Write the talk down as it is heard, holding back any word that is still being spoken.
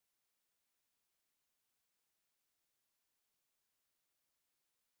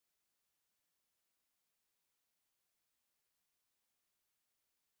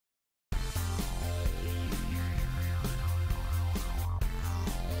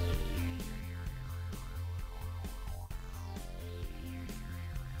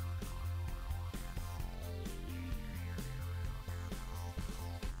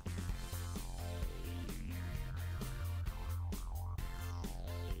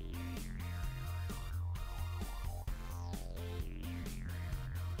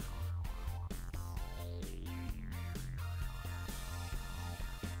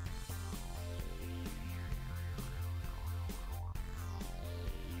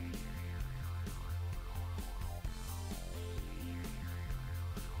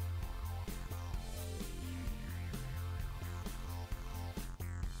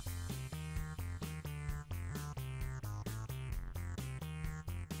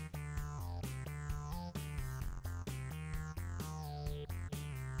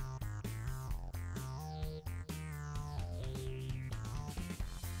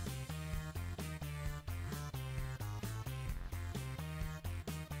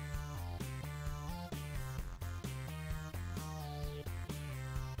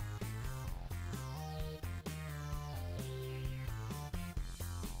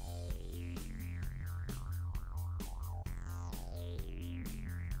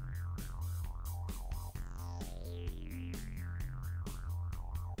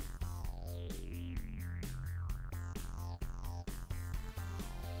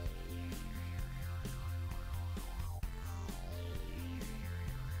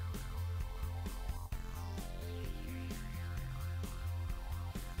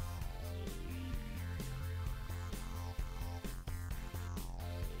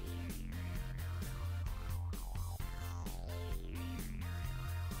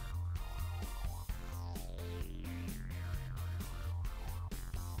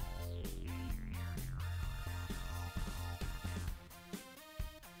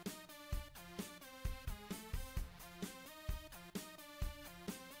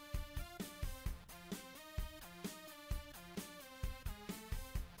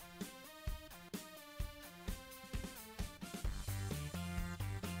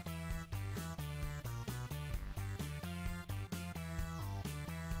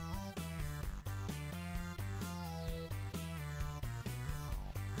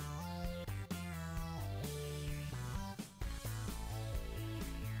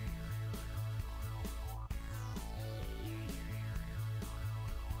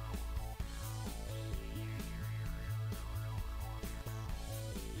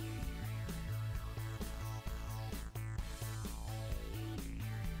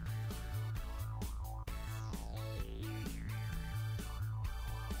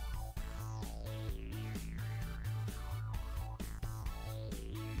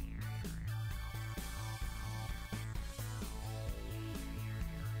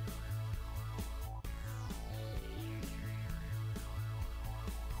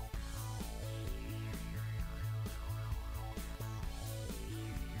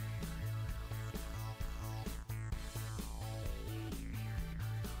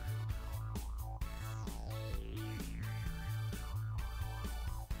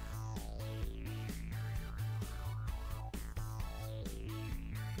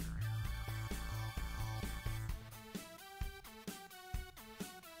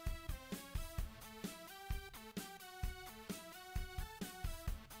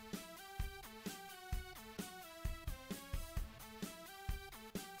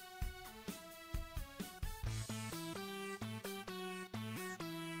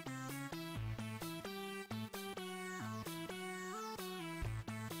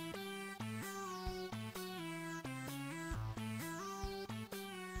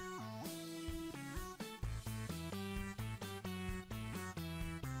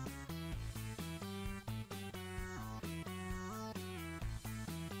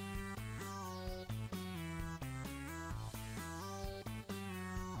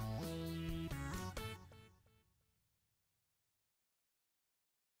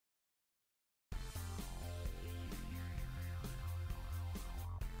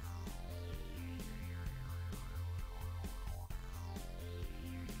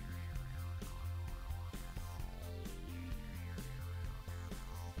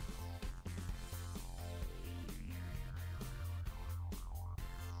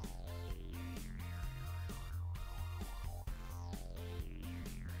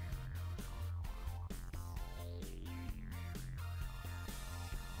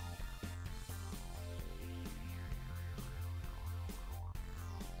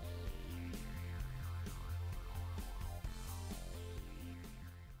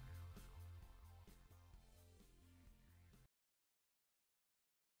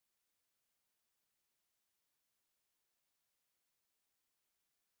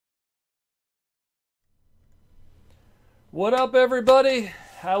What up, everybody?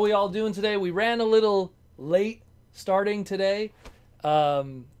 How we all doing today? We ran a little late starting today.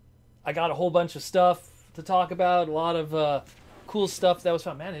 Um, I got a whole bunch of stuff to talk about. A lot of cool stuff that was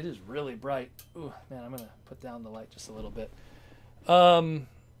fun. Man, it is really bright. Ooh, man, I'm gonna put down the light just a little bit. Um,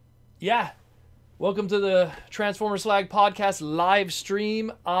 yeah. Welcome to the Transformers Slag podcast live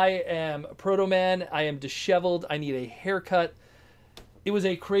stream. I am Proto Man. I am disheveled. I need a haircut. It was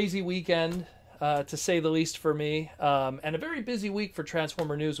a crazy weekend, to say the least, for me, and a very busy week for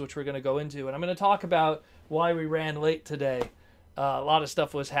Transformer news, which we're going to go into. And I'm going to talk about why we ran late today. A lot of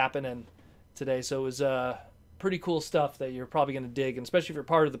stuff was happening today, so it was pretty cool stuff that you're probably going to dig, and especially if you're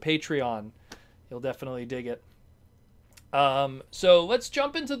part of the Patreon, you'll definitely dig it. So let's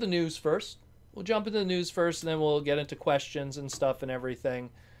jump into the news first. We'll jump into the news first, and then we'll get into questions and stuff and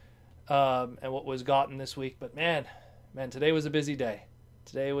everything, and what was gotten this week. But man, today was a busy day.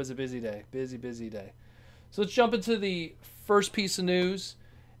 Today was a busy day. Busy day. So let's jump into the first piece of news.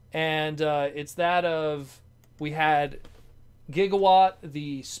 And it's that of, we had Gigawatt,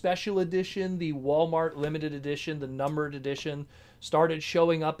 the special edition, the Walmart limited edition, the numbered edition, started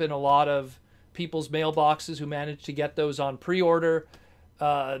showing up in a lot of people's mailboxes who managed to get those on pre-order.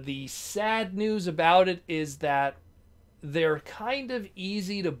 The sad news about it is that they're kind of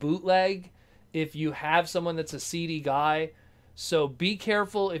easy to bootleg if you have someone that's a CD guy. So be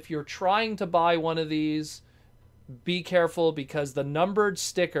careful if you're trying to buy one of these. Be careful because the numbered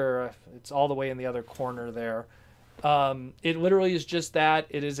sticker, it's all the way in the other corner there. It literally is just that.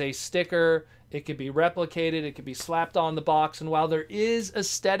 It is a sticker. It could be replicated. It could be slapped on the box. And while there is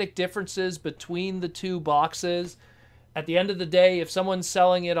aesthetic differences between the two boxes, at the end of the day, if someone's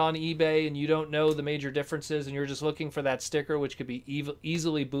selling it on eBay and you don't know the major differences and you're just looking for that sticker, which could be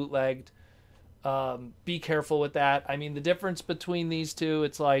easily bootlegged, be careful with that. I mean, the difference between these two,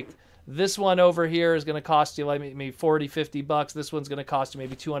 it's like this one over here is going to cost you like maybe 40, 50 bucks. This one's going to cost you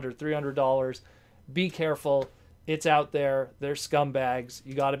maybe $200, $300. Be careful. It's out there. They're scumbags.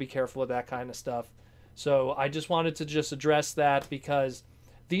 You got to be careful with that kind of stuff. So I just wanted to just address that because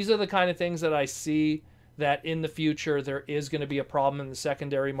these are the kind of things that I see that in the future there is going to be a problem in the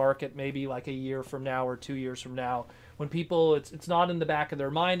secondary market, maybe like a year from now or 2 years from now, when people, it's not in the back of their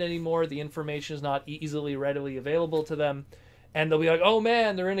mind anymore. The information is not easily, readily available to them. And they'll be like, oh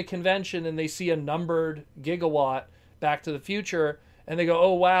man, they're in a convention and they see a numbered Gigawatt Back to the Future. And they go,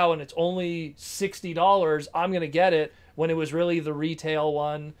 oh wow, and it's only $60. I'm going to get it, when it was really the retail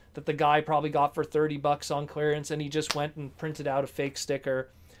one that the guy probably got for 30 bucks on clearance. And he just went and printed out a fake sticker.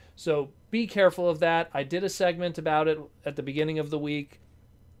 So be careful of that. I did a segment about it at the beginning of the week,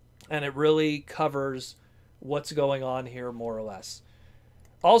 and it really covers what's going on here, more or less.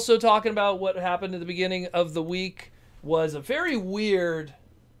 Also talking about what happened at the beginning of the week was a very weird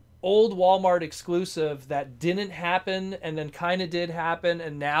old Walmart exclusive that didn't happen and then kind of did happen,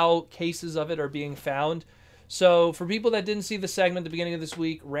 and now cases of it are being found. So for people that didn't see the segment at the beginning of this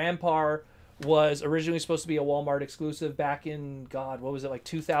week, Rampar was originally supposed to be a Walmart exclusive back in, God, what was it, like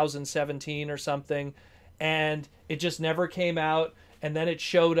 2017 or something, and it just never came out. And then it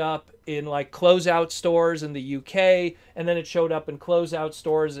showed up in like closeout stores in the UK, and then it showed up in closeout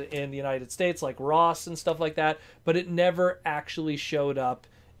stores in the United States like Ross and stuff like that, but it never actually showed up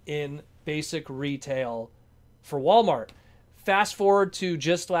in basic retail for Walmart. Fast forward to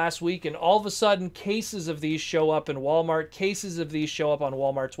just last week, and all of a sudden cases of these show up in Walmart. Cases of these show up on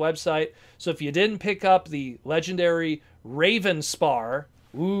Walmart's website. So if you didn't pick up the legendary Raven Spar,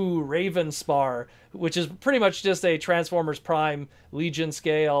 which is pretty much just a Transformers Prime Legion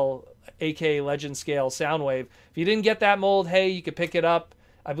scale, aka Legend scale Soundwave. If you didn't get that mold, hey, you could pick it up.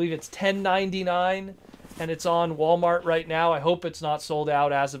 I believe it's $10.99, and it's on Walmart right now. I hope it's not sold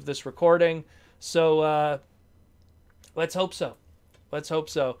out as of this recording. So let's hope so. Let's hope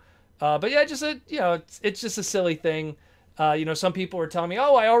so. But yeah, just it's just a silly thing. Some people were telling me,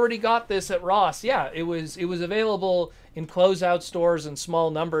 "Oh, I already got this at Ross." Yeah, it was available in closeout stores and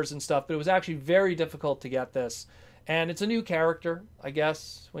small numbers and stuff, but it was actually very difficult to get this. And it's a new character, I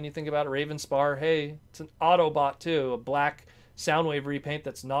guess, when you think about it. Raven Spar. Hey, it's an Autobot too, a black Soundwave repaint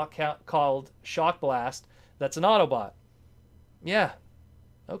that's not called Shock Blast. That's an Autobot. Yeah.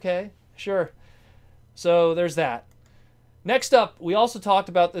 Okay. Sure. So there's that. Next up, we also talked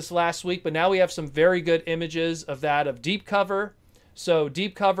about this last week, but now we have some very good images of that of Deep Cover. So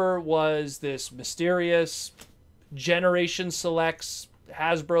Deep Cover was this mysterious Generation Selects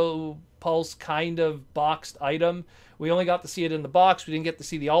Hasbro Pulse kind of boxed item. We only got to see it in the box. We didn't get to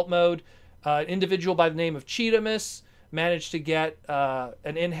see the alt mode. An individual by the name of Cheetamus managed to get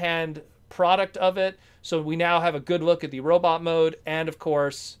an in-hand product of it. So we now have a good look at the robot mode and, of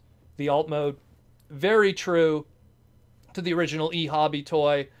course, the alt mode. Very true to the original E-Hobby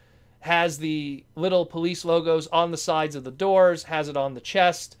toy. Has the little police logos on the sides of the doors, has it on the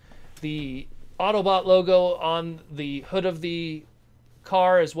chest. The Autobot logo on the hood of the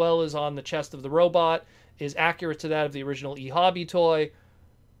car as well as on the chest of the robot is accurate to that of the original E-Hobby toy.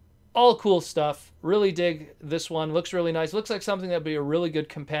 All cool stuff. Really dig this one. Looks really nice. Looks like something that would be a really good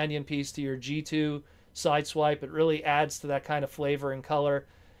companion piece to your G2 Sideswipe. It really adds to that kind of flavor and color.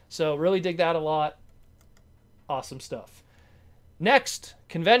 So really dig that a lot. Awesome stuff. Next,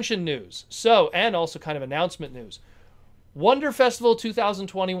 convention news. So, and also kind of announcement news. Wonder Festival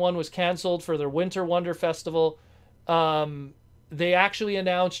 2021 was canceled for their Winter Wonder Festival. They actually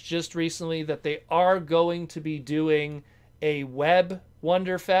announced just recently that they are going to be doing a web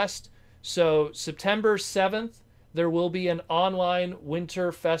Wonder Fest. So September 7th, there will be an online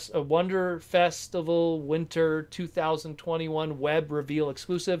Wonder Festival Winter 2021 web reveal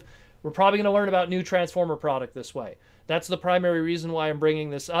exclusive. We're probably going to learn about new Transformer product this way. That's the primary reason why I'm bringing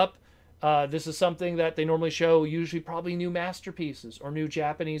this up. This is something that they normally show, usually probably new masterpieces or new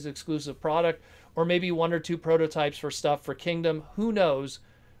Japanese exclusive product, or maybe one or two prototypes for stuff for Kingdom. Who knows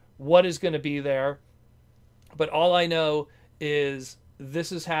what is going to be there? But all I know is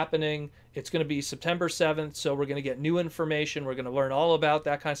this is happening. It's going to be September 7th, so we're going to get new information. We're going to learn all about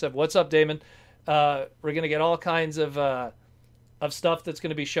that kind of stuff. What's up, Damon? We're going to get all kinds of stuff that's going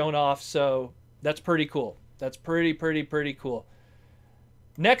to be shown off, so that's pretty cool. That's pretty cool.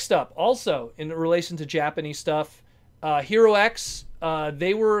 Next up, also in relation to Japanese stuff, Hero X,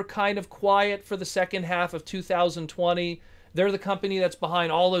 they were kind of quiet for the second half of 2020. They're the company that's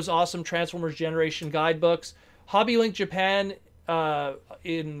behind all those awesome Transformers Generation guidebooks. Hobby Link Japan,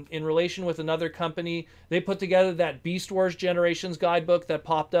 in relation with another company, they put together that Beast Wars Generations guidebook that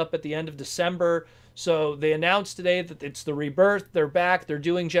popped up at the end of December. So they announced today that it's the rebirth. They're back. They're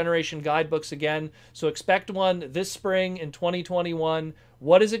doing Generation guidebooks again. So expect one this spring in 2021.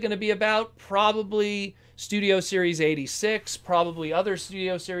 What is it going to be about? Probably Studio Series 86, probably other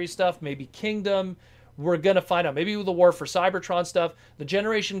Studio Series stuff, maybe Kingdom. We're going to find out. Maybe the War for Cybertron stuff. The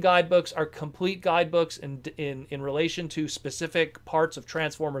Generation guidebooks are complete guidebooks in relation to specific parts of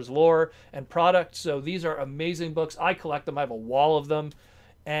Transformers lore and product. So these are amazing books. I collect them. I have a wall of them.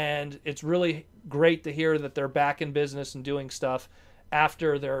 And it's really great to hear that they're back in business and doing stuff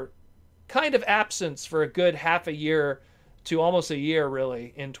after their kind of absence for a good half a year to almost a year,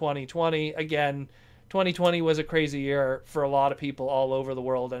 really, in 2020. Again, 2020 was a crazy year for a lot of people all over the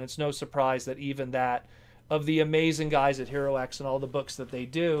world, and it's no surprise that even that, of the amazing guys at Hero X and all the books that they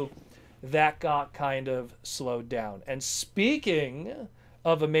do, that got kind of slowed down. And speaking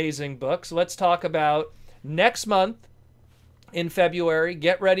of amazing books, let's talk about next month in February.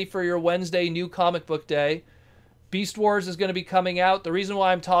 Get ready for your Wednesday New Comic Book Day. Beast Wars is going to be coming out. The reason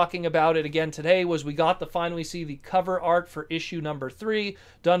why I'm talking about it again today was we got to finally see the cover art for issue number 3,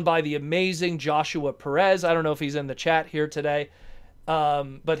 done by the amazing Joshua Perez. I don't know if he's in the chat here today,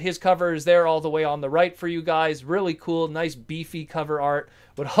 but his cover is there all the way on the right for you guys. Really cool, nice beefy cover art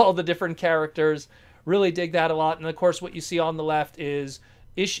with all the different characters. Really dig that a lot. And of course, what you see on the left is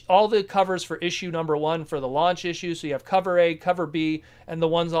all the covers for issue number 1 for the launch issue. So you have cover A, cover B, and the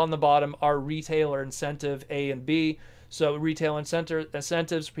ones on the bottom are retailer incentive A and B. So retail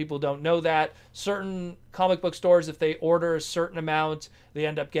incentives, people don't know that. Certain comic book stores, if they order a certain amount, they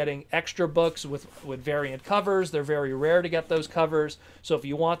end up getting extra books with variant covers. They're very rare to get those covers. So if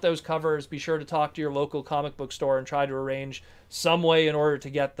you want those covers, be sure to talk to your local comic book store and try to arrange some way in order to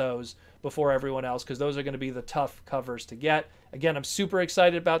get those before everyone else, because those are going to be the tough covers to get. Again, I'm super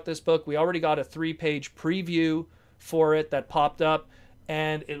excited about this book. We already got a 3-page preview for it that popped up,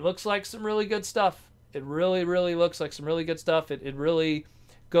 and it looks like some really good stuff. It really, really looks like some really good stuff. It really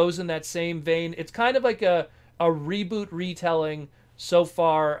goes in that same vein. It's kind of like a reboot retelling so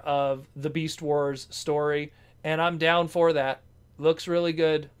far of the Beast Wars story, and I'm down for that. Looks really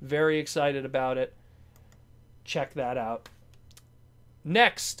good. Very excited about it. Check that out.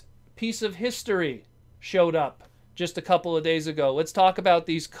 Next piece of history showed up just a couple of days ago. Let's talk about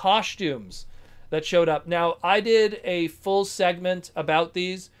these costumes that showed up. Now, I did a full segment about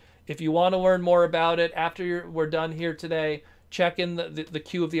these. If you want to learn more about it after we're done here today, check in the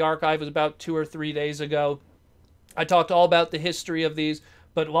queue of the archive. It was about 2 or 3 days ago. I talked all about the history of these,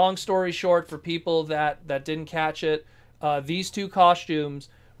 but long story short, for people that didn't catch it, these 2 costumes,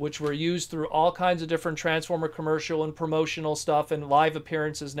 which were used through all kinds of different Transformer commercial and promotional stuff and live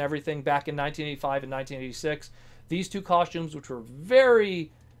appearances and everything back in 1985 and 1986. These 2 costumes, which were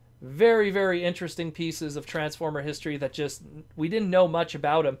very, very, very interesting pieces of Transformer history that just, we didn't know much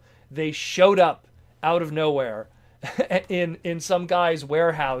about them. They showed up out of nowhere in some guy's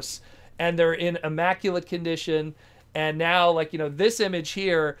warehouse, and they're in immaculate condition. And now, like, you know, this image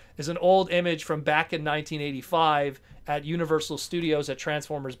here is an old image from back in 1985 at Universal Studios at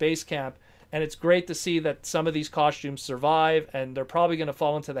Transformers Base Camp. And it's great to see that some of these costumes survive, and they're probably going to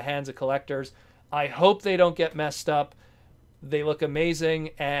fall into the hands of collectors. I hope they don't get messed up. They look amazing.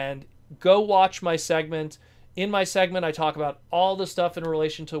 And go watch my segment. In my segment, I talk about all the stuff in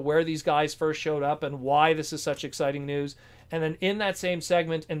relation to where these guys first showed up and why this is such exciting news. And then in that same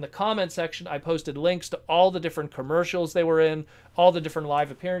segment, in the comment section, I posted links to all the different commercials they were in, all the different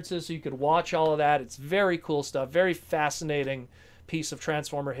live appearances, so you could watch all of that. It's very cool stuff, very fascinating piece of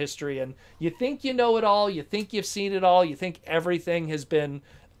Transformer history. And you think you know it all, you think you've seen it all, you think everything has been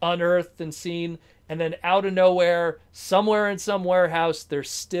unearthed and seen, and then out of nowhere, somewhere in some warehouse, there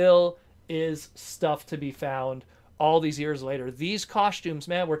still is stuff to be found all these years later. These costumes,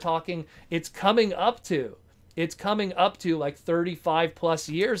 man, we're talking, it's coming up to like 35 plus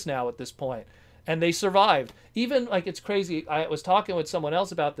years now at this point, and they survived. Even, like, it's crazy, I was talking with someone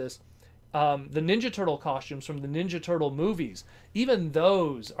else about this, the Ninja Turtle costumes from the Ninja Turtle movies, even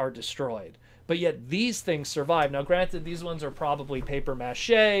those are destroyed, but yet these things survive. Now granted, these ones are probably paper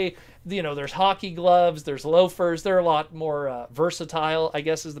mache, you know, there's hockey gloves, there's loafers, they're a lot more versatile, I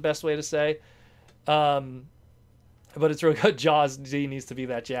guess is the best way to say. But it's really good. Jaws D needs to be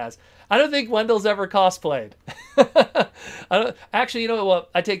that jazz. I don't think Wendell's ever cosplayed. Actually, you know what?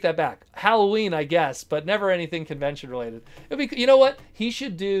 I take that back. Halloween, I guess, but never anything convention related. You know what? He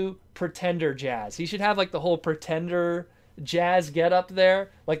should do Pretender jazz. He should have like the whole Pretender jazz get up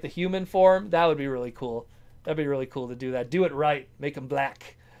there, like the human form. That would be really cool. That'd be really cool to do that. Do it right. Make him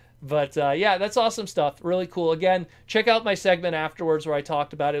black. But yeah, that's awesome stuff. Really cool. Again, check out my segment afterwards where I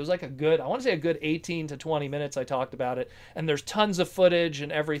talked about it. It was like I want to say a good 18 to 20 minutes I talked about it. And there's tons of footage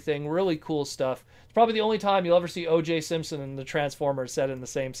and everything. Really cool stuff. It's probably the only time you'll ever see O.J. Simpson and the Transformers said in the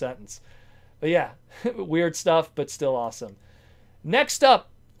same sentence. But yeah, weird stuff, but still awesome. Next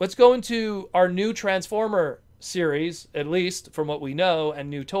up, let's go into our new Transformer series, at least from what we know, and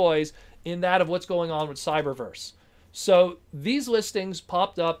new toys, in that of what's going on with Cyberverse. So these listings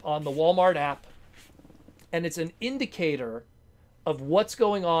popped up on the Walmart app, and it's an indicator of what's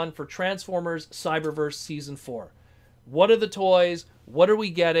going on for Transformers Cyberverse Season 4. What are the toys? What are we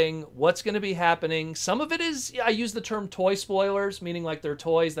getting? What's going to be happening? Some of it is, I use the term toy spoilers, meaning like they're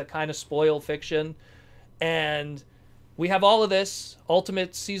toys that kind of spoil fiction. And we have all of this.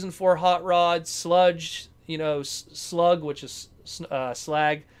 Ultimate Season 4 Hot Rod, Sludge, you know, Slug, which is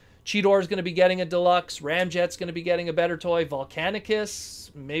Slag. Cheetor's going to be getting a deluxe. Ramjet's going to be getting a better toy. Volcanicus,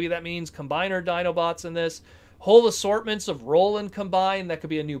 maybe that means Combiner Dinobots in this. Whole assortments of Roll and Combine. That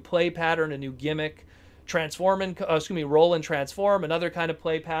could be a new play pattern, a new gimmick. Roll and Transform, another kind of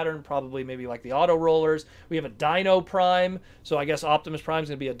play pattern, probably maybe like the Auto Rollers. We have a Dino Prime, so I guess Optimus Prime's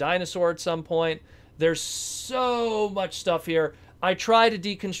going to be a dinosaur at some point. There's so much stuff here. I try to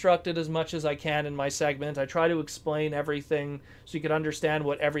deconstruct it as much as I can in my segment. I try to explain everything so you can understand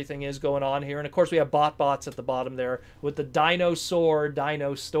what everything is going on here. And of course, we have bots at the bottom there with the Dinosaur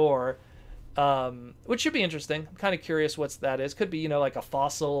Dino Store, which should be interesting. I'm kind of curious what that is. Could be, you know, like a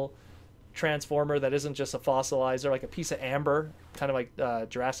fossil Transformer that isn't just a fossilizer, like a piece of amber, kind of like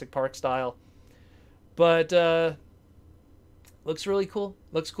Jurassic Park style. But looks really cool.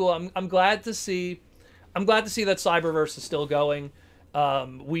 Looks cool. I'm glad to see. I'm glad to see that Cyberverse is still going.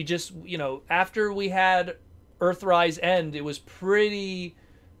 We just, you know, after we had Earthrise end, it was pretty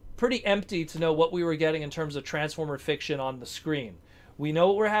empty to know what we were getting in terms of Transformer fiction on the screen. We know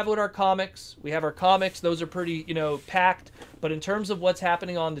what we're having with our comics. We have our comics. Those are pretty, you know, packed. But in terms of what's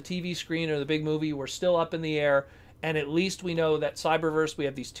happening on the TV screen or the big movie, we're still up in the air. And at least we know that Cyberverse, we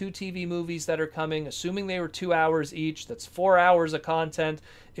have these 2 TV movies that are coming, assuming they were 2 hours each. That's 4 hours of content.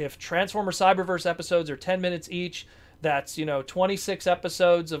 If Transformer Cyberverse episodes are 10 minutes each, that's, you know, 26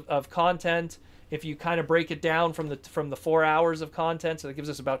 episodes of content. If you kind of break it down from the 4 hours of content, so that gives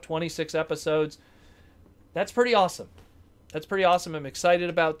us about 26 episodes. That's pretty awesome. That's pretty awesome. I'm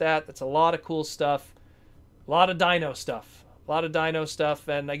excited about that. That's a lot of cool stuff. A lot of dino stuff. A lot of dino stuff.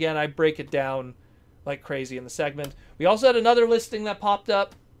 And again, I break it down like crazy in the segment. We also had another listing that popped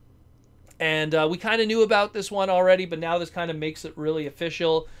up, and we kind of knew about this one already, but now this kind of makes it really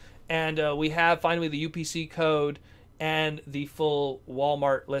official. And we have finally the UPC code and the full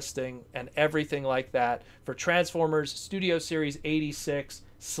Walmart listing and everything like that for Transformers Studio Series 86,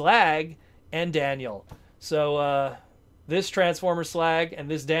 Slag and Daniel. So this Transformer Slag and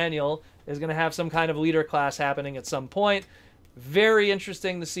this Daniel is going to have some kind of leader class happening at some point. Very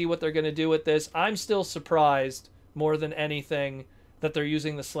interesting to see what they're going to do with this. I'm still surprised more than anything that they're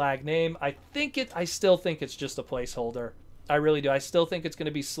using the Slag name. I still think it's just a placeholder. I really do. I still think it's going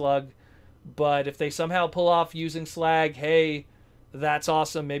to be Slug But if they somehow pull off using Slag, hey, that's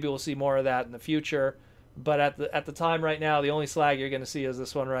awesome. Maybe we'll see more of that in the future. But at the time right now, the only Slag you're going to see is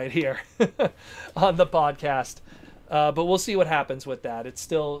this one right here on the podcast. But we'll see what happens with that. It's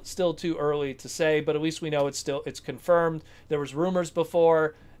still too early to say, but at least we know it's confirmed. There was rumors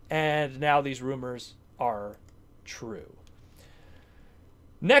before, and now these rumors are true.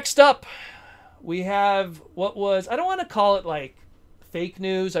 Next up, we have what was, I don't want to call it like fake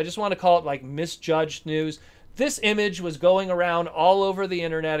news. I just want to call it like misjudged news. This image was going around all over the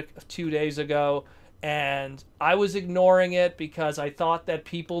internet 2 days ago, and I was ignoring it because I thought that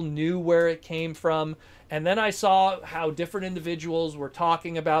people knew where it came from. And then I saw how different individuals were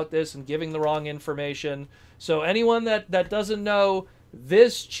talking about this and giving the wrong information. So anyone that doesn't know,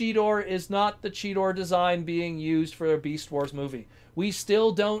 this Cheetor is not the Cheetor design being used for a Beast Wars movie. We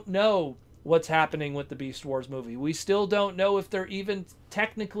still don't know what's happening with the Beast Wars movie. We still don't know if there even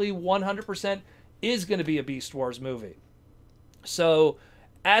technically 100% is going to be a Beast Wars movie. So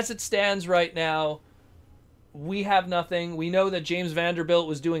as it stands right now, we have nothing. We know that James Vanderbilt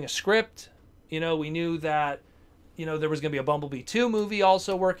was doing a script. You know, we knew that, you know, there was going to be a Bumblebee 2 movie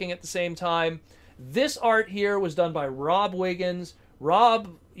also working at the same time. This art here was done by Rob Wiggins. Rob,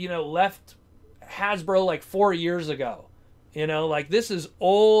 you know, left Hasbro like 4 years ago. You know, like this is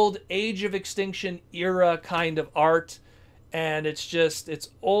old Age of Extinction era kind of art. And it's just, it's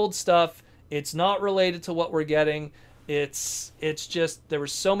old stuff. It's not related to what we're getting. It's just, there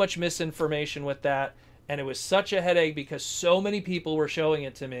was so much misinformation with that. And it was such a headache because so many people were showing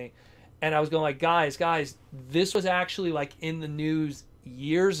it to me. And I was going like, guys, this was actually like in the news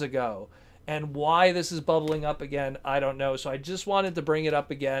years ago. And why this is bubbling up again, I don't know. So I just wanted to bring it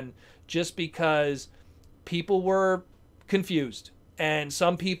up again just because people were confused. And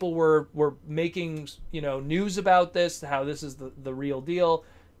some people were making, you know, news about this, how this is the real deal.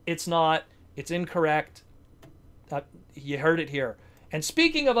 It's not. It's incorrect. You heard it here. And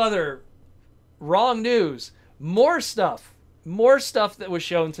speaking of other wrong news, more stuff that was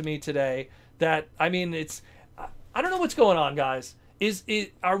shown to me today that, I mean, it's, I don't know what's going on, guys.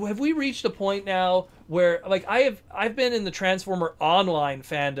 Have we reached a point now where, like, I've been in the Transformer Online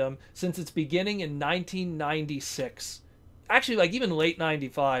fandom since its beginning in 1996. Actually, like, even late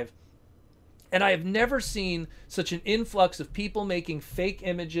 95. And I have never seen such an influx of people making fake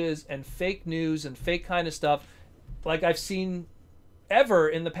images and fake news and fake kind of stuff like I've seen ever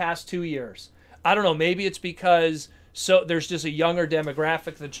in the past 2 years. I don't know, maybe it's because there's just a younger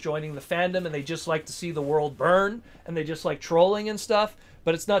demographic that's joining the fandom and they just like to see the world burn and they just like trolling and stuff.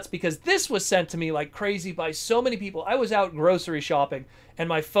 But it's nuts because this was sent to me like crazy by so many people. I was out grocery shopping and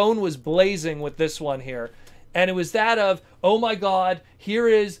my phone was blazing with this one here. And it was that of, oh my God, here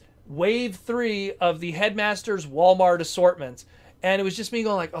is wave 3 of the Headmaster's Walmart assortment. And it was just me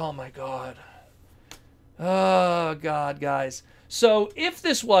going like, oh my God. Oh God, guys. So if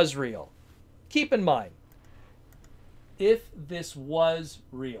this was real, keep in mind, if this was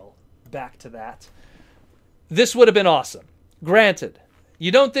real, back to that, this would have been awesome. Granted,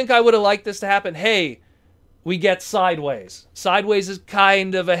 you don't think I would have liked this to happen? Hey, we get Sideways. Sideways is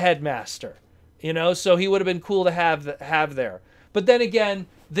kind of a Headmaster, you know, so he would have been cool to have there. But then again,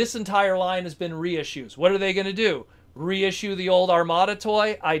 this entire line has been reissues. What are they going to do? Reissue the old Armada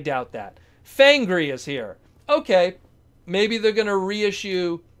toy? I doubt that. Fangry is here. Okay, maybe they're going to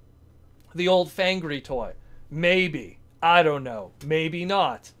reissue the old Fangry toy. Maybe. I don't know. Maybe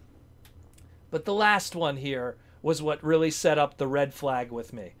not. But the last one here was what really set up the red flag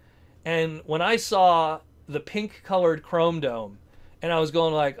with me. And when I saw the pink-colored Chrome Dome, and I was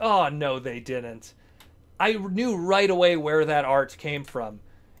going like, oh, no, they didn't. I knew right away where that art came from.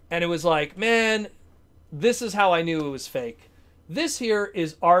 And it was like, man, this is how I knew it was fake. This here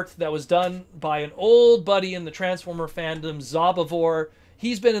is art that was done by an old buddy in the Transformer fandom, Zobivore.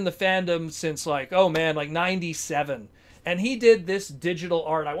 He's been in the fandom since like, oh man, like 97. And he did this digital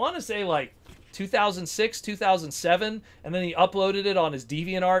art, I want to say like 2006, 2007. And then he uploaded it on his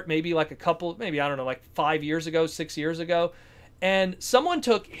DeviantArt maybe like maybe, I don't know, like 5 years ago, 6 years ago. And someone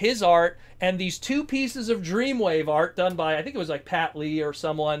took his art and these 2 pieces of Dreamwave art done by, I think it was like Pat Lee or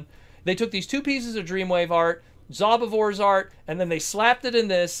someone. They took these 2 pieces of Dreamwave art, Zobivore's art, and then they slapped it in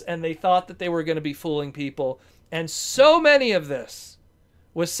this and they thought that they were going to be fooling people. And so many of this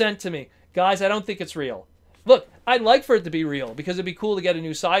was sent to me. Guys, I don't think it's real. Look, I'd like for it to be real because it'd be cool to get a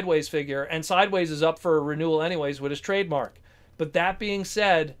new Sideways figure, and Sideways is up for a renewal anyways with his trademark. But that being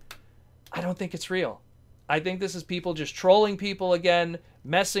said, I don't think it's real. I think this is people just trolling people again,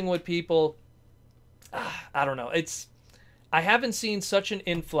 messing with people. I don't know. I haven't seen such an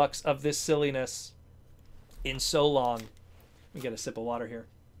influx of this silliness in so long. Let me get a sip of water here.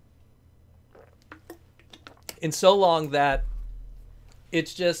 in so long that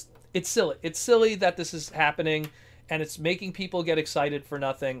it's silly. It's silly that this is happening, and it's making people get excited for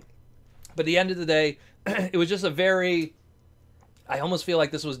nothing. But at the end of the day, it was just I almost feel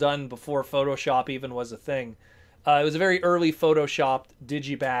like this was done before Photoshop even was a thing. It was a very early Photoshopped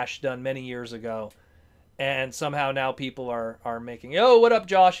Digibash done many years ago. And somehow now people are making, oh, what up,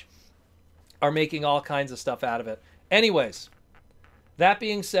 Josh? Are making all kinds of stuff out of it. Anyways, that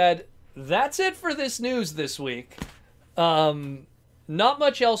being said, that's it for this news this week. Not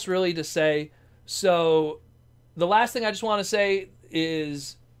much else really to say. So the last thing I just want to say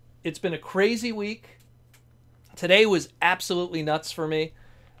is it's been a crazy week. Today was absolutely nuts for me.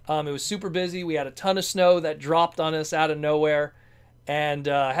 It was super busy. We had a ton of snow that dropped on us out of nowhere. And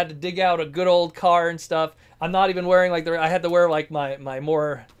I had to dig out a good old car and stuff. I'm not even wearing I had to wear my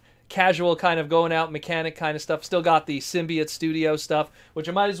more casual kind of going out mechanic kind of stuff. Still got the Symbiote Studio stuff, which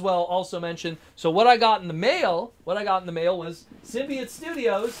I might as well also mention. So what I got in the mail was Symbiote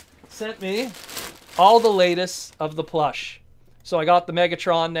Studios sent me all the latest of the plush. So I got the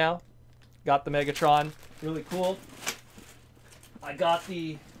Megatron now. Got the Megatron. Really cool. I got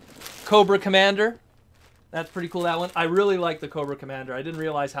the Cobra Commander. That's pretty cool, that one. I really like the Cobra Commander. I didn't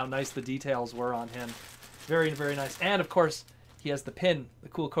realize how nice the details were on him. Very, very nice. And, of course, he has the pin, the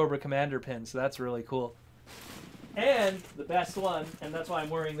cool Cobra Commander pin, so that's really cool. And the best one, and that's why I'm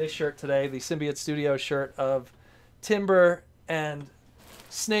wearing this shirt today, the Symbiote Studio shirt of Timber and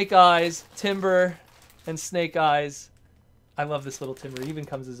Snake Eyes. Timber and Snake Eyes. I love this little Timber. He even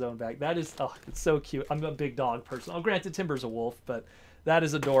comes his own bag. That is, oh, it's so cute. I'm a big dog person. Oh, granted, Timber's a wolf, but that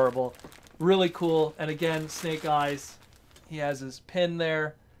is adorable. Really cool. And again, Snake Eyes. He has his pin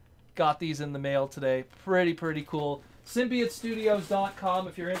there. Got these in the mail today. Pretty cool. SymbioteStudios.com.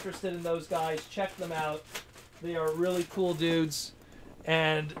 If you're interested in those guys, check them out. They are really cool dudes.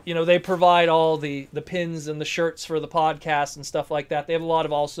 And, you know, they provide all the pins and the shirts for the podcast and stuff like that. They have a lot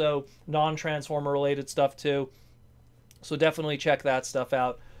of also non-Transformer related stuff too. So definitely check that stuff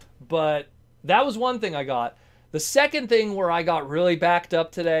out. But that was one thing I got. The second thing where I got really backed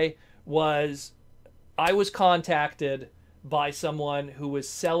up today was I was contacted by someone who was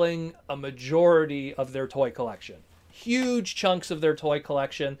selling a majority of their toy collection. Huge chunks of their toy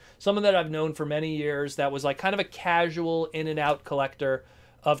collection. Someone that I've known for many years that was like kind of a casual in and out collector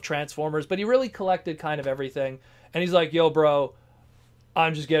of Transformers, but he really collected kind of everything. And he's like, yo, bro,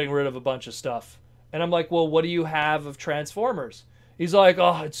 I'm just getting rid of a bunch of stuff. And I'm like, well, what do you have of Transformers? He's like,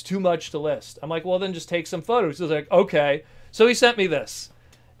 oh, it's too much to list. I'm like, well, then just take some photos. He's like, okay. So he sent me this.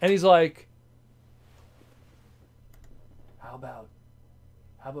 And he's like, how about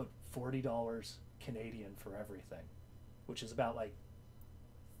 $40 Canadian for everything? Which is about like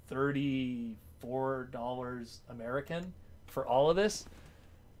 $34 American for all of this.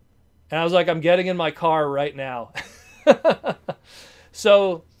 And I was like, I'm getting in my car right now.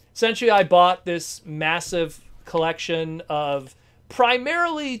 So essentially I bought this massive collection of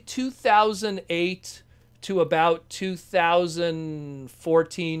primarily 2008 to about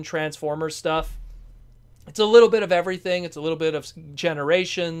 2014 Transformers stuff. It's a little bit of everything. It's a little bit of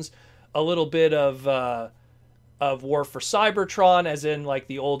Generations, a little bit of War for Cybertron, as in like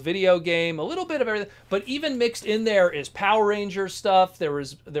the old video game, a little bit of everything. But even mixed in there is Power Rangers stuff. There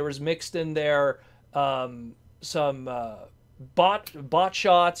was mixed in there some bot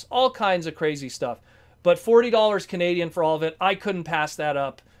shots, all kinds of crazy stuff. But $40 Canadian for all of it. I couldn't pass that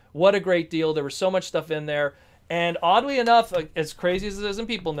up. What a great deal. There was so much stuff in there. And oddly enough, as crazy as it is, and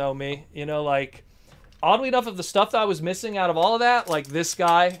people know me, you know, like, oddly enough, of the stuff that I was missing out of all of that, like this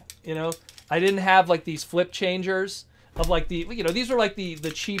guy, you know, I didn't have like these flip changers of like the, you know, these were like the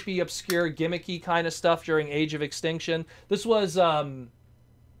cheapy, obscure, gimmicky kind of stuff during Age of Extinction. This was, I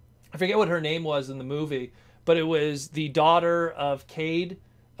forget what her name was in the movie, but it was the daughter of Cade,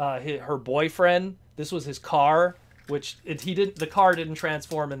 her boyfriend. This was his car, which the car didn't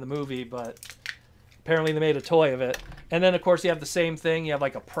transform in the movie, but apparently they made a toy of it. And then of course you have the same thing. You have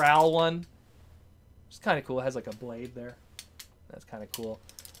like a Prowl one. It's kind of cool. It has like a blade there. That's kind of cool.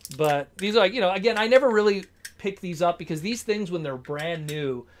 But these are like, you know, again, I never really pick these up because these things, when they're brand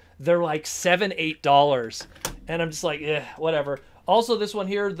new, they're like $7, $8. And I'm just like, eh, whatever. Also, this one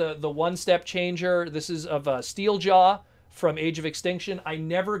here, the one-step changer. This is of Steeljaw from Age of Extinction. I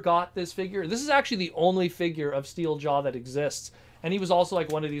never got this figure. This is actually the only figure of Steeljaw that exists. And he was also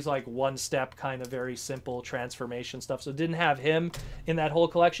like one of these like one-step kind of very simple transformation stuff. So didn't have him in that whole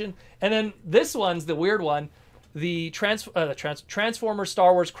collection. And then this one's the weird one. The Transformers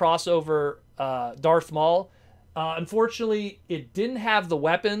Star Wars crossover Darth Maul. Unfortunately, it didn't have the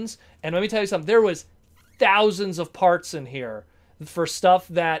weapons. And let me tell you something. There was thousands of parts in here for stuff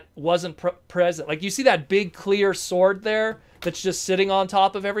that wasn't present. Like, you see that big clear sword there that's just sitting on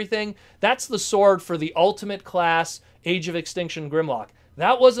top of everything? That's the sword for the Ultimate Class Age of Extinction Grimlock.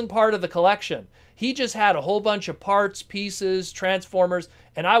 That wasn't part of the collection. He just had a whole bunch of parts, pieces, transformers,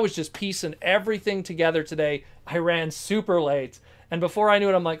 and I was just piecing everything together today. I ran super late, and before I knew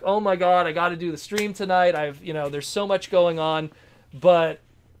it, I'm like, oh my god, I got to do the stream tonight. There's so much going on, but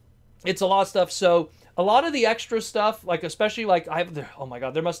it's a lot of stuff. So a lot of the extra stuff, like especially like oh my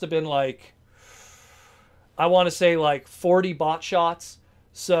god, there must have been like, I want to say like 40 bot shots.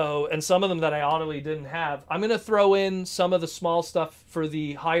 So, and some of them that I honestly didn't have. I'm going to throw in some of the small stuff for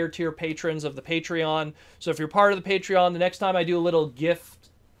the higher tier patrons of the Patreon. So if you're part of the Patreon, the next time I do a little gift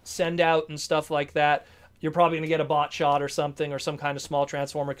send out and stuff like that, you're probably going to get a bot shot or something, or some kind of small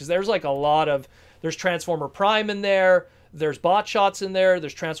transformer, because there's like a lot of, there's Transformer Prime in there, there's bot shots in there,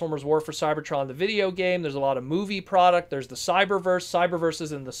 there's Transformers War for Cybertron, the video game, there's a lot of movie product, there's the Cyberverse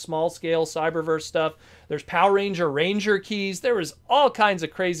is in the small scale Cyberverse stuff, there's Power Ranger keys, there was all kinds of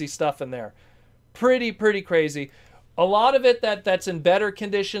crazy stuff in there. Pretty crazy. A lot of it that's in better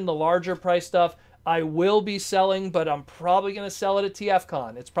condition, the larger price stuff, I will be selling, but I'm probably going to sell it at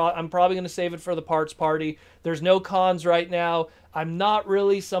TFCon. I'm probably going to save it for the parts party. There's no cons right now. I'm not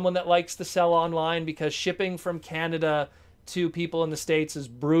really someone that likes to sell online, because shipping from Canada to people in the States is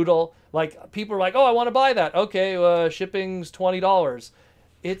brutal. Like, people are like, oh, I want to buy that. Okay, shipping's $20.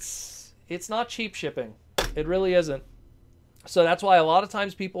 It's not cheap shipping. It really isn't. So that's why a lot of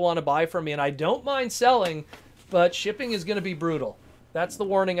times people want to buy from me, and I don't mind selling, but shipping is going to be brutal. That's the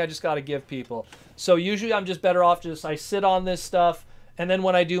warning I just got to give people. So usually I'm just better off I sit on this stuff, and then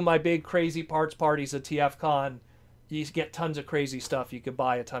when I do my big crazy parts parties at TFCon, you get tons of crazy stuff. You could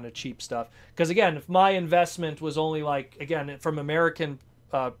buy a ton of cheap stuff. Because again, if my investment was only like, again, from American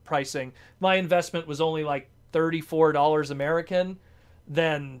pricing, my investment was only like $34 American,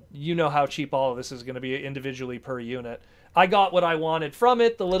 then you know how cheap all of this is going to be individually per unit. I got what I wanted from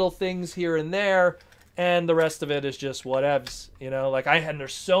it, the little things here and there, and the rest of it is just whatevs, like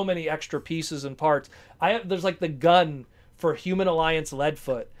there's so many extra pieces and parts. There's like the gun for Human Alliance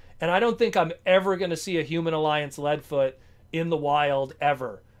Leadfoot, and I don't think I'm ever going to see a Human Alliance Leadfoot in the wild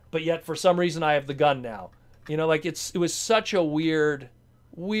ever, but yet for some reason I have the gun now. Like it was such a weird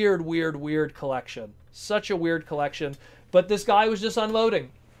collection. Such a weird collection, but this guy was just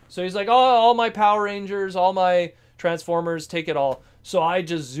unloading. So he's like, oh, all my Power Rangers, all my Transformers, take it all. So I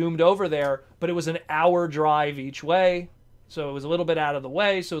just zoomed over there, but it was an hour drive each way. So it was a little bit out of the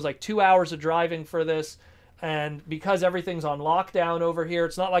way. So it was like 2 hours of driving for this. And because everything's on lockdown over here,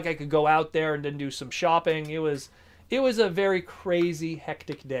 it's not like I could go out there and then do some shopping. It was a very crazy,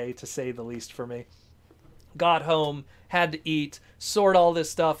 hectic day, to say the least, for me. Got home, had to eat, sort all this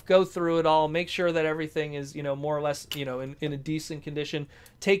stuff, go through it all, make sure that everything is, more or less, in a decent condition.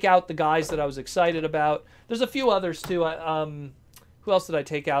 Take out the guys that I was excited about. There's a few others too. Who else did I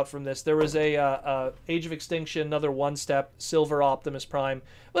take out from this? There was a Age of Extinction, another One Step, Silver Optimus Prime.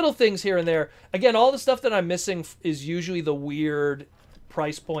 Little things here and there. Again, all the stuff that I'm missing is usually the weird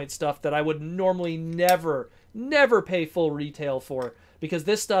price point stuff that I would normally never pay full retail for. Because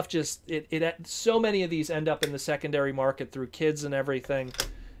this stuff just, so many of these end up in the secondary market through kids and everything.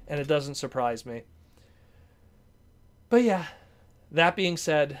 And it doesn't surprise me. But yeah, that being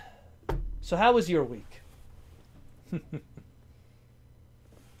said, so how was your week?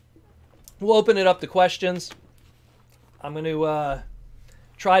 We'll open it up to questions. I'm going to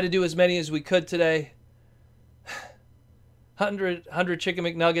try to do as many as we could today. 100 Chicken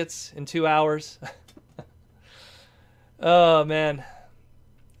McNuggets in 2 hours. Oh, man.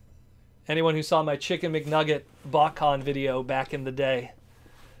 Anyone who saw my Chicken McNugget BotCon video back in the day,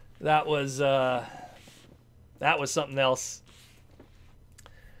 that was something else.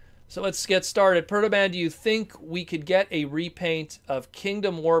 So let's get started. Perdoman, do you think we could get a repaint of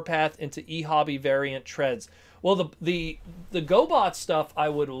Kingdom Warpath into eHobby variant treads? Well, the GoBot stuff I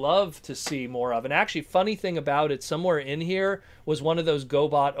would love to see more of. And actually, funny thing about it, somewhere in here was one of those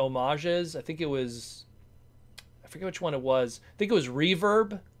GoBot homages. I forget which one it was. I think it was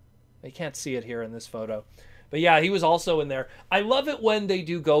Reverb. You can't see it here in this photo. But yeah, he was also in there. I love it when they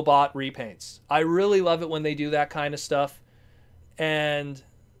do GoBot repaints. I really love it when they do that kind of stuff. And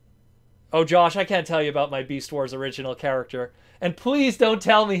oh, Josh, I can't tell you about my Beast Wars original character. And please don't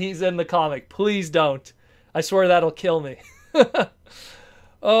tell me he's in the comic. Please don't. I swear that'll kill me.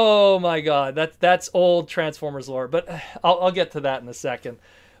 Oh my god, that's old Transformers lore. But I'll get to that in a second.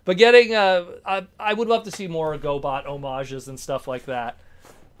 But getting, I would love to see more GoBot homages and stuff like that.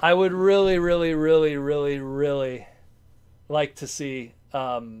 I would really like to see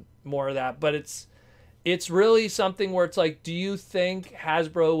more of that. But it's really something where it's like, do you think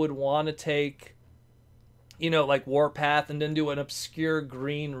Hasbro would want to take, like Warpath and then do an obscure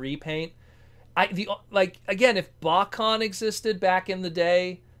green repaint? Again, if BotCon existed back in the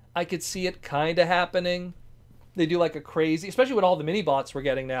day, I could see it kind of happening. They do like a crazy, especially with all the mini bots we're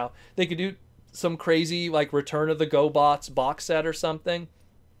getting now, they could do some crazy like Return of the GoBots box set or something.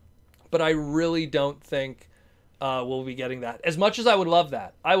 But I really don't think we'll be getting that. As much as I would love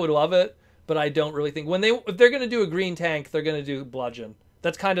that, I would love it, but I don't really think if they're going to do a green tank, they're going to do Bludgeon.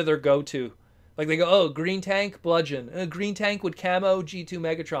 That's kind of their go-to. Like they go, oh, green tank, Bludgeon. Green tank with camo, G2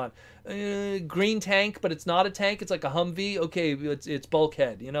 Megatron. Green tank, but it's not a tank. It's like a Humvee. Okay, it's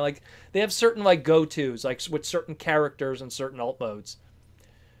Bulkhead. Like they have certain like go-tos, like with certain characters and certain alt modes.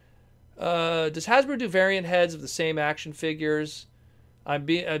 Does Hasbro do variant heads of the same action figures? I've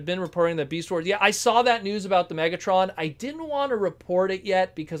been reporting that Beast Wars. Yeah, I saw that news about the Megatron. I didn't want to report it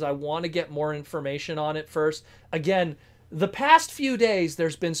yet because I want to get more information on it first. Again, the past few days,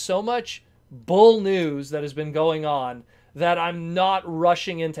 there's been so much bull news that has been going on that I'm not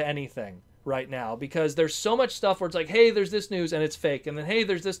rushing into anything right now because there's so much stuff where it's like, hey, there's this news and it's fake, and then hey,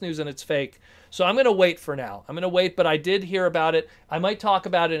 there's this news and it's fake. So I'm going to wait for now. I'm going to wait, but I did hear about it. I might talk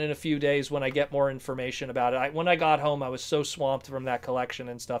about it in a few days when I get more information about it. When I got home, I was so swamped from that collection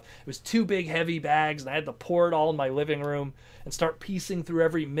and stuff. It was 2 big heavy bags and I had to pour it all in my living room and start piecing through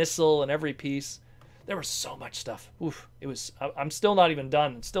every missile and every piece. There was so much stuff. Oof, I'm still not even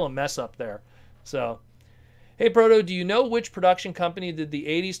done. It's still a mess up there. So, hey Proto, do you know which production company did the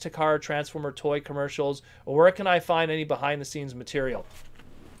 80s Takara Transformer toy commercials, or where can I find any behind the scenes material?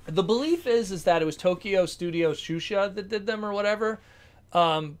 The belief is that it was Tokyo Studio Shusha that did them or whatever.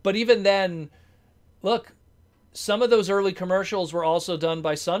 But even then, look, some of those early commercials were also done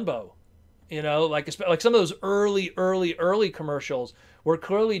by Sunbow. Like some of those early commercials were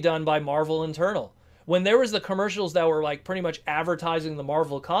clearly done by Marvel Internal. When there was the commercials that were like pretty much advertising the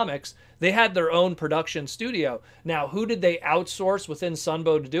Marvel comics, they had their own production studio. Now, who did they outsource within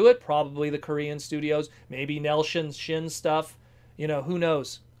Sunbow to do it? Probably the Korean studios, maybe Nelshin Shin stuff. Who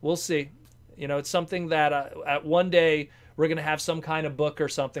knows? We'll see. It's something that at one day we're going to have some kind of book or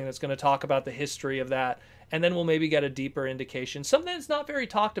something that's going to talk about the history of that. And then we'll maybe get a deeper indication. Something that's not very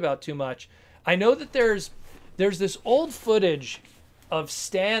talked about too much. I know that there's this old footage of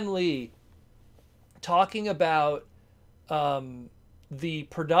Stan Lee talking about the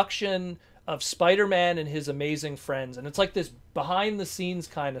production of Spider-Man and His Amazing Friends. And it's like this behind-the-scenes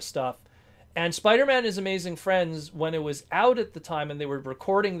kind of stuff. And Spider-Man and His Amazing Friends, when it was out at the time and they were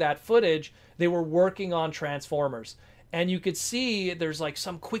recording that footage, they were working on Transformers. And you could see there's like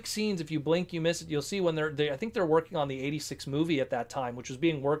some quick scenes. If you blink, you miss it. You'll see when I think they're working on the 86 movie at that time, which was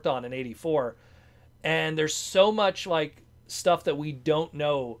being worked on in 84. And there's so much like stuff that we don't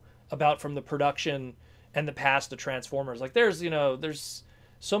know about from the production and the past of Transformers. Like there's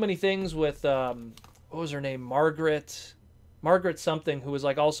so many things with, what was her name? Margaret something, who was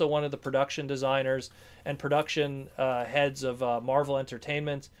like also one of the production designers and production heads of Marvel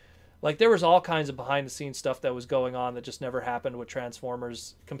Entertainment. Like there was all kinds of behind the scenes stuff that was going on that just never happened with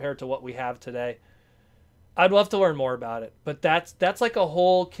Transformers compared to what we have today. I'd love to learn more about it, but that's like a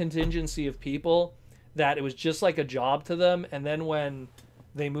whole contingency of people that it was just like a job to them. And then when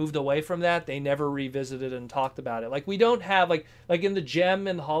they moved away from that, they never revisited and talked about it. Like we don't have like in the Gem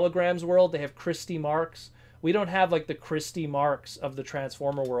and Holograms world, they have Christy Marks. We don't have like the Christy Marks of the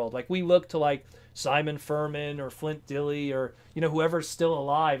Transformer world. Like we look to like Simon Furman or Flint Dilley or, whoever's still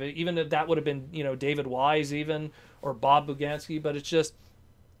alive. Even if that would have been, David Wise even, or Bob Bugansky. But it's just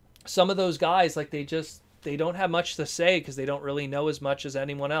some of those guys, like they don't have much to say because they don't really know as much as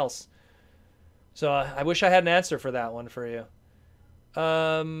anyone else. So I wish I had an answer for that one for you. Where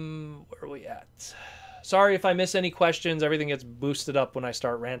are we at? Sorry if I miss any questions. Everything gets boosted up when I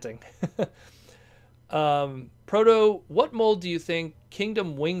start ranting. Proto, what mold do you think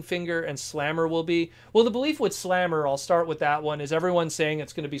Kingdom Wingfinger and Slammer will be? Well, the belief with Slammer, I'll start with that one, is everyone's saying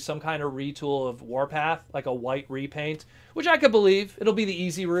it's going to be some kind of retool of Warpath, like a white repaint, which I could believe. It'll be the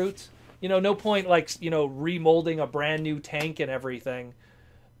easy route. No point like, remolding a brand new tank and everything.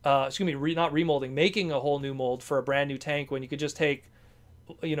 Not remolding, making a whole new mold for a brand new tank when you could just take,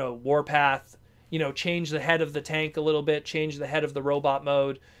 Warpath, change the head of the tank a little bit, change the head of the robot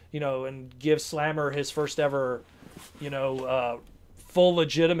mode, and give Slammer his first ever, full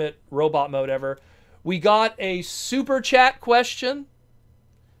legitimate robot mode ever. We got a super chat question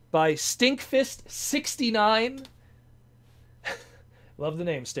by Stinkfist69. Love the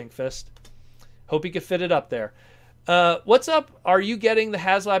name, Stinkfist. Hope you could fit it up there. What's up? Are you getting the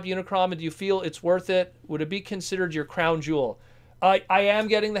HasLab Unicron, and do you feel it's worth it? Would it be considered your crown jewel? I am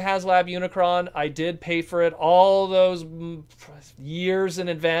getting the HasLab Unicron. I did pay for it all those years in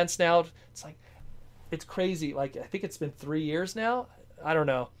advance now. It's like, it's crazy. Like, I think it's been 3 years now. I don't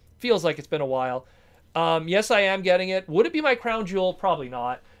know. Feels like it's been a while. Yes, I am getting it. Would it be my crown jewel? Probably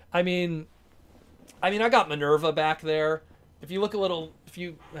not. I mean, I got Minerva back there. If you look a little,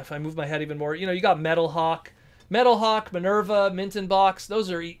 if I move my head even more, you know, you got Metal Hawk, Minerva, Minton Box. Those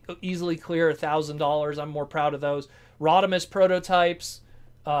are easily clear $1,000. I'm more proud of those. Rodimus prototypes.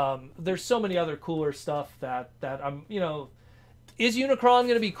 There's so many other cooler stuff that I'm, you know, is Unicron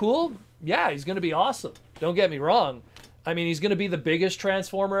going to be cool? Yeah, he's going to be awesome. Don't get me wrong. I mean, he's going to be the biggest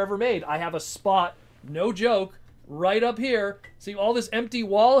Transformer ever made. I have a spot, no joke, right up here. See all this empty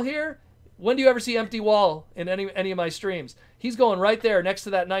wall here? When do you ever see empty wall in any of my streams? He's going right there next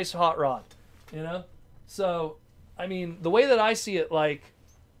to that nice hot rod, you know? So, I mean, the way that I see it, like,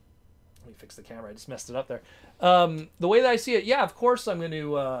 let me fix the camera. I just messed it up there. The way that I see it, yeah, of course I'm going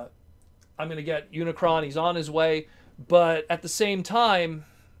to get Unicron. He's on his way, but at the same time,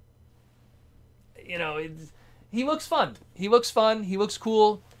 you know, he looks fun. He looks fun. He looks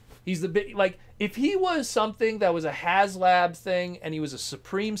cool. He's the big, like, if he was something that was a HasLab thing and he was a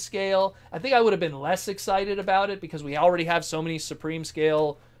Supreme scale, I think I would have been less excited about it because we already have so many Supreme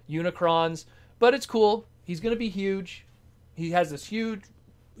scale Unicrons. But it's cool. He's going to be huge. He has this huge,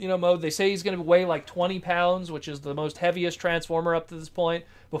 you know, mode. They say he's going to weigh like 20 pounds, which is the most heaviest Transformer up to this point.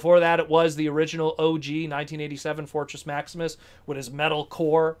 Before that, it was the original OG 1987 Fortress Maximus with his metal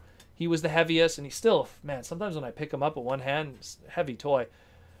core. He was the heaviest, and he's still, man, sometimes when I pick him up with one hand, it's a heavy toy.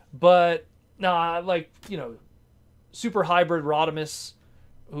 But, nah, like, you know, Super Hybrid Rodimus,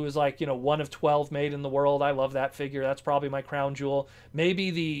 who is like, you know, 1 of 12 made in the world. I love that figure. That's probably my crown jewel.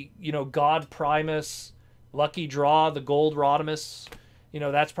 Maybe the, you know, God Primus, Lucky Draw, the gold Rodimus. You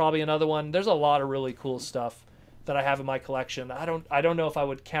know, that's probably another one. There's a lot of really cool stuff that I have in my collection. I don't know if I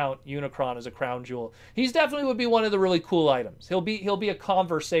would count Unicron as a crown jewel. He's definitely would be one of the really cool items. He'll be a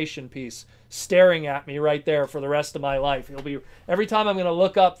conversation piece staring at me right there for the rest of my life. He'll be, every time I'm going to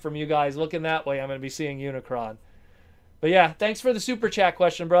look up from you guys looking that way, I'm going to be seeing Unicron. But yeah, thanks for the super chat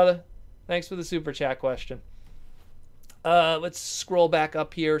question, brother. Thanks for the super chat question. Let's scroll back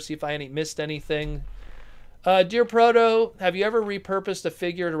up here, see if I missed anything. Dear Proto, have you ever repurposed a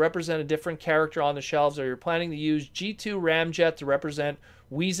figure to represent a different character on the shelves, or you're planning to use G2 Ramjet to represent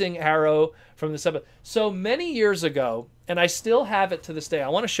Wheezing Arrow from the sub? So many years ago, and I still have it to this day. I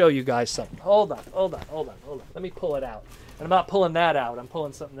want to show you guys something. Hold on. Let me pull it out. And I'm not pulling that out. I'm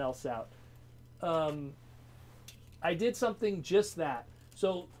pulling something else out. I did something just that.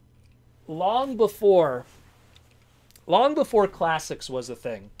 So long before Classics was a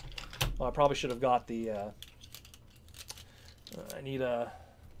thing. Well, I probably should have got the. I need to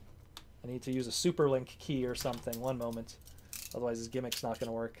use a Superlink key or something. One moment, otherwise this gimmick's not going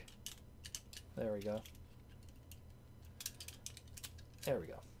to work. There we go. There we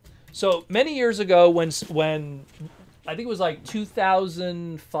go. So many years ago, when I think it was like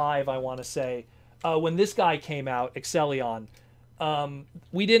 2005, I want to say, when this guy came out, Excellion,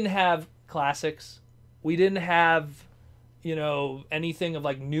 we didn't have Classics. We didn't have, you know, anything of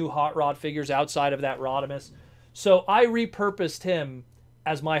like new Hot Rod figures outside of that Rodimus. So I repurposed him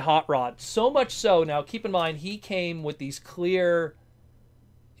as my Hot Rod. So much so, now keep in mind, he came with these clear,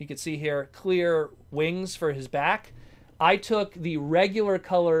 you can see here, clear wings for his back. I took the regular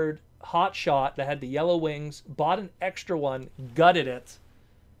colored Hot Shot that had the yellow wings, bought an extra one, gutted it,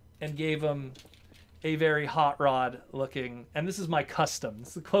 and gave him a very Hot Rod looking, and this is my custom. This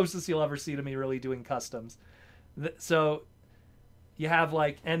is the closest you'll ever see to me really doing customs. So you have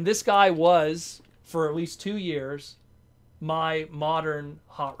like, and this guy was, for at least 2 years, my modern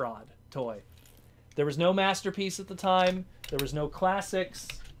Hot Rod toy. There was no Masterpiece at the time. There was no Classics.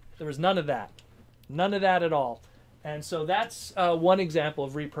 There was none of that. None of that at all. And so that's one example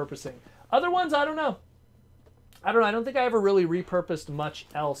of repurposing. Other ones, I don't know. I don't think I ever really repurposed much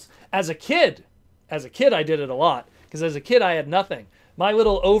else. As a kid, I did it a lot. Because as a kid, I had nothing. My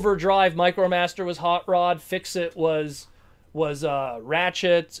little Overdrive Micromaster was Hot Rod. Fix-It was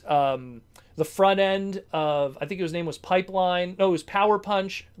Ratchet. The front end of, I think his name was Pipeline. No, it was Power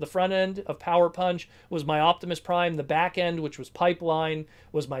Punch. The front end of Power Punch was my Optimus Prime. The back end, which was Pipeline,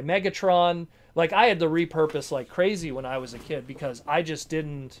 was my Megatron. Like, I had to repurpose like crazy when I was a kid because I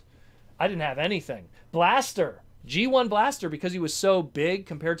didn't have anything. Blaster. G1 Blaster, because he was so big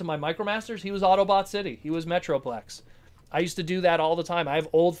compared to my Micromasters, he was Autobot City. He was Metroplex. I used to do that all the time. I have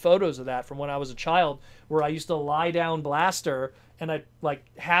old photos of that from when I was a child where I used to lie down Blaster and I'd like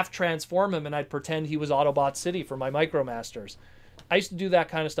half transform him and I'd pretend he was Autobot City for my Micromasters. I used to do that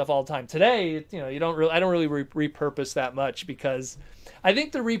kind of stuff all the time. Today, you know, I don't really repurpose that much, because I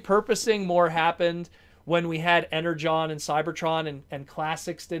think the repurposing more happened when we had Energon and Cybertron, and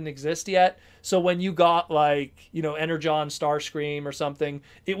classics didn't exist yet. So when you got, like, you know, Energon Starscream or something,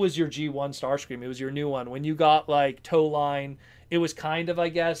 it was your G1 Starscream. It was your new one. When you got, like, Towline, it was kind of, I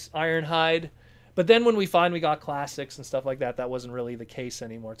guess, Ironhide. But then when we finally got classics and stuff like that, that wasn't really the case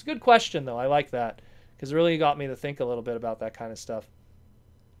anymore. It's a good question, though. I like that, because it really got me to think a little bit about that kind of stuff.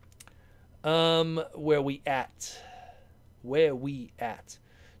 Where we at? Where we at?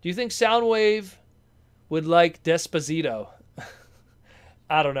 Do you think Soundwave would like Despacito?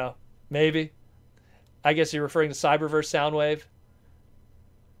 I don't know. Maybe. I guess you're referring to Cyberverse Soundwave.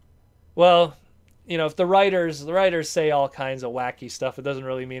 Well, you know, if the writers say all kinds of wacky stuff, it doesn't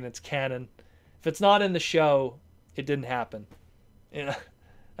really mean it's canon. If it's not in the show, it didn't happen. You know,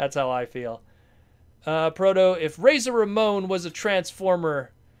 that's how I feel. Proto, if Razor Ramon was a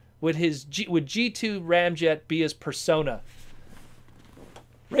Transformer, would G2 Ramjet be his persona?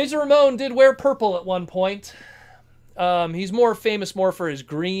 Razor Ramon did wear purple at one point. He's more famous for his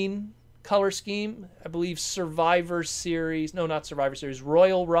green color scheme. I believe Survivor Series, no, not Survivor Series,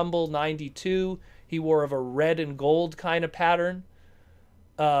 Royal Rumble 92, he wore of a red and gold kind of pattern.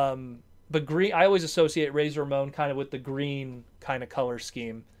 But green, I always associate Razor Ramon kind of with the green kind of color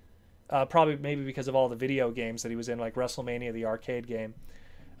scheme. Probably maybe because of all the video games that he was in, like WrestleMania, the arcade game.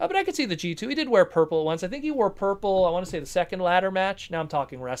 But I could see the G2. He did wear purple once. I think he wore purple, I want to say, the second ladder match. Now I'm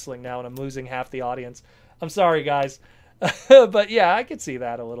talking wrestling now, and I'm losing half the audience. I'm sorry, guys. But yeah, I could see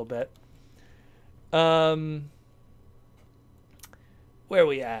that a little bit. Where are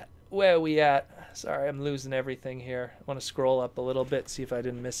we at? Where are we at? Sorry, I'm losing everything here. I want to scroll up a little bit, see if I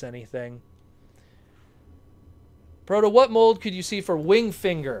didn't miss anything. Proto, what mold could you see for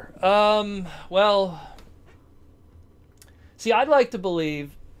Wingfinger? Well, see, I'd like to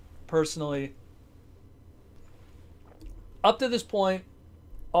believe, personally, up to this point,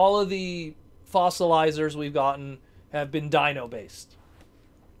 all of the fossilizers we've gotten have been dino-based.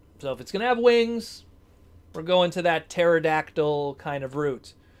 So if it's going to have wings, we're going to that pterodactyl kind of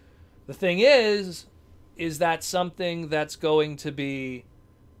route. The thing is that something that's going to be,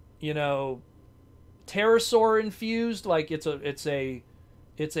 you know, pterosaur infused, like it's a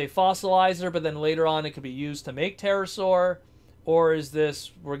fossilizer, but then later on it could be used to make pterosaur, or is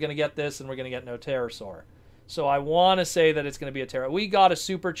this, we're going to get this and we're going to get no pterosaur? So I want to say that it's going to be a pterosaur. We got a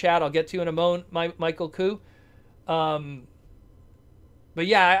super chat I'll get to in a moment, Michael Koo. But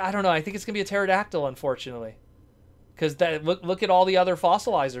yeah, I don't know. I think it's going to be a pterodactyl, unfortunately. Because look at all the other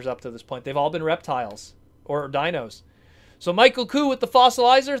fossilizers up to this point. They've all been reptiles or dinos. So Michael Koo with the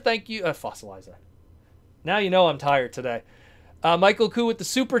fossilizer, thank you. Fossilizer. Now you know I'm tired today. Michael Koo with the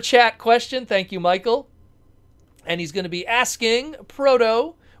super chat question. Thank you, Michael. And he's going to be asking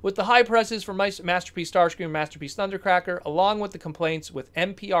Proto, with the high prices for Masterpiece Starscream and Masterpiece Thundercracker, along with the complaints with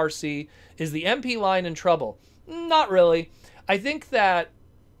MPRC, is the MP line in trouble? Not really. I think that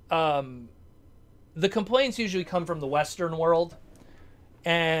the complaints usually come from the Western world,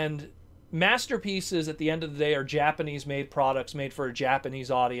 and Masterpieces at the end of the day are Japanese-made products made for a Japanese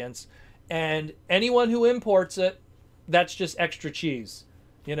audience, and anyone who imports it, that's just extra cheese.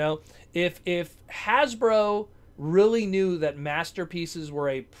 You know, if Hasbro really knew that Masterpieces were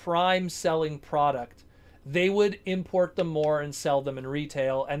a prime selling product, they would import them more and sell them in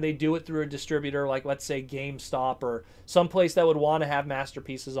retail, and they do it through a distributor like, let's say, GameStop or someplace that would want to have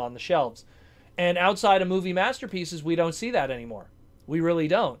Masterpieces on the shelves. And outside of movie Masterpieces, we don't see that anymore. We really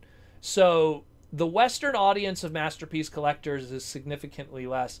don't. So the Western audience of Masterpiece collectors is significantly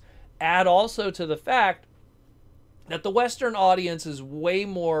less. Add also to the fact that the Western audience is way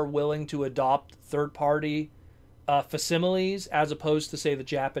more willing to adopt third-party facsimiles as opposed to, say, the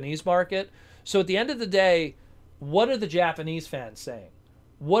Japanese market. So at the end of the day, what are the Japanese fans saying?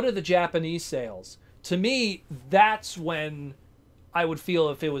 What are the Japanese sales? To me, that's when I would feel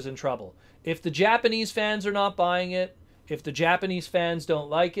if it was in trouble. If the Japanese fans are not buying it, if the Japanese fans don't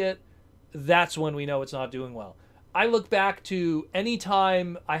like it, that's when we know it's not doing well. I look back to any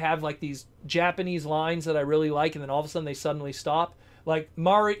time I have like these Japanese lines that I really like, and then all of a sudden they suddenly stop. Like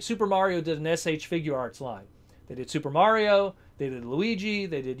Super Mario did an SH Figure Arts line. They did Super Mario, they did Luigi,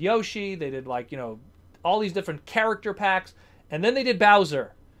 they did Yoshi, they did, like, you know, all these different character packs, and then they did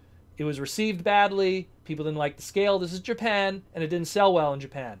Bowser. It was received badly, people didn't like the scale, this is Japan, and it didn't sell well in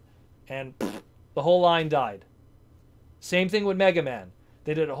Japan. And the whole line died. Same thing with Mega Man.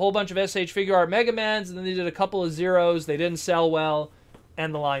 They did a whole bunch of SH Figure Art Mega Mans, and then they did a couple of Zeros, they didn't sell well,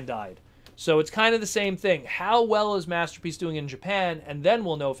 and the line died. So it's kind of the same thing. How well is Masterpiece doing in Japan? And then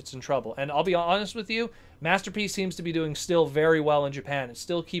we'll know if it's in trouble. And I'll be honest with you, Masterpiece seems to be doing still very well in Japan. It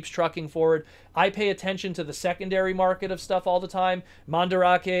still keeps trucking forward. I pay attention to the secondary market of stuff all the time.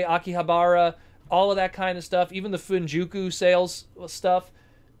 Mandarake, Akihabara, all of that kind of stuff. Even the Funjuku sales stuff.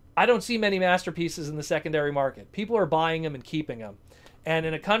 I don't see many Masterpieces in the secondary market. People are buying them and keeping them. And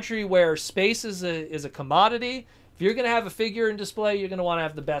in a country where space is a commodity, if you're going to have a figure in display, you're going to want to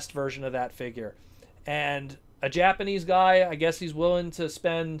have the best version of that figure. And a Japanese guy, I guess he's willing to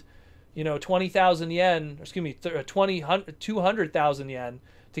spend, 20,000 yen, or excuse me, 200,000 yen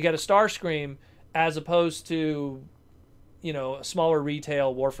to get a Starscream, as opposed to, a smaller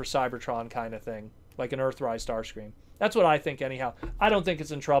retail War for Cybertron kind of thing, like an Earthrise Starscream. That's what I think anyhow. I don't think it's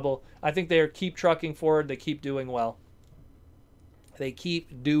in trouble. I think they keep trucking forward. They keep doing well. They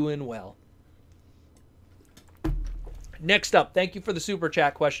keep doing well. Next up, thank you for the super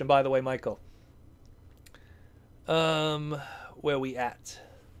chat question, by the way, Michael. Where we at?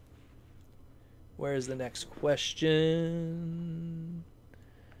 Where is the next question?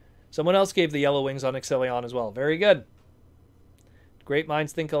 Someone else gave the yellow wings on Exilion as well. Very good. Great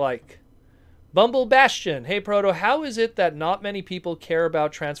minds think alike. Bumble Bastion. Hey, Proto, how is it that not many people care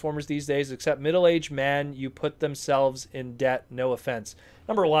about Transformers these days except middle-aged man you put themselves in debt? No offense.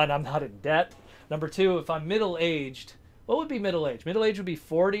 Number one, I'm not in debt. Number two, if I'm middle-aged, what would be middle-aged? Middle-aged would be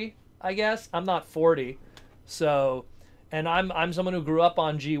 40, I guess. I'm not 40. So, and I'm someone who grew up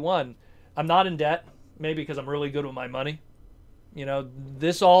on G1. I'm not in debt, maybe because I'm really good with my money.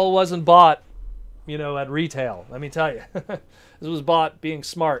 This all wasn't bought, at retail. Let me tell you. This was bought being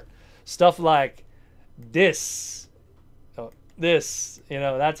smart. Stuff like this, that's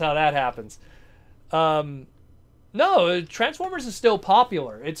how that happens. No, Transformers is still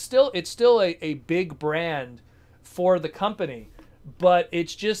popular. It's still a big brand for the company, but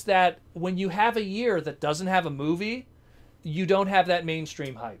it's just that when you have a year that doesn't have a movie, you don't have that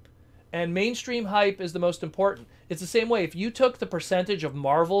mainstream hype. And mainstream hype is the most important. It's the same way. If you took the percentage of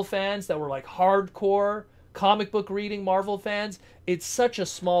Marvel fans that were like hardcore comic book reading Marvel fans, it's such a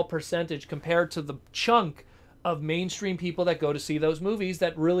small percentage compared to the chunk of mainstream people that go to see those movies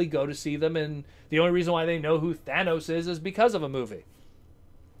that really go to see them, and the only reason why they know who Thanos is because of a movie.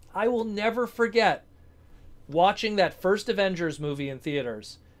 I will never forget watching that first Avengers movie in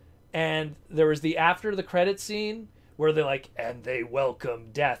theaters, and there was the after the credits scene where they're like, and they welcome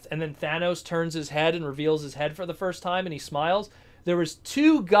death, and then Thanos turns his head and reveals his head for the first time and he smiles. There was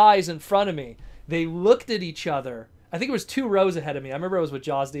two guys in front of me. They looked at each other. I think it was 2 rows ahead of me. I remember it was with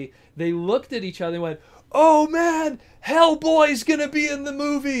Jaws D. They looked at each other and went, oh man, Hellboy's gonna be in the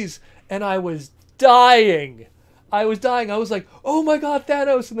movies. And I was dying. I was like, oh my God,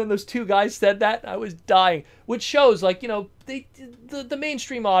 Thanos. And then those 2 guys said that. I was dying. Which shows, the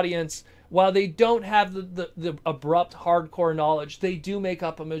mainstream audience, while they don't have the abrupt hardcore knowledge, they do make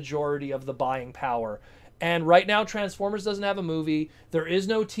up a majority of the buying power. And right now, Transformers doesn't have a movie. There is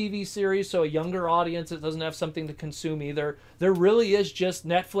no TV series, so a younger audience, it doesn't have something to consume either. There really is just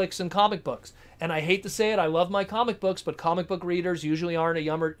Netflix and comic books. And I hate to say it, I love my comic books, but comic book readers usually aren't a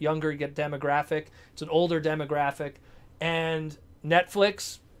younger demographic. It's an older demographic. And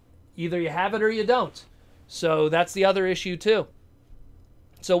Netflix, either you have it or you don't. So that's the other issue too.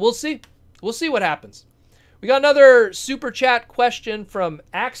 So we'll see. We'll see what happens. We got another super chat question from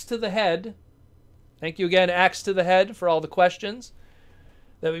Axe to the Head. Thank you again, Axe to the Head, for all the questions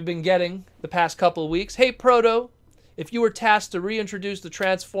that we've been getting the past couple of weeks. Hey, Proto, if you were tasked to reintroduce the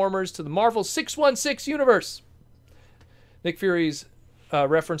Transformers to the Marvel 616 universe, Nick Fury's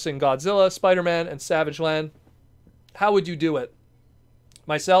referencing Godzilla, Spider-Man, and Savage Land, how would you do it?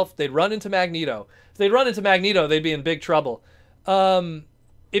 Myself, they'd run into Magneto. If they'd run into Magneto, they'd be in big trouble.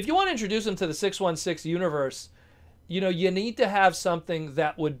 If you want to introduce them to the 616 universe, you need to have something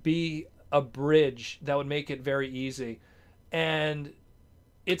that would be a bridge that would make it very easy. And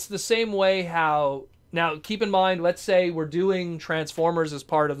it's the same way how, now keep in mind, let's say we're doing Transformers as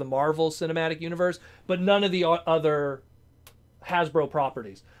part of the Marvel Cinematic Universe, but none of the other Hasbro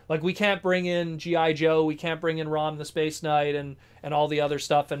properties. Like, we can't bring in G.I. Joe, we can't bring in Rom the Space Knight and all the other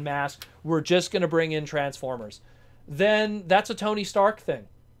stuff and Mask. We're just going to bring in Transformers. Then that's a Tony Stark thing.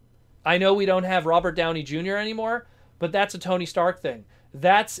 I know we don't have Robert Downey Jr. anymore, but that's a Tony Stark thing.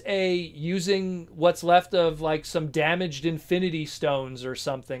 That's using what's left of like some damaged Infinity Stones or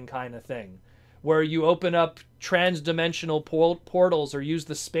something kind of thing, where you open up trans-dimensional portals or use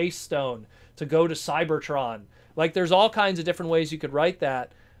the Space Stone to go to Cybertron. Like, there's all kinds of different ways you could write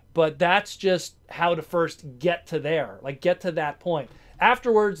that, but that's just how to first get to there, like get to that point.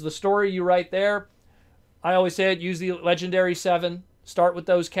 Afterwards, the story you write there, I always say it, use the Legendary 7, Start with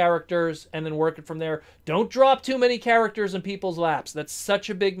those characters and then work it from there. Don't drop too many characters in people's laps. That's such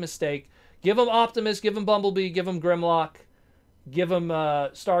a big mistake. Give them Optimus, give them Bumblebee, give them Grimlock, give them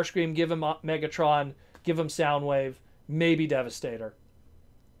Starscream, give them Megatron, give them Soundwave, maybe Devastator.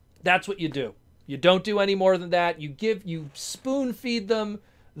 That's what you do. You don't do any more than that. You spoon feed them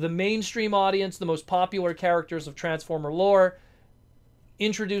the mainstream audience, the most popular characters of Transformer lore,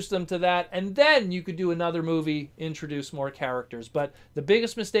 introduce them to that, and then you could do another movie, introduce more characters. But the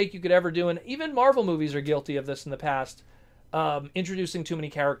biggest mistake you could ever do, and even Marvel movies are guilty of this in the past, introducing too many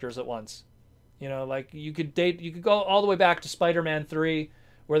characters at once. You know, like you could go all the way back to Spider-Man 3,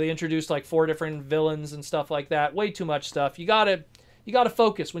 where they introduced like 4 different villains and stuff like that. Way too much stuff. You gotta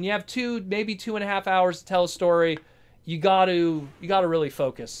focus. When you have 2, maybe 2.5 hours to tell a story, you gotta really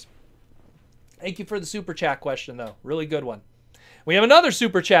focus. Thank you for the super chat question, though. Really good one. We have another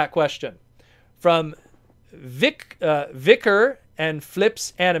super chat question from Vicar and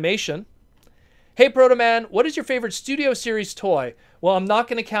Flips Animation. Hey, Proto Man, what is your favorite Studio Series toy? Well, I'm not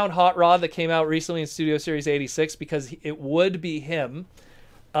going to count Hot Rod that came out recently in Studio Series 86 because it would be him.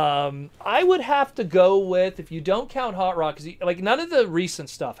 I would have to go with, if you don't count Hot Rod, because like none of the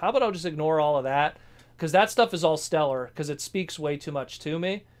recent stuff. How about I'll just ignore all of that? Because that stuff is all stellar because it speaks way too much to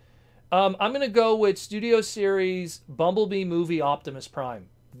me. I'm going to go with Studio Series Bumblebee movie Optimus Prime.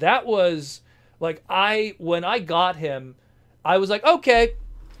 That was, like, when I got him, I was like, okay,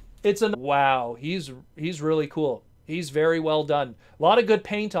 wow, he's really cool. He's very well done. A lot of good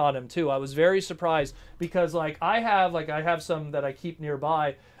paint on him, too. I was very surprised because, like, I have some that I keep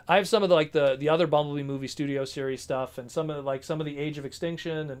nearby. I have some of the other Bumblebee movie Studio Series stuff and some of the Age of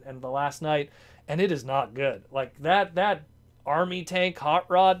Extinction and The Last Night, and it is not good. Like, that army tank hot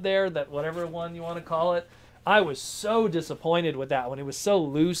rod there, that whatever one you want to call it, I was so disappointed with that one. It was so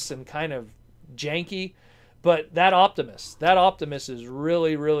loose and kind of janky. But that Optimus is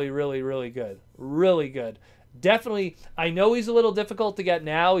really, really, really, really good. Really good. Definitely, I know he's a little difficult to get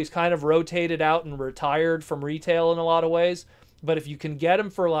now. He's kind of rotated out and retired from retail in a lot of ways. But if you can get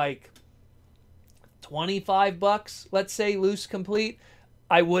him for like $25, let's say, loose complete,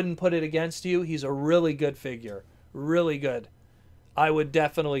 I wouldn't put it against you. He's a really good figure. Really good. I would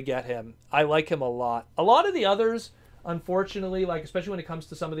definitely get him. I like him a lot. A lot of the others, unfortunately, like especially when it comes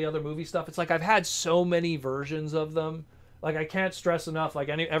to some of the other movie stuff, it's like I've had so many versions of them. Like I can't stress enough. Like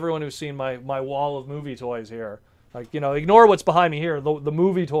everyone who's seen my wall of movie toys here, like ignore what's behind me here. The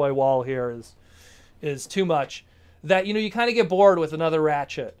movie toy wall here is too much. That you kind of get bored with another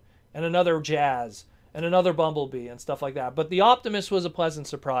Ratchet and another Jazz and another Bumblebee and stuff like that. But the Optimus was a pleasant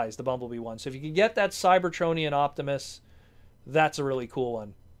surprise, the Bumblebee one. So if you could get that Cybertronian Optimus, that's a really cool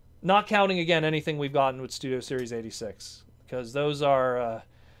one. Not counting, again, anything we've gotten with Studio Series 86. Because those are,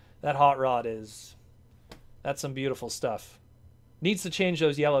 that hot rod that's some beautiful stuff. Needs to change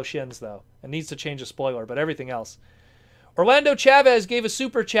those yellow shins, though. And needs to change the spoiler, but everything else. Orlando Chavez gave a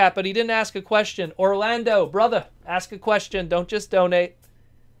super chat, but he didn't ask a question. Orlando, brother, ask a question. Don't just donate.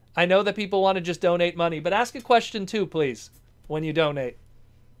 I know that people want to just donate money, but ask a question too, please, when you donate.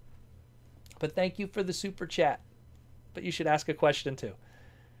 But thank you for the super chat. But you should ask a question too.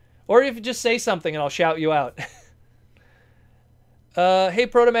 Or if you just say something and I'll shout you out. Hey,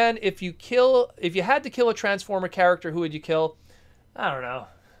 Proto Man, if you had to kill a Transformer character, who would you kill? I don't know.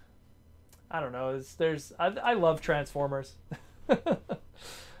 I love Transformers. I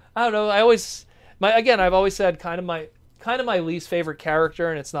don't know. I've always said kind of my least favorite character,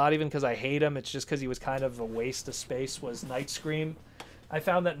 and it's not even because I hate him. It's just because he was kind of a waste of space, was Nightscream. I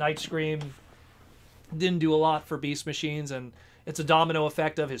found that Nightscream didn't do a lot for Beast Machines, and it's a domino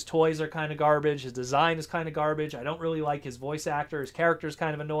effect of his toys are kind of garbage, his design is kind of garbage. I don't really like his voice actor. His character is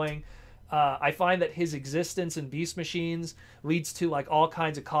kind of annoying. I find that his existence in Beast Machines leads to like all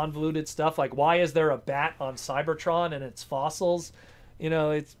kinds of convoluted stuff. Like, why is there a bat on Cybertron and its fossils? I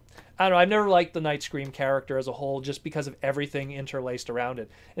don't know. I've never liked the Nightscream character as a whole, just because of everything interlaced around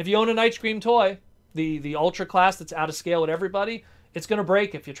it. And if you own a Nightscream toy, the Ultra class that's out of scale with everybody, it's gonna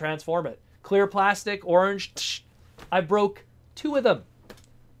break if you transform it. Clear plastic, orange. I broke 2 of them.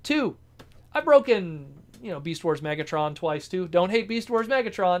 2. I've broken, Beast Wars Megatron twice too. Don't hate Beast Wars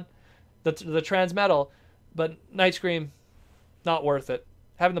Megatron. The Transmetal, but Nightscream, not worth it.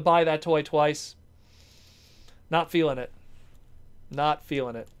 Having to buy that toy twice, not feeling it. Not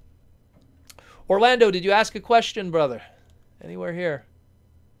feeling it. Orlando, did you ask a question, brother? Anywhere here?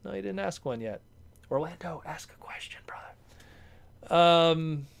 No, you didn't ask one yet. Orlando, ask a question, brother.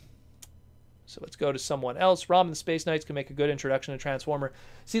 So let's go to someone else. Rom and the Space Knights can make a good introduction to Transformer.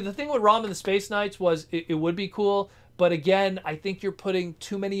 See, the thing with Rom and the Space Knights was it would be cool, but again, I think you're putting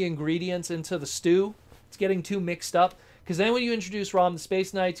too many ingredients into the stew. It's getting too mixed up. Because then when you introduce Rom the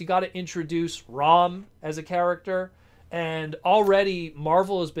Space Knights, you got to introduce Rom as a character. And already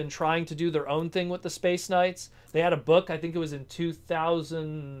Marvel has been trying to do their own thing with the Space Knights. They had a book, I think it was in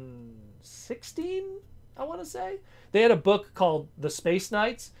 2016, I want to say. They had a book called The Space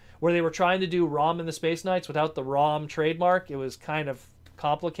Knights, where they were trying to do Rom and the Space Knights without the Rom trademark. It was kind of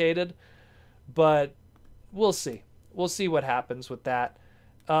complicated, but we'll see. We'll see what happens with that.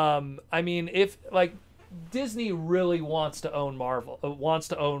 I mean, if like Disney really wants to own Marvel, wants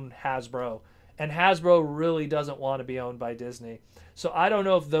to own Hasbro, and Hasbro really doesn't want to be owned by Disney. So I don't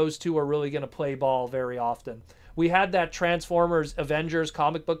know if those two are really going to play ball very often. We had that Transformers Avengers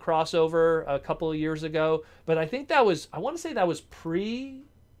comic book crossover a couple of years ago, but I think that was, I want to say that was pre-Disney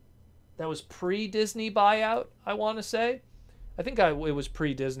buyout, I want to say. I think it was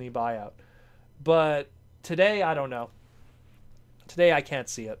pre-Disney buyout. But today, I don't know. Today, I can't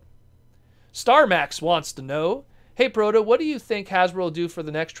see it. StarMax wants to know, hey, Proto, what do you think Hasbro will do for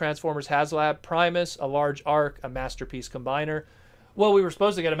the next Transformers HasLab? Primus, a large arc, a Masterpiece Combiner. Well, we were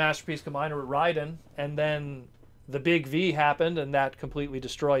supposed to get a Masterpiece Combiner with Raiden, and then the big V happened, and that completely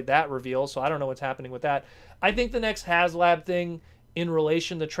destroyed that reveal, so I don't know what's happening with that. I think the next HasLab thing in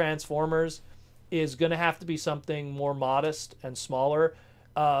relation to Transformers is going to have to be something more modest and smaller.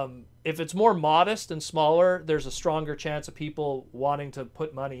 If it's more modest and smaller, there's a stronger chance of people wanting to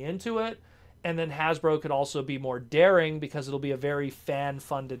put money into it. And then Hasbro could also be more daring because it'll be a very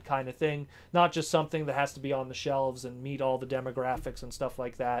fan-funded kind of thing, not just something that has to be on the shelves and meet all the demographics and stuff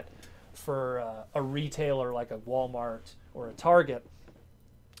like that for a retailer like a Walmart or a Target.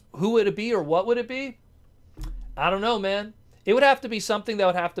 Who would it be or what would it be? I don't know, man. It would have to be something that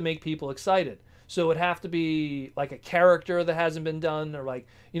would have to make people excited. So it would have to be like a character that hasn't been done, or like,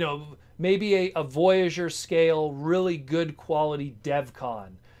 you know, maybe a Voyager scale, really good quality DevCon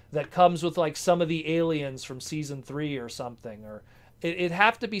that comes with like some of the aliens from season 3 or something. Or it'd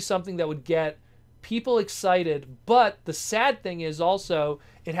have to be something that would get people excited. But the sad thing is also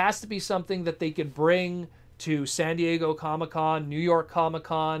it has to be something that they could bring to San Diego Comic-Con, New York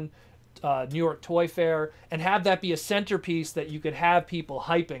Comic-Con, New York Toy Fair, and have that be a centerpiece that you could have people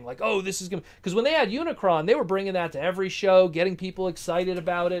hyping, like, oh, this is gonna, because when they had Unicron, they were bringing that to every show, getting people excited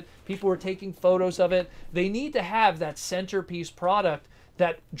about it. People were taking photos of it. They need to have that centerpiece product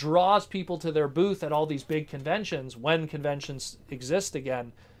that draws people to their booth at all these big conventions when conventions exist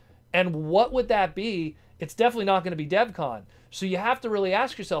again. And what would that be? It's definitely not going to be DevCon. So you have to really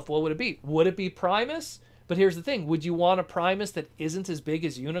ask yourself, what would it be? Would it be Primus? But here's the thing. Would you want a Primus that isn't as big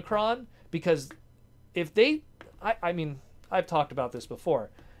as Unicron? Because if they... I mean, I've talked about this before.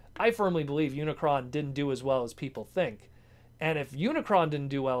 I firmly believe Unicron didn't do as well as people think. And if Unicron didn't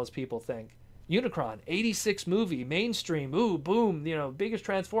do well as people think, Unicron, 86 movie, mainstream, ooh, boom, you know, biggest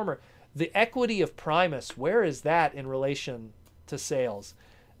Transformer. The equity of Primus, where is that in relation to sales?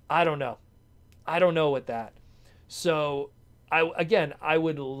 I don't know. I don't know with that. So... I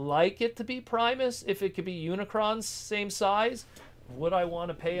would like it to be Primus if it could be Unicron's same size. Would I want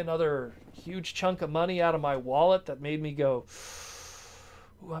to pay another huge chunk of money out of my wallet that made me go,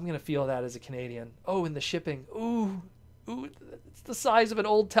 ooh, I'm going to feel that as a Canadian. Oh, and the shipping. Ooh, it's the size of an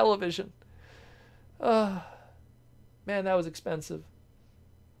old television. Man, that was expensive.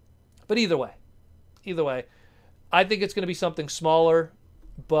 But either way, I think it's going to be something smaller,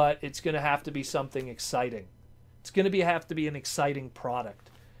 but it's going to have to be something exciting. It's going to have to be an exciting product.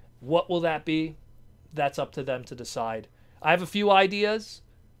 What will that be? That's up to them to decide. I have a few ideas,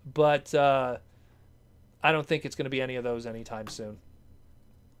 but I don't think it's going to be any of those anytime soon.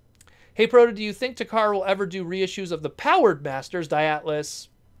 Hey, Proto, do you think Takara will ever do reissues of the Powered Masters, Diatlas,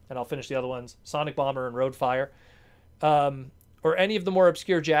 and I'll finish the other ones, Sonic Bomber and Roadfire, or any of the more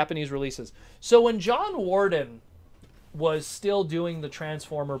obscure Japanese releases? So when John Warden was still doing the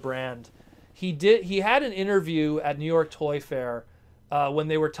Transformer brand, he had an interview at New York Toy Fair when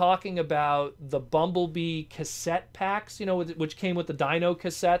they were talking about the Bumblebee cassette packs, you know, which came with the Dino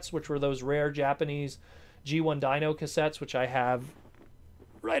cassettes, which were those rare Japanese G1 Dino cassettes, which I have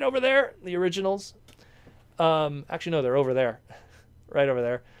right over there, the originals. Actually, no, they're over there, right over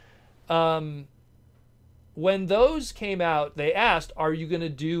there. When those came out, they asked, are you going to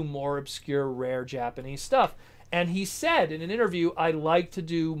do more obscure, rare Japanese stuff? And he said in an interview, I like to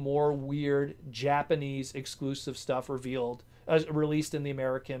do more weird Japanese exclusive stuff released in the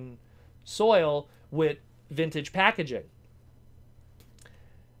American soil with vintage packaging.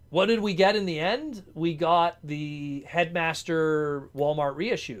 What did we get in the end? We got the Headmaster Walmart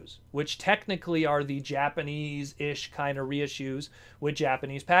reissues, which technically are the Japanese-ish kind of reissues with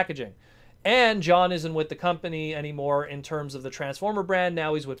Japanese packaging. And John isn't with the company anymore in terms of the Transformer brand.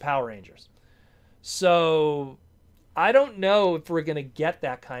 Now he's with Power Rangers. So I don't know if we're going to get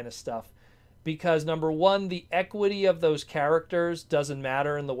that kind of stuff because, number one, the equity of those characters doesn't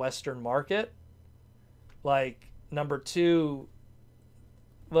matter in the Western market. Like, number two,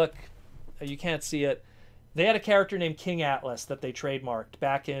 look, you can't see it. They had a character named King Atlas that they trademarked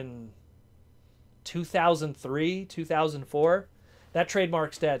back in 2003, 2004. That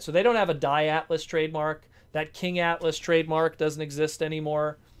trademark's dead. So they don't have a Die Atlas trademark. That King Atlas trademark doesn't exist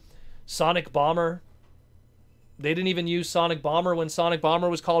anymore. Sonic Bomber. They didn't even use Sonic Bomber when Sonic Bomber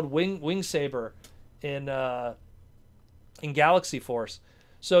was called Wing Saber in Galaxy Force.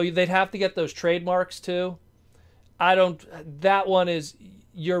 So they'd have to get those trademarks too. That one is,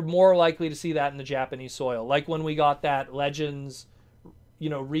 you're more likely to see that in the Japanese soil. Like when we got that Legends,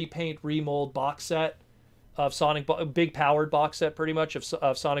 repaint, remold box set of Sonic, big powered box set pretty much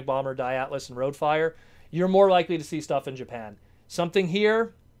of Sonic Bomber, Die Atlas, and Roadfire. You're more likely to see stuff in Japan. Something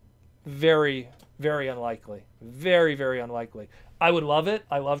here, very, very unlikely. Very, very unlikely. I would love it.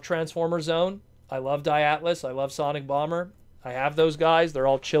 I love Transformer Zone. I love Die Atlas. I love Sonic Bomber. I have those guys. They're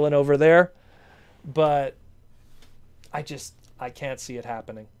all chilling over there. But I can't see it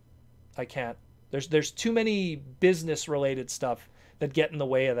happening. I can't. There's too many business-related stuff that get in the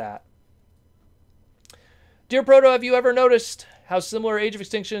way of that. Dear Proto, have you ever noticed how similar Age of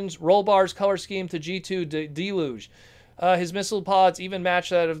Extinction's roll bars color scheme to G2 Deluge? His missile pods even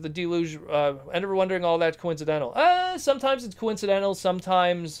match that of the Deluge. And ever wondering all that's coincidental? Sometimes it's coincidental.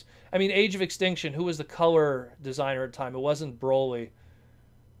 Sometimes, Age of Extinction. Who was the color designer at the time? It wasn't Broly.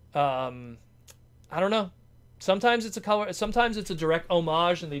 I don't know. Sometimes it's a color. Sometimes it's a direct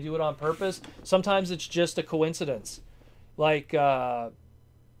homage, and they do it on purpose. Sometimes it's just a coincidence, like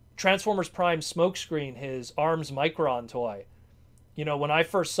Transformers Prime Smokescreen, his Arms Micron toy. When I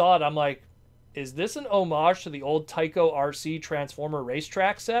first saw it, I'm like, is this an homage to the old Tycho RC Transformer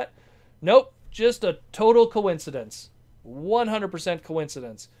racetrack set? Nope, just a total coincidence. 100%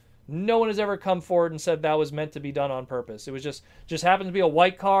 coincidence. No one has ever come forward and said that was meant to be done on purpose. It was just happened to be a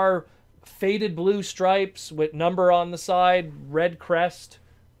white car, faded blue stripes with number on the side, red crest.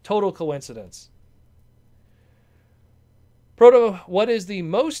 Total coincidence. Proto, what is the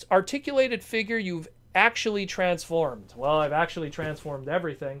most articulated figure you've actually transformed? Well, I've actually transformed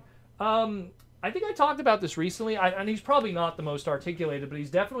everything. I think I talked about this recently, and he's probably not the most articulated, but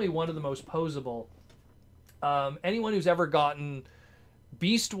he's definitely one of the most posable. Anyone who's ever gotten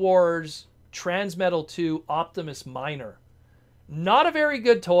Beast Wars Transmetal 2 Optimus Minor. Not a very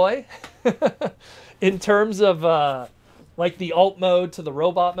good toy in terms of like the alt mode to the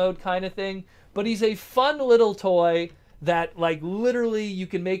robot mode kind of thing, but he's a fun little toy that, like, literally you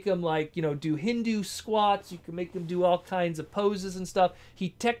can make him, like, do Hindu squats. You can make him do all kinds of poses and stuff. He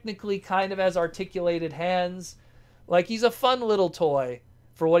technically kind of has articulated hands. Like, he's a fun little toy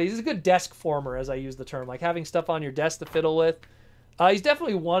for what he's a good desk former, as I use the term, like having stuff on your desk to fiddle with. He's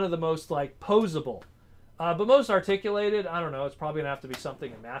definitely one of the most, like, posable. But most articulated, I don't know. It's probably going to have to be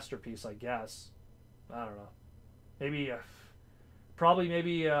something in Masterpiece, I guess. I don't know. Maybe, probably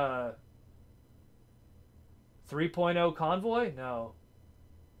maybe 3.0 Convoy? No.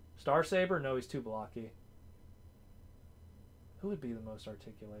 Star Saber? No, he's too blocky. Who would be the most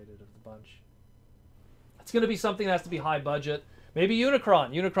articulated of the bunch? It's going to be something that has to be high budget. Maybe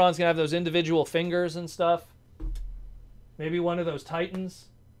Unicron. Unicron's going to have those individual fingers and stuff. Maybe one of those Titans.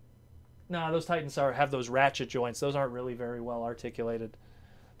 No, those Titans have those ratchet joints. Those aren't really very well articulated.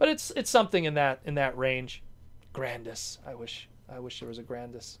 But it's something in that range. Grandis. I wish there was a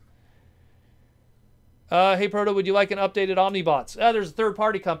Grandis. Hey Proto, would you like an updated Omnibots? There's a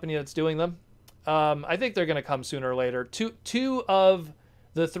third-party company that's doing them. I think they're going to come sooner or later. Two of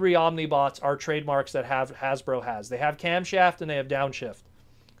the three Omnibots are trademarks that Hasbro has. They have camshaft and they have downshift.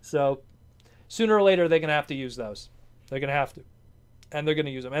 So sooner or later they're going to have to use those. They're going to have to. And they're going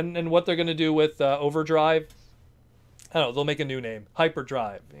to use them. And what they're going to do with Overdrive, I don't know, they'll make a new name.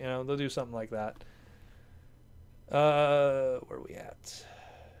 Hyperdrive. They'll do something like that. Where are we at?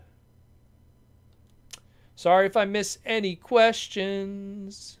 Sorry if I miss any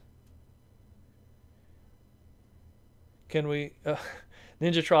questions. Can we...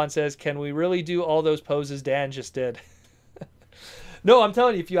 Ninjatron says, can we really do all those poses Dan just did? No, I'm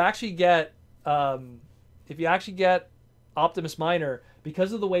telling you, if you actually get Optimus Minor,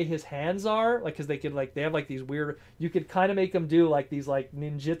 because of the way his hands are, like, because they have like these weird, you could kind of make them do like these like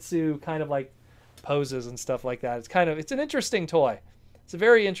ninjutsu kind of like poses and stuff like that. It's an interesting toy. It's a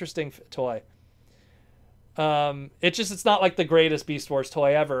very interesting toy. It's not like the greatest Beast Wars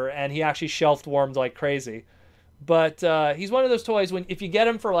toy ever, and he actually shelf warmed like crazy. But he's one of those toys if you get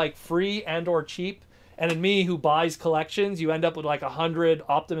him for like free and or cheap, and in me who buys collections, you end up with like 100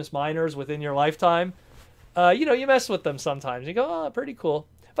 Optimus Minors within your lifetime. You know, you mess with them sometimes. You go, oh, pretty cool.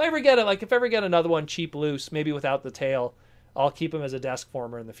 If I ever get it, like if I ever get another one cheap loose, maybe without the tail, I'll keep them as a desk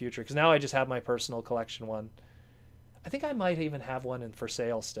former in the future. Because now I just have my personal collection one. I think I might even have one in for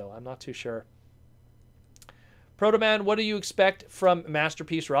sale still. I'm not too sure. Protoman, what do you expect from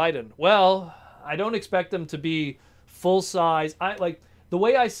Masterpiece Raiden? Well, I don't expect them to be full size. The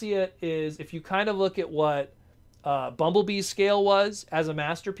way I see it is if you kind of look at what Bumblebee's scale was as a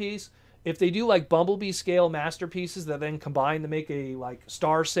masterpiece, if they do like Bumblebee scale masterpieces that then combine to make a like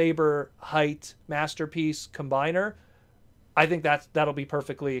Star Saber height masterpiece combiner, I think that'll be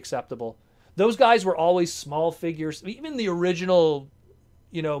perfectly acceptable. Those guys were always small figures. Even the original,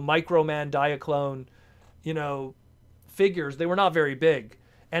 you know, Microman Diaclone, you know, figures, they were not very big.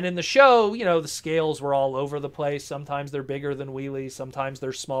 And in the show, you know, the scales were all over the place. Sometimes they're bigger than Wheelie. Sometimes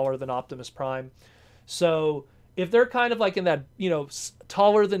they're smaller than Optimus Prime. So if they're kind of like in that, you know,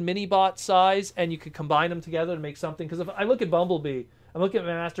 taller than Minibot size, and you could combine them together to make something. Because if I look at Bumblebee, I'm looking at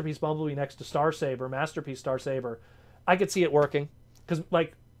Masterpiece Bumblebee next to Star Saber, Masterpiece Star Saber, I could see it working. Because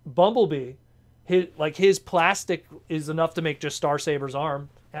like Bumblebee, his plastic is enough to make just Star Saber's arm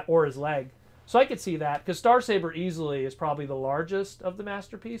or his leg. So I could see that, because Star Saber easily is probably the largest of the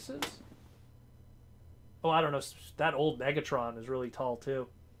masterpieces. Oh, I don't know. That old Megatron is really tall too.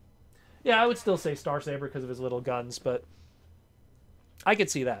 Yeah, I would still say Star Saber because of his little guns, but I could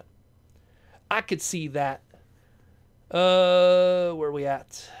see that. I could see that. Where are we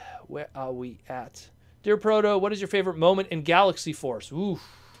at? Where are we at? Dear Proto, what is your favorite moment in Galaxy Force? Oof.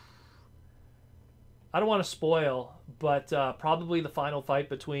 I don't want to spoil, but probably the final fight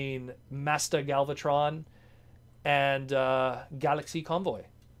between Master Galvatron and Galaxy Convoy.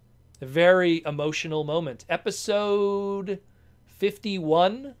 A very emotional moment. Episode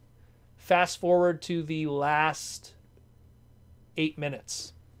 51. Fast forward to the last 8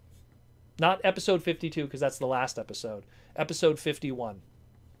 minutes. Not episode 52, because that's the last episode. Episode 51.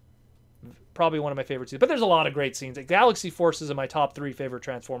 Probably one of my favorite scenes. But there's a lot of great scenes. Galaxy Force is in my top 3 favorite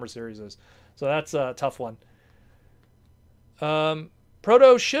Transformer series. So that's a tough one.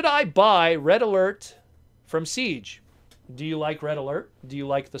 Proto, should I buy Red Alert from Siege? Do you like Red Alert? Do you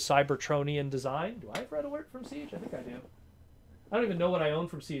like the Cybertronian design? Do I have Red Alert from Siege? I think I do. I don't even know what I own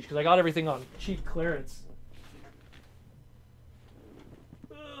from Siege because I got everything on cheap clearance.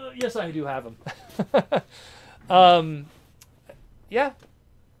 Yes, I do have them. Yeah.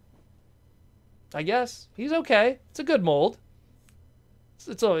 I guess. He's okay. It's a good mold.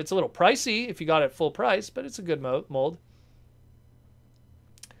 It's a little pricey if you got it full price, but it's a good mold.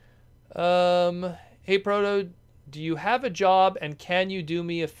 Hey, Proto, do you have a job, and can you do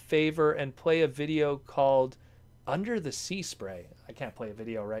me a favor and play a video called Under the Sea Spray? I can't play a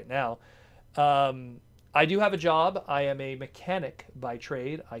video right now. I do have a job. I am a mechanic by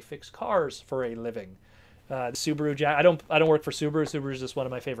trade. I fix cars for a living. Subaru Jack. I don't work for Subaru. Subaru is just one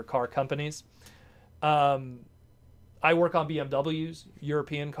of my favorite car companies. I work on BMWs,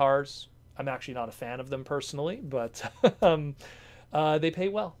 European cars. I'm actually not a fan of them personally, but they pay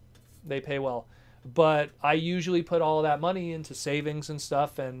well. They pay well. But I usually put all of that money into savings and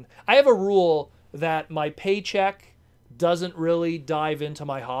stuff. And I have a rule that my paycheck doesn't really dive into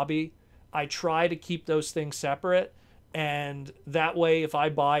my hobby. I try to keep those things separate. And that way, if I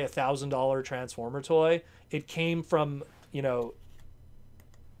buy a $1,000 Transformer toy, it came from, you know,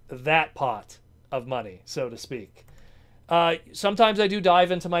 that pot of money, so to speak. Sometimes I do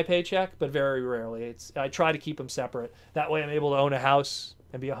dive into my paycheck, but very rarely. I try to keep them separate. That way I'm able to own a house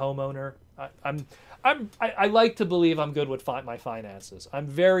and be a homeowner. I like to believe I'm good with my finances. I'm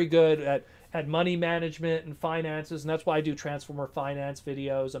very good at money management and finances, and that's why I do Transformer finance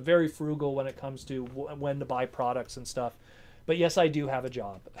videos. I'm very frugal when it comes to when to buy products and stuff. But yes, I do have a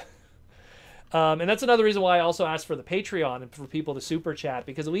job. And that's another reason why I also ask for the Patreon and for people to super chat,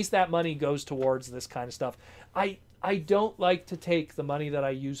 because at least that money goes towards this kind of stuff. I don't like to take the money that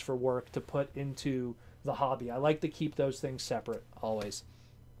I use for work to put into the hobby. I like to keep those things separate always.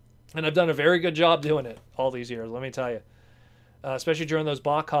 And I've done a very good job doing it all these years, let me tell you. Especially during those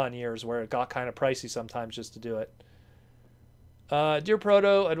BotCon years where it got kind of pricey sometimes just to do it. Dear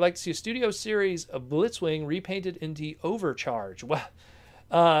Proto, I'd like to see a studio series of Blitzwing repainted into Overcharge. Well,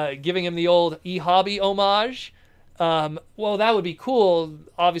 giving him the old e-hobby homage. Well, that would be cool.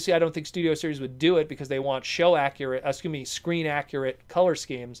 Obviously, I don't think Studio Series would do it because they want screen accurate color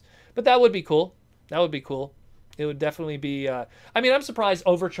schemes. But that would be cool. That would be cool. It would definitely be. I mean, I'm surprised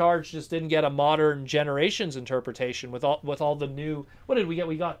Overcharge just didn't get a modern Generations interpretation with all the new. What did we get?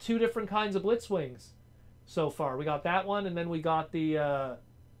 We got 2 different kinds of Blitzwings so far. We got that one, and then we got the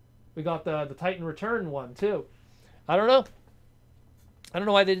Titan Return one too. I don't know. I don't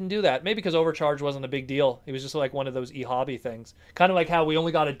know why they didn't do that. Maybe because Overcharge wasn't a big deal. It was just like one of those e-hobby things. Kind of like how we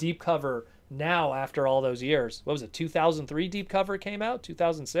only got a deep cover now after all those years. What was it, 2003 deep cover came out?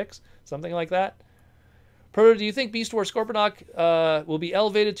 2006? Something like that? Proto, do you think Beast Wars Scorponok will be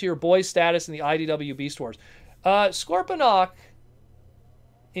elevated to your boy status in the IDW Beast Wars? Scorponok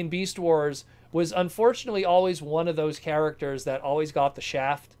in Beast Wars was unfortunately always one of those characters that always got the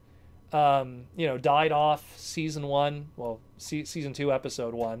shaft. Died off season 1, well, season 2,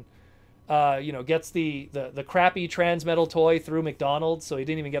 episode 1. Gets the crappy Transmetal toy through McDonald's, so he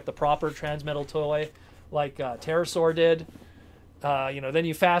didn't even get the proper Transmetal toy like Pterosaur did. Then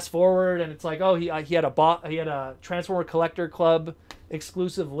you fast forward and it's like, oh, he had a Transformer Collector Club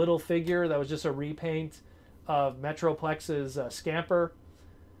exclusive little figure that was just a repaint of Metroplex's Scamper.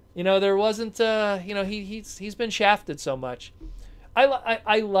 There wasn't he's been shafted so much.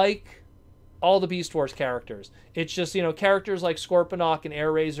 I like all the Beast Wars characters. It's just, characters like Scorponok and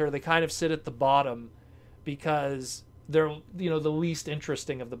Airraiser, they kind of sit at the bottom because they're, the least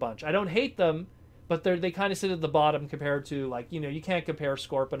interesting of the bunch. I don't hate them, but they kind of sit at the bottom compared to, like, you can't compare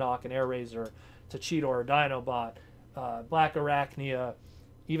Scorponok and Airraiser to Cheetor or Dinobot, Black Arachnia,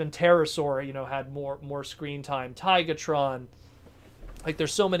 even Pterosaur, had more screen time. Tigatron, like,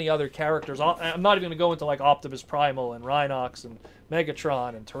 there's so many other characters. I'm not even going to go into, like, Optimus Primal and Rhinox and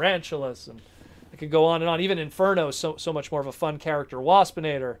Megatron and Tarantulas, and I could go on and on. Even Inferno is so much more of a fun character.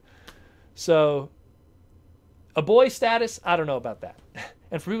 Waspinator. So, a boy status, I don't know about that.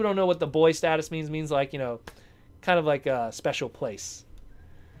 And for people who don't know what the boy status means like, kind of like a special place.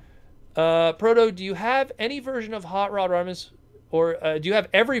 Proto, do you have any version of Hot Rod Rodimus, or do you have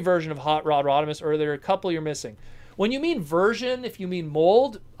every version of Hot Rod Rodimus, or are there a couple you're missing? When you mean version, if you mean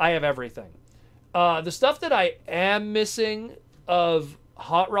mold, I have everything. The stuff that I am missing of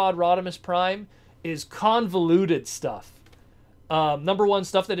Hot Rod Rodimus Prime is convoluted stuff. Number one,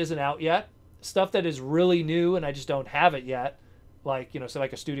 stuff that isn't out yet. Stuff that is really new and I just don't have it yet. Like, so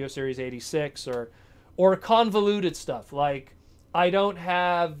like a Studio Series 86 or convoluted stuff. Like, I don't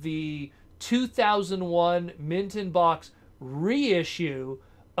have the 2001 Mint in Box reissue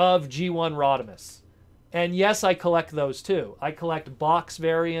of G1 Rodimus. And yes, I collect those too. I collect box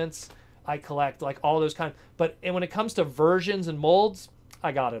variants. I collect like all those kind. But when it comes to versions and molds,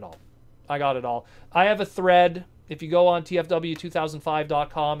 I got it all. I have a thread. If you go on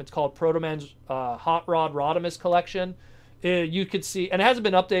tfw2005.com, it's called Protoman's Hot Rod Rodimus Collection. You could see, and it hasn't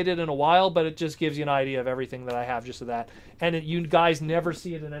been updated in a while, but it just gives you an idea of everything that I have just of that. And you guys never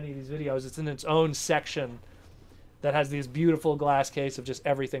see it in any of these videos. It's in its own section that has this beautiful glass case of just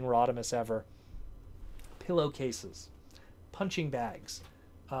everything Rodimus ever. Pillowcases, punching bags,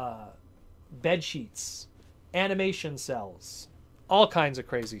 bed sheets, animation cells, all kinds of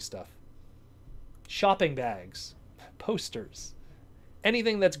crazy stuff. Shopping bags, posters,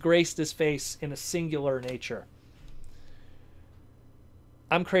 anything that's graced his face in a singular nature.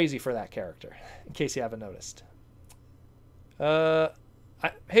 I'm crazy for that character, in case you haven't noticed.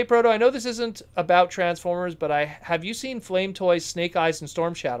 Hey, Proto, I know this isn't about Transformers, but have you seen Flame Toys, Snake Eyes, and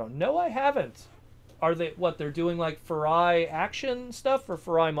Storm Shadow? No, I haven't. Are they, they're doing like Farai action stuff for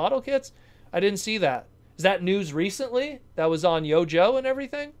Farai model kits? I didn't see that. Is that news recently? That was on Yojo and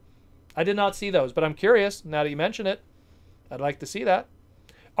everything? I did not see those, but I'm curious, now that you mention it. I'd like to see that.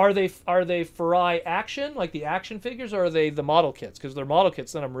 Are they Farai action, like the action figures, or are they the model kits? Because they're model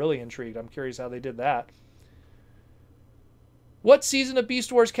kits, then I'm really intrigued. I'm curious how they did that. What season of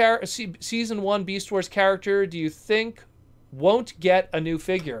Beast Wars season 1 Beast Wars character do you think won't get a new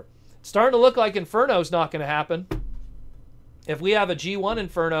figure? It's starting to look like Inferno's not going to happen. If we have a G1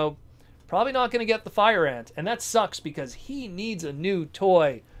 Inferno, probably not going to get the Fire Ant, and that sucks because he needs a new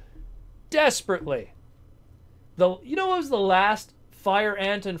toy desperately. You know what was the last Fire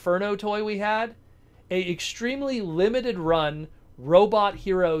Ant Inferno toy we had? A extremely limited run Robot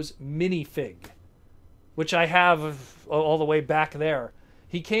Heroes minifig, which I have all the way back there.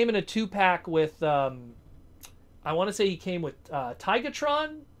 He came in a 2-pack with, I want to say he came with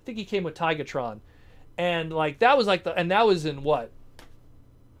Tigatron. I think he came with Tigatron. And like that was like and that was in what?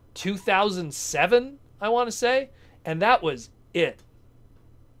 2007, I want to say. And that was it.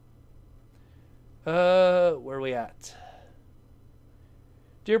 Where are we at?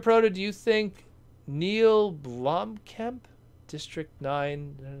 Dear Proto, do you think Neil Blomkamp, District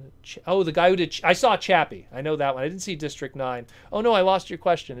 9? Oh, the guy who did... I saw Chappie. I know that one. I didn't see District 9. Oh, no, I lost your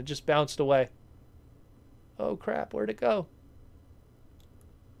question. It just bounced away. Oh, crap. Where'd it go?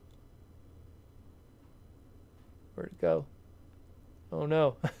 Where'd it go? Oh,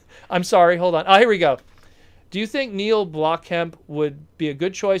 no. I'm sorry. Hold on. Oh, here we go. Do you think Neil Blomkamp would be a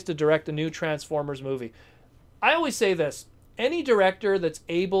good choice to direct a new Transformers movie? I always say this. any director that's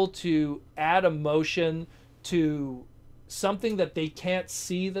able to add emotion to something that they can't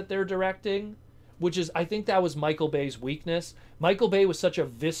see that they're directing, which is, I think that was Michael Bay's weakness. Michael Bay was such a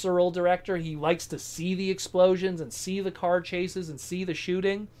visceral director. He likes to see the explosions and see the car chases and see the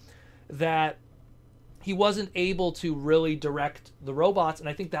shooting, that he wasn't able to really direct the robots. And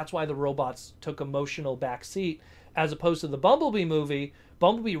I think that's why the robots took emotional backseat, as opposed to the Bumblebee movie.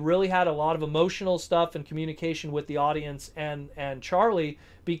 Bumblebee really had a lot of emotional stuff and communication with the audience and Charlie,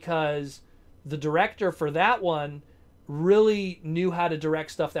 because the director for that one really knew how to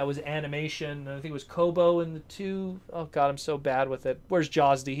direct stuff that was animation. And I think it was Kobo in the two. Oh God, I'm so bad with it. Where's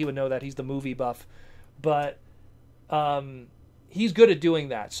Josdy? He would know that. He's the movie buff. But he's good at doing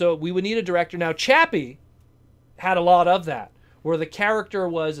that. So we would need a director. Now, Chappie had a lot of that, where the character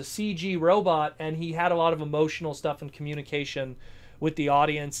was a CG robot and he had a lot of emotional stuff and communication with the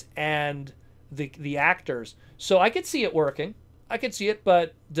audience and the actors. So I could see it working. I could see it,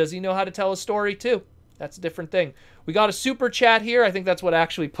 but does he know how to tell a story too? That's a different thing. We got a super chat here. I think that's what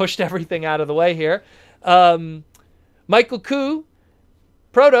actually pushed everything out of the way here. Michael Koo,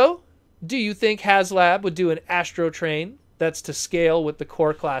 Proto, do you think HasLab would do an Astro Train that's to scale with the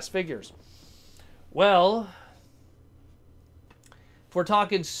core class figures? Well, if we're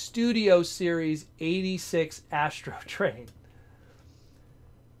talking Studio Series 86 Astro Train,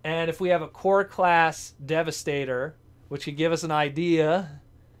 and if we have a core class Devastator, which could give us an idea,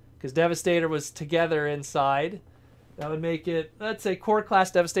 because Devastator was together inside, that would make it, let's say core class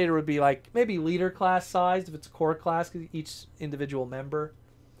Devastator would be like maybe leader class sized if it's core class, because each individual member.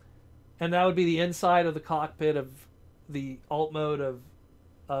 And that would be the inside of the cockpit of the alt mode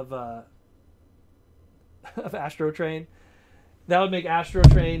of Astro Train. That would make Astro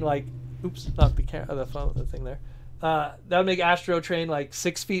Train like, oops, not the phone, the thing there. That would make Astro Train like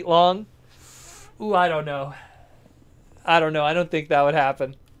 6 feet long. Ooh, I don't know. I don't think that would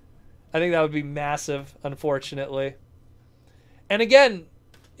happen. I think that would be massive, unfortunately. And again,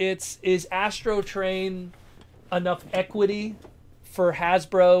 is Astro Train enough equity for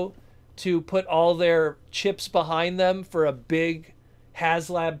Hasbro to put all their chips behind them for a big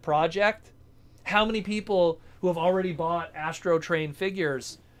HasLab project? How many people who have already bought Astro Train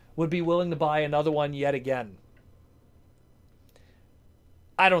figures would be willing to buy another one yet again?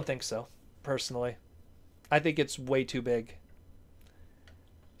 I don't think so, personally. I think it's way too big.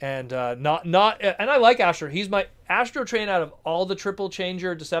 And and I like Astro. He's my Astro Train out of all the triple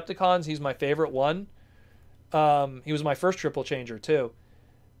changer Decepticons. He's my favorite one. He was my first triple changer too.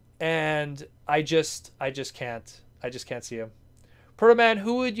 And I just can't see him. Protoman,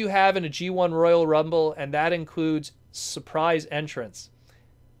 who would you have in a G1 Royal Rumble? And that includes surprise entrance.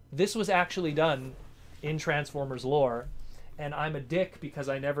 This was actually done in Transformers lore, and I'm a dick because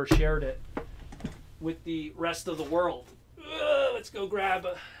I never shared it with the rest of the world. Let's go grab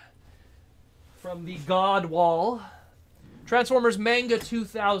from the God Wall. Transformers Manga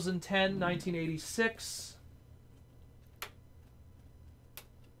 2010, 1986.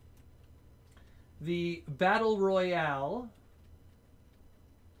 The Battle Royale.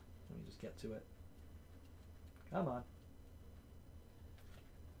 Let me just get to it. Come on.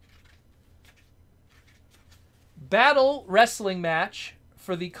 Battle wrestling match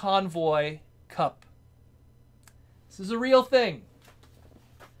for the Convoy Cup. This is a real thing.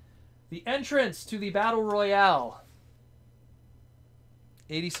 The entrance to the Battle Royale.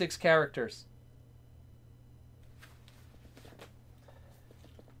 86 characters.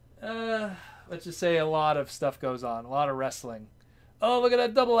 Let's just say a lot of stuff goes on. A lot of wrestling. Oh, look at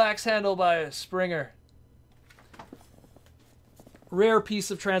that double axe handle by Springer. Rare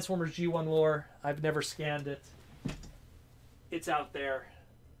piece of Transformers G1 lore. I've never scanned it. It's out there.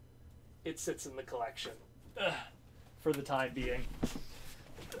 It sits in the collection. For the time being.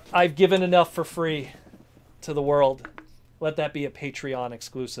 I've given enough for free to the world. Let that be a Patreon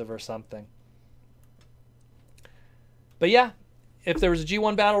exclusive or something. But yeah, if there was a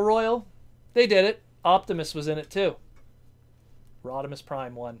G1 Battle Royal, they did it. Optimus was in it too. Rodimus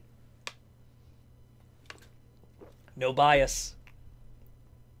Prime won. No bias.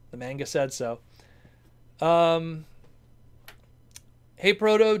 The manga said so. Hey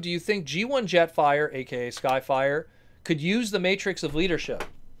Proto, do you think G1 Jetfire, aka Skyfire, could use the Matrix of Leadership?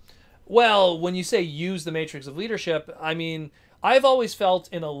 Well, when you say use the Matrix of Leadership, I mean, I've always felt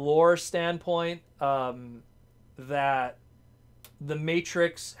in a lore standpoint that the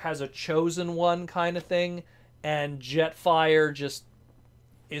Matrix has a chosen one kind of thing, and Jetfire just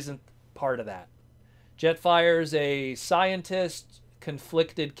isn't part of that. Jetfire's a scientist,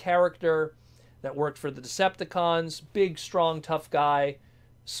 conflicted character that worked for the Decepticons, big, strong, tough guy,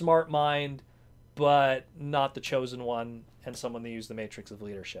 smart mind, but not the chosen one and someone that used the matrix of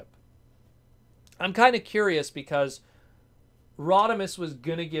leadership. I'm kind of curious because Rodimus was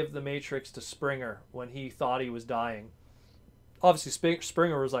going to give the matrix to Springer when he thought he was dying. Obviously,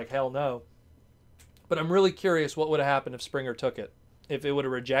 Springer was like, hell no. But I'm really curious what would have happened if Springer took it, if it would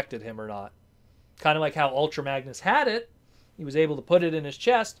have rejected him or not. Kind of like how Ultra Magnus had it. He was able to put it in his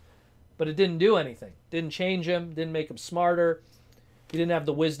chest, but it didn't do anything. Didn't change him, didn't make him smarter. He didn't have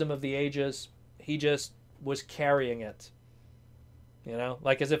the wisdom of the ages. He just was carrying it. You know,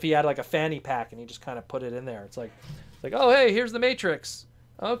 like as if he had like a fanny pack and he just kind of put it in there. It's like, oh, hey, here's the Matrix.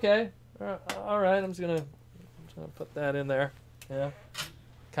 Okay, all right, I'm just gonna put that in there. Yeah,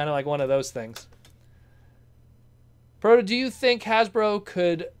 kind of like one of those things. Proto, do you think Hasbro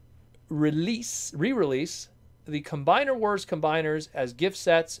could re-release the Combiner Wars Combiners as gift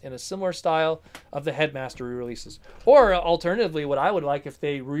sets in a similar style of the Headmaster re-releases? Or alternatively, what I would like if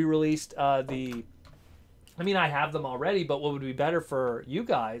they re-released I mean, I have them already, but what would be better for you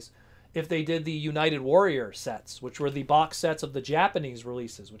guys if they did the United Warrior sets, which were the box sets of the Japanese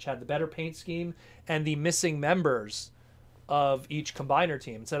releases, which had the better paint scheme and the missing members of each Combiner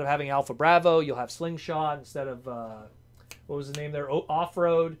team. Instead of having Alpha Bravo, you'll have Slingshot. Instead of, what was the name there?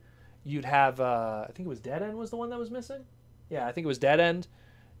 Off-Road, you'd have, I think it was Dead End was the one that was missing? Yeah, I think it was Dead End.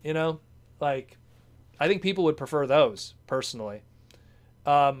 You know, like, I think people would prefer those, personally.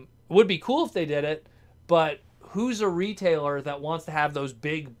 Would be cool if they did it, but who's a retailer that wants to have those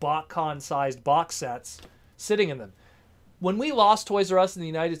big BotCon-sized box sets sitting in them? When we lost Toys R Us in the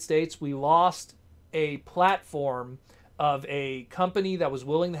United States, we lost a platform of a company that was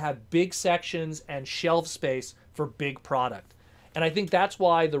willing to have big sections and shelf space for big product. And I think that's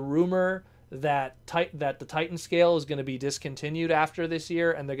why the rumor that the Titan scale is going to be discontinued after this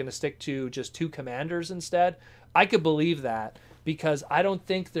year and they're going to stick to just 2 commanders instead, I could believe that, because I don't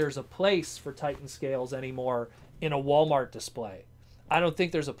think there's a place for Titan scales anymore in a Walmart display. I don't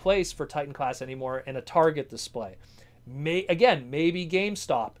think there's a place for Titan class anymore in a Target display. Again, maybe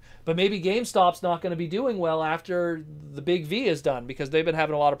GameStop. But maybe GameStop's not going to be doing well after the big V is done because they've been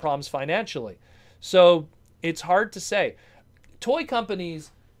having a lot of problems financially. So it's hard to say. Toy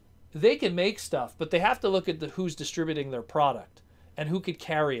companies, they can make stuff, but they have to look at who's distributing their product and who could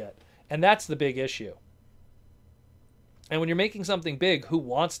carry it. And that's the big issue. And when you're making something big, who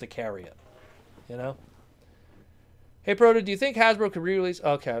wants to carry it? You know? Hey, Proto, do you think Hasbro could re-release?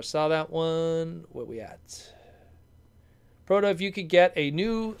 Okay, I saw that one. What we at? Proto, if you could get a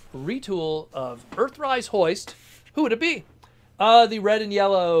new retool of Earthrise Hoist, who would it be? The red and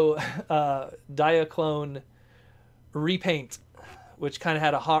yellow Diaclone repaint, which kind of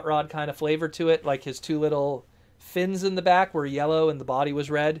had a hot rod kind of flavor to it, like his 2 little fins in the back were yellow and the body was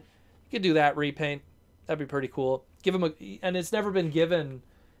red. You could do that repaint. That'd be pretty cool. Give him and it's never been given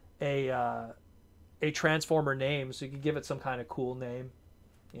a Transformer name, so you could give it some kind of cool name,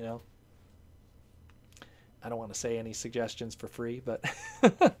 you know. I don't want to say any suggestions for free, but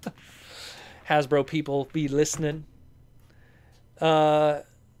Hasbro people be listening. Yo,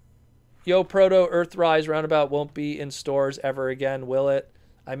 Proto, Earthrise Roundabout won't be in stores ever again, will it?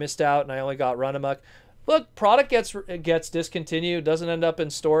 I missed out and I only got Run Amok. Look, product gets discontinued, doesn't end up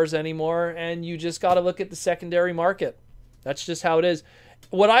in stores anymore, and you just got to look at the secondary market. That's just how it is.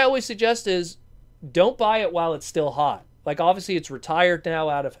 What I always suggest is don't buy it while it's still hot. Like, obviously, it's retired now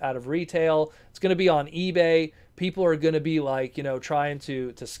out of retail. It's going to be on eBay. People are going to be, like, you know, trying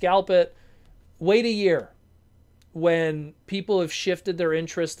to scalp it. Wait a year when people have shifted their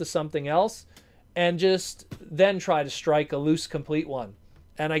interest to something else and just then try to strike a loose, complete one.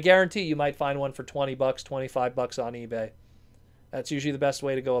 And I guarantee you might find one for $20, $25 on eBay. That's usually the best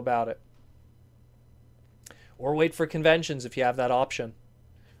way to go about it. Or wait for conventions if you have that option.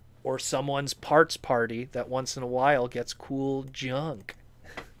 Or someone's parts party that once in a while gets cool junk.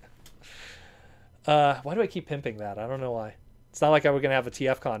 Why do I keep pimping that? I don't know why. It's not like we're going to have a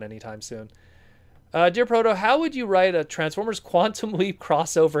TFCon anytime soon. Dear Proto, how would you write a Transformers Quantum Leap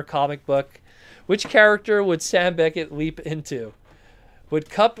crossover comic book? Which character would Sam Beckett leap into? Would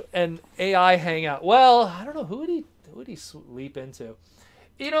Cup and AI hang out? Well, I don't know. Who would he leap into?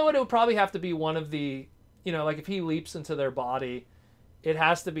 You know what? It would probably have to be one of the, you know, like if he leaps into their body, it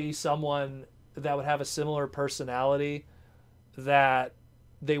has to be someone that would have a similar personality that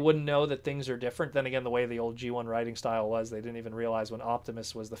they wouldn't know that things are different. Then again, the way the old G1 writing style was, they didn't even realize when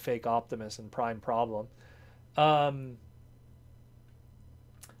Optimus was the fake Optimus and Prime Problem. I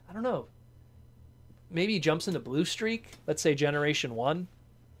don't know. Maybe he jumps into Blue Streak, let's say Generation 1.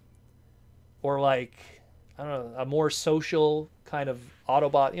 Or like, I don't know, a more social kind of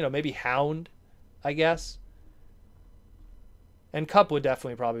Autobot, you know, maybe Hound, I guess. And Cup would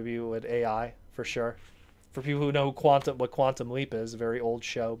definitely probably be with AI. for sure. For people who know what Quantum Leap is, a very old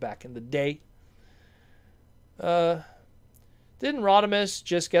show back in the day. Didn't Rodimus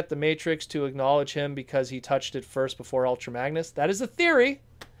just get the Matrix to acknowledge him because he touched it first before Ultra Magnus? That is a theory.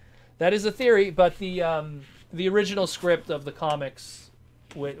 That is a theory, but the original script of the comics,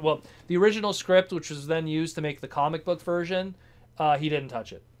 the original script, which was then used to make the comic book version, he didn't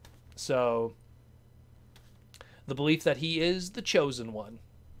touch it. So, the belief that he is the chosen one.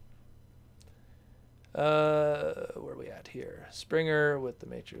 Where are we at here? Springer with the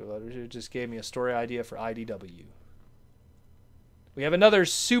Matrix just gave me a story idea for IDW. We have another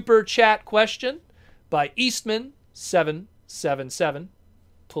super chat question by Eastman777.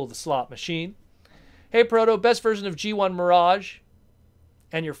 Pull the slot machine. Hey Proto, best version of G1 Mirage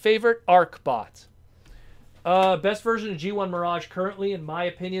and your favorite ARC bot. Best version of G1 Mirage currently, in my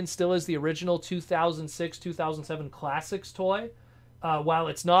opinion, still is the original 2006-2007 Classics toy. While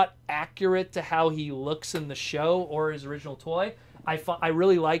it's not accurate to how he looks in the show or his original toy, I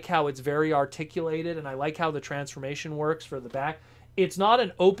really like how it's very articulated, and I like how the transformation works for the back. It's not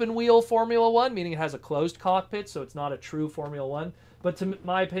an open wheel Formula One, meaning it has a closed cockpit, so it's not a true Formula One. But to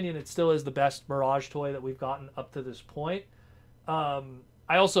my opinion, it still is the best Mirage toy that we've gotten up to this point. I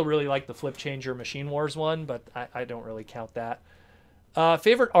also really like the Flip Changer Machine Wars one, but I don't really count that.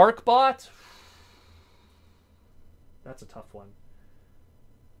 Favorite ARC bot? That's a tough one.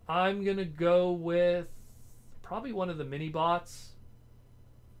 I'm going to go with probably one of the mini bots.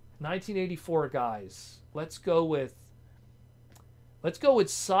 1984 guys. Let's go with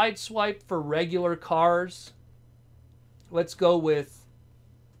Sideswipe for regular cars. Let's go with,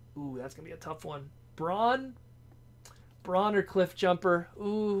 ooh, that's going to be a tough one. Brawn or Cliff Jumper?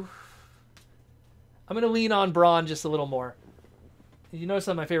 Ooh. I'm going to lean on Brawn just a little more. You notice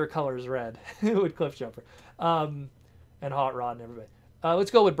that my favorite color is red with Cliff Jumper. And Hot Rod and everybody.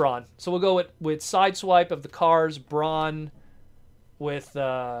 Let's go with Brawn. So we'll go with Sideswipe of the cars, Brawn with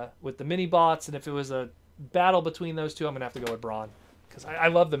the mini bots, and if it was a battle between those two, I'm gonna have to go with Brawn because I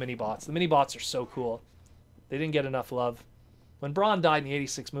love the mini bots. The mini bots are so cool. They didn't get enough love. When Brawn died in the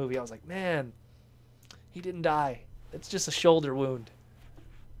 '86 movie, I was like, man, he didn't die. It's just a shoulder wound.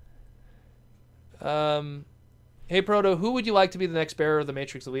 Hey Proto, who would you like to be the next bearer of the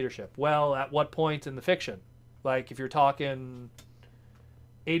Matrix of Leadership? Well, at what point in the fiction? Like if you're talking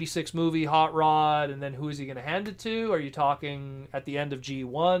 86 movie, Hot Rod, and then who is he going to hand it to? Are you talking at the end of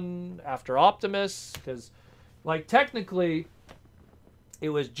G1 after Optimus? Because, like, technically, it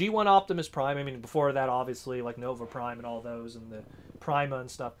was G1 Optimus Prime. I mean, before that, obviously, like Nova Prime and all those, and the Prima and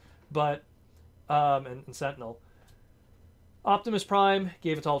stuff. But, and Sentinel. Optimus Prime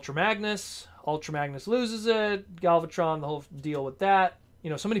gave it to Ultra Magnus. Ultra Magnus loses it. Galvatron, the whole deal with that. You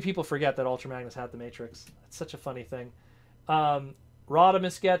know, so many people forget that Ultra Magnus had the Matrix. It's such a funny thing.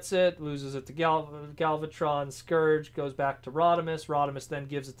 Rodimus gets it, loses it to Galvatron. Scourge goes back to Rodimus. Rodimus then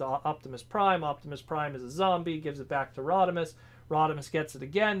gives it to Optimus Prime. Optimus Prime is a zombie, gives it back to Rodimus. Rodimus gets it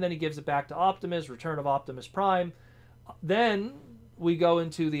again, then he gives it back to Optimus. Return of Optimus Prime. Then we go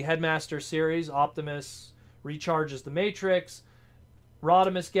into the Headmaster series. Optimus recharges the Matrix.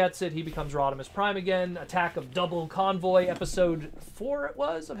 Rodimus gets it. He becomes Rodimus Prime again. Attack of Double Convoy, episode 4 it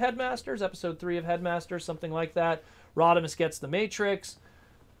was of Headmasters, episode 3 of Headmasters, something like that. Rodimus gets the Matrix.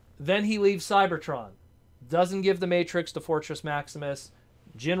 Then he leaves Cybertron. Doesn't give the Matrix to Fortress Maximus.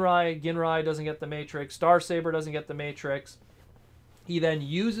 Ginrai doesn't get the Matrix. Starsaber doesn't get the Matrix. He then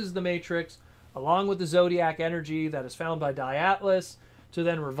uses the Matrix along with the Zodiac energy that is found by Diatlas to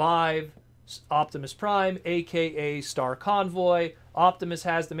then revive Optimus Prime, aka Star Convoy. Optimus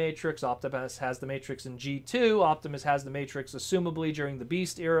has the Matrix. Optimus has the Matrix in G2. Optimus has the Matrix assumably during the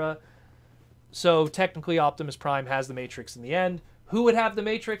Beast era. So technically Optimus Prime has the Matrix in the end. Who would have the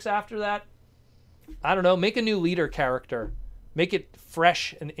Matrix after that? I don't know. Make a new leader character. Make it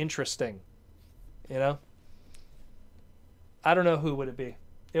fresh and interesting. You know? I don't know who would it be.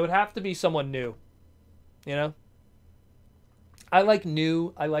 It would have to be someone new. You know? I like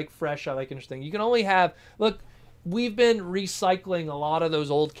new. I like fresh. I like interesting. You can only have... Look, we've been recycling a lot of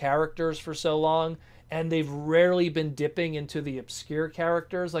those old characters for so long, and they've rarely been dipping into the obscure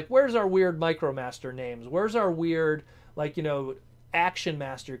characters. Like, where's our weird Micromaster names? Where's our weird, like, you know, Action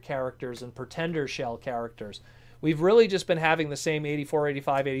Master characters and Pretender Shell characters? We've really just been having the same 84,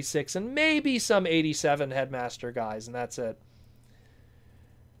 85, 86, and maybe some 87 Headmaster guys, and that's it.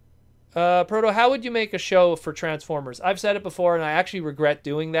 Proto, how would you make a show for Transformers? I've said it before, and I actually regret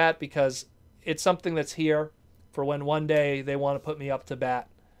doing that because it's something that's here for when one day they want to put me up to bat.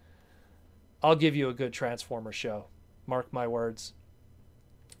 I'll give you a good Transformer show. Mark my words.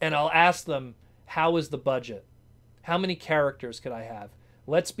 And I'll ask them, how is the budget? How many characters could I have?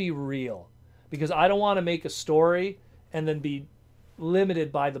 Let's be real. because I don't want to make a story and then be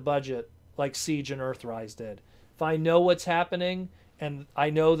limited by the budget like Siege and Earthrise did. If I know what's happening and I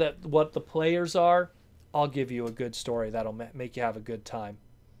know that what the players are, I'll give you a good story that'll make you have a good time.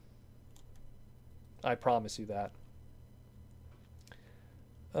 I promise you that.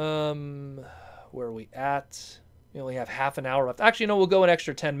 Where are we at? We only have half an hour left. Actually, no, we'll go an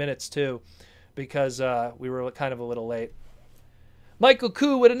extra 10 minutes too, because we were kind of a little late. Michael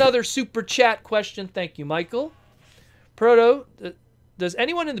Koo with another super chat question. Thank you, Michael. Proto, does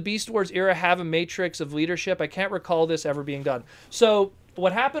anyone in the Beast Wars era have a matrix of leadership? I can't recall this ever being done. So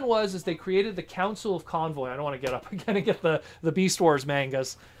what happened was they created the Council of Convoy. I don't want to get up again and get the Beast Wars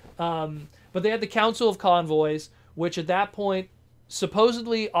mangas. But they had the Council of Convoys, which at that point,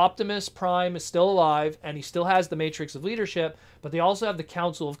 supposedly Optimus Prime is still alive, and he still has the Matrix of Leadership, but they also have the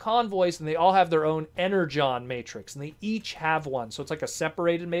Council of Convoys, and they all have their own Energon Matrix, and they each have one. So it's like a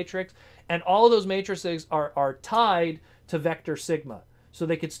separated Matrix, and all of those matrices are tied to Vector Sigma. So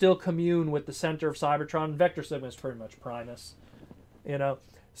they could still commune with the center of Cybertron. Vector Sigma is pretty much Primus, you know?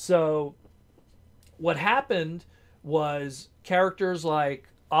 So what happened was characters like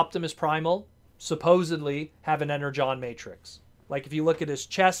Optimus Primal supposedly have an Energon Matrix. Like if you look at his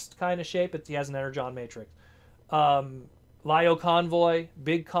chest kind of shape, he has an Energon Matrix. Lio Convoy,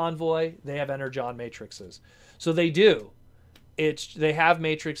 Big Convoy, they have Energon Matrixes. So they do. They have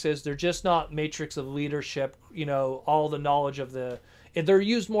matrices. They're just not matrix of leadership, you know, all the knowledge of they're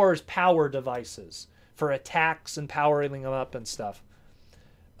used more as power devices for attacks and powering them up and stuff.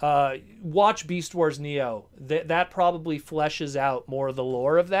 Watch Beast Wars Neo. That probably fleshes out more of the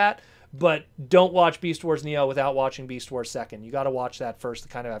lore of that. But don't watch Beast Wars Neo without watching Beast Wars Second. You got to watch that first to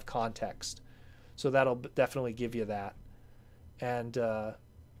kind of have context. So that'll definitely give you that. And you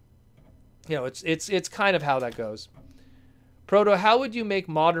know, it's kind of how that goes. Proto, how would you make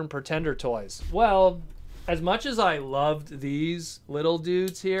modern Pretender toys? Well, as much as I loved these little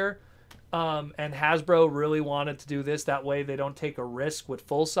dudes here, and Hasbro really wanted to do this, that way they don't take a risk with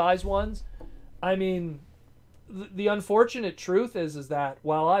full-size ones. I mean, the unfortunate truth is that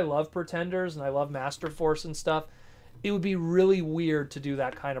while I love Pretenders and I love Master Force and stuff, it would be really weird to do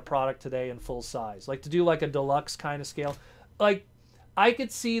that kind of product today in full size. Like to do like a deluxe kind of scale. Like I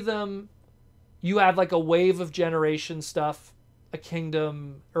could see them, you have like a wave of generation stuff, a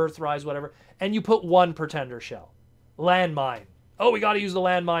Kingdom, Earthrise, whatever, and you put one Pretender shell. Landmine. Oh, we got to use the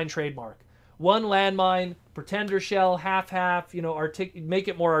landmine trademark. One landmine, Pretender shell, half-half, you know, make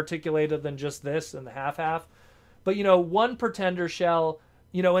it more articulated than just this and the half-half. But, you know, one Pretender shell,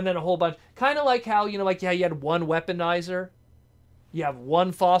 you know, and then a whole bunch. Kind of like how, you know, like, yeah, you had one weaponizer. You have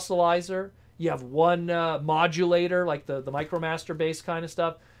one fossilizer. You have one modulator, like the Micromaster base kind of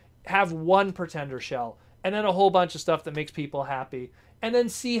stuff. Have one Pretender shell. And then a whole bunch of stuff that makes people happy. And then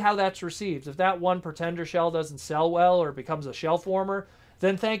see how that's received. If that one Pretender shell doesn't sell well or becomes a shelf warmer,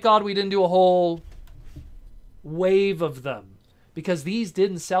 then thank God we didn't do a whole wave of them. Because these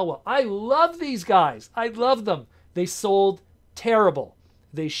didn't sell well. I love these guys. I love them. They sold terrible.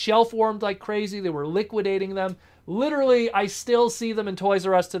 They shelf warmed like crazy. They were liquidating them. Literally, I still see them in Toys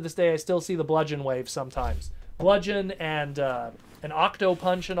R Us to this day. I still see the Bludgeon wave sometimes. Bludgeon and an Octo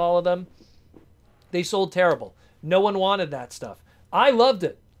Punch and all of them. They sold terrible. No one wanted that stuff. I loved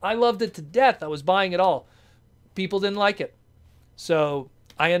it. I loved it to death. I was buying it all. People didn't like it. So,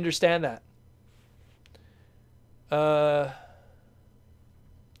 I understand that. Where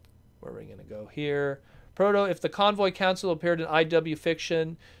are we going to go here? Proto, if the Convoy Council appeared in IW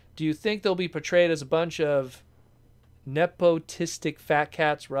fiction, do you think they'll be portrayed as a bunch of nepotistic fat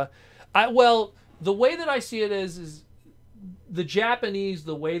cats? Well, the way that I see it is the Japanese,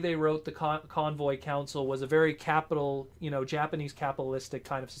 the way they wrote the Convoy Council was a very capital, you know, Japanese capitalistic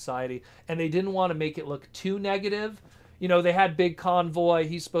kind of society, and they didn't want to make it look too negative. You know, they had Big Convoy.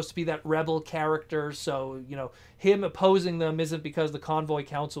 He's supposed to be that rebel character. So, you know, him opposing them isn't because the Convoy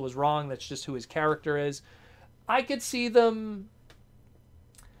Council was wrong. That's just who his character is. I could see them,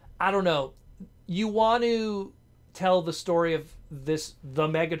 I don't know. You want to tell the story of the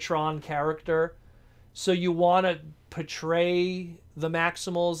Megatron character. So you want to portray the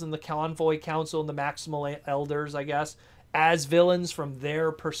Maximals and the Convoy Council and the Maximal Elders, I guess, as villains from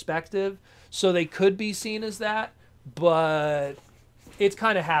their perspective. So they could be seen as that. But it's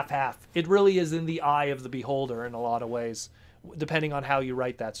kind of half-half. It really is in the eye of the beholder in a lot of ways, depending on how you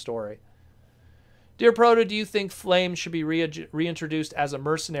write that story. Dear Proto, do you think Flame should be reintroduced as a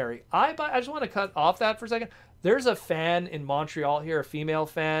mercenary? I just want to cut off that for a second. There's a fan in Montreal here, a female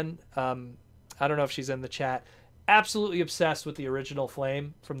fan. I don't know if she's in the chat. Absolutely obsessed with the original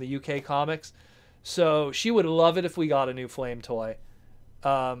Flame from the UK comics. So she would love it if we got a new Flame toy.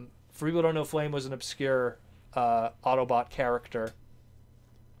 For people who don't know, Flame was an obscure Autobot character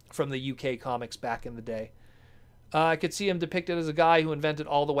from the UK comics back in the day. I could see him depicted as a guy who invented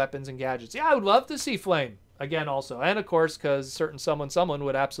all the weapons and gadgets. Yeah, I would love to see Flame again also. And of course, because certain someone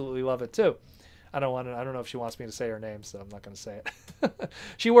would absolutely love it too. I don't know if she wants me to say her name, so I'm not going to say it.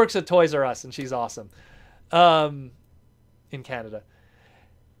 She works at Toys R Us and she's awesome. In Canada.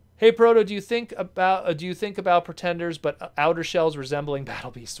 Hey Proto, do you think about Pretenders but outer shells resembling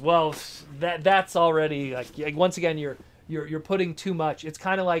Battle Beasts? Well, that's already like, once again you're putting too much. It's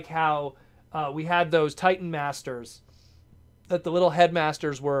kind of like how we had those Titan Masters, that the little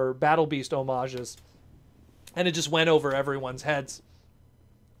headmasters were Battle Beast homages, and it just went over everyone's heads.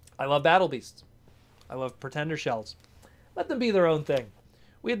 I love Battle Beasts. I love Pretender shells. Let them be their own thing.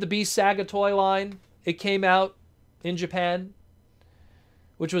 We had the Beast Saga toy line. It came out in Japan,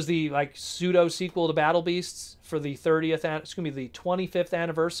 which was the like pseudo sequel to Battle Beasts for the 25th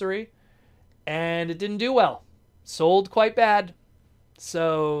anniversary, and it didn't do well. Sold quite bad.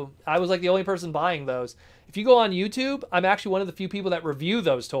 So I was like the only person buying those. If you go on YouTube, I'm actually one of the few people that review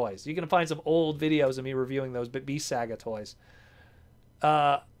those toys. You can find some old videos of me reviewing those Beast Saga toys.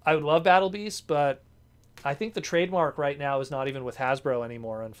 I would love Battle Beasts, but I think the trademark right now is not even with Hasbro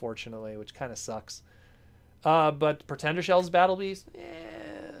anymore, unfortunately, which kind of sucks. But Pretender Shells Battle Beast,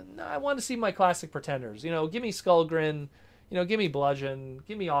 no, I want to see my classic Pretenders. You know, give me Skullgrin, you know, give me Bludgeon,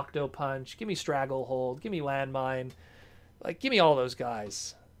 give me Octo Punch, give me Stranglehold, give me Landmine. Like, give me all those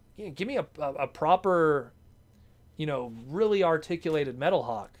guys. You know, give me a proper, you know, really articulated Metal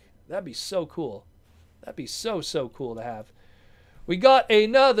Hawk. That'd be so cool. That'd be so cool to have. We got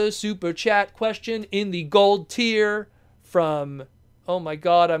another super chat question in the gold tier from, oh my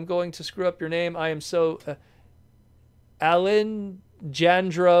god, I'm going to screw up your name. I am so...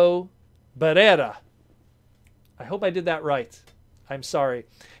 Alejandro Barrera. I hope I did that right. I'm sorry.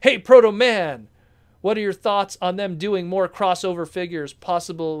 Hey, Proto Man! What are your thoughts on them doing more crossover figures,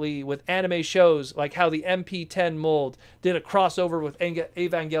 possibly with anime shows, like how the MP10 mold did a crossover with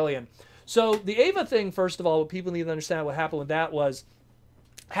Evangelion? So the Eva thing, first of all, what people need to understand what happened with that was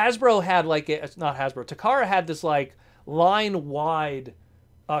Hasbro had like, not Hasbro, Takara had this like line-wide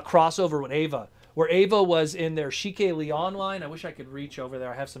crossover with Eva, where Eva was in their Shike Leon line. I wish I could reach over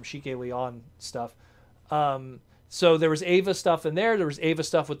there. I have some Shike Leon stuff. So there was Eva stuff in there. There was Eva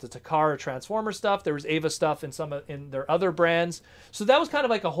stuff with the Takara Transformer stuff. There was Eva stuff in their other brands. So that was kind of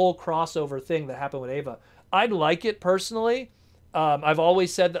like a whole crossover thing that happened with Eva. I'd like it personally. I've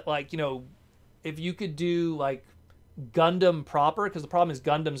always said that, like, you know, if you could do like Gundam proper, because the problem is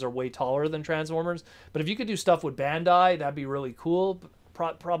Gundams are way taller than Transformers, but if you could do stuff with Bandai, that'd be really cool.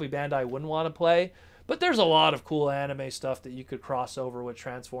 Probably Bandai wouldn't want to play, but there's a lot of cool anime stuff that you could cross over with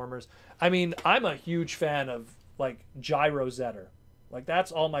Transformers. I mean, I'm a huge fan of like Gyro Zetter. Like,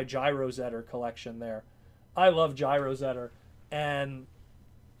 that's all my Gyro Zetter collection there. I love Gyro Zetter, and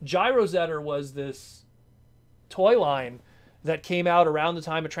Gyro Zetter was this toy line that came out around the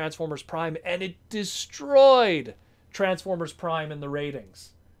time of Transformers Prime, and it destroyed Transformers Prime in the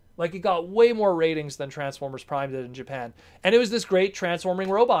ratings. Like, it got way more ratings than Transformers Prime did in Japan. And it was this great transforming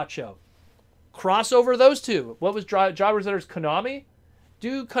robot show. Crossover those two. What was Gyro Zetter's Konami?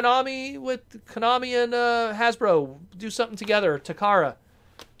 Do Konami with Konami and Hasbro. Do something together. Takara.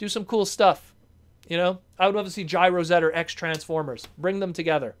 Do some cool stuff. You know? I would love to see Gyro Zetter X Transformers. Bring them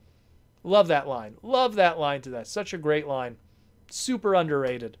together. Love that line. Love that line to that. Such a great line. Super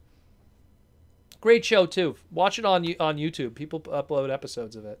underrated. Great show, too. Watch it on YouTube. People upload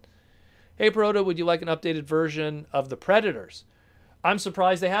episodes of it. Hey, Proto, would you like an updated version of the Predators? I'm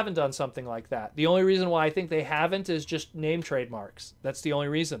surprised they haven't done something like that. The only reason why I think they haven't is just name trademarks. That's the only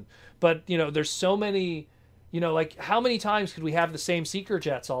reason. But, you know, there's so many, you know, like, how many times could we have the same Seeker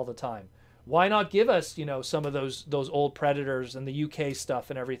Jets all the time? Why not give us, you know, some of those old Predators and the UK stuff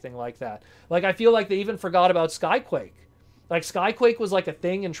and everything like that? Like, I feel like they even forgot about Skyquake. Like, Skyquake was like a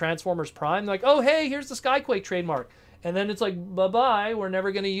thing in Transformers Prime. Like, oh, hey, here's the Skyquake trademark. And then it's like, bye-bye, we're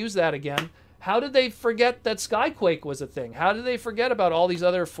never going to use that again. How did they forget that Skyquake was a thing? How did they forget about all these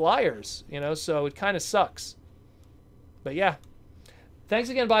other flyers? You know, so it kind of sucks. But yeah. Thanks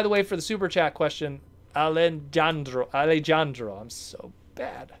again, by the way, for the super chat question. Alejandro. I'm so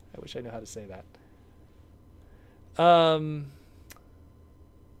bad. I wish I knew how to say that. Where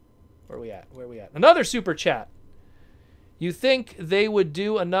are we at? Another super chat. You think they would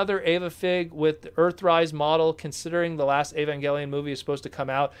do another Eva Fig with the Earthrise model, considering the last Evangelion movie is supposed to come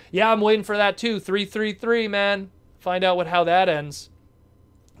out? Yeah, I'm waiting for that too. 333, man. Find out how that ends.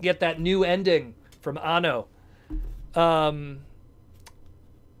 Get that new ending from Anno.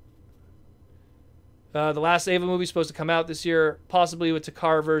 The last Ava movie is supposed to come out this year, possibly with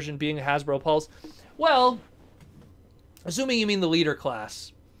Takara version being a Hasbro Pulse. Well, assuming you mean the leader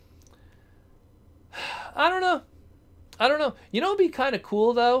class. I don't know. I don't know. You know what would be kind of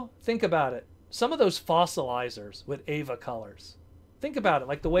cool, though? Think about it. Some of those fossilizers with Ava colors. Think about it.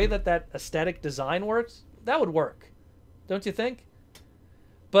 Like the way that that aesthetic design works, that would work. Don't you think?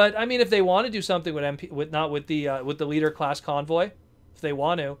 But, I mean, if they want to do something with not with the leader class convoy, if they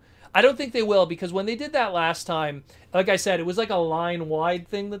want to, I don't think they will, because when they did that last time, like I said, it was like a line-wide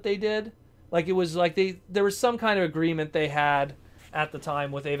thing that they did. Like, it was like there was some kind of agreement they had at the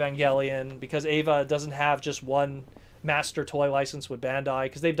time with Evangelion, because Ava doesn't have just one master toy license with Bandai,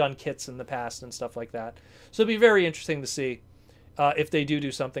 because they've done kits in the past and stuff like that. So it'd be very interesting to see if they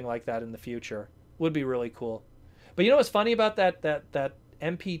do something like that in the future. Would be really cool. But you know what's funny about that the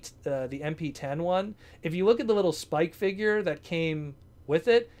MP10 one? If you look at the little Spike figure that came with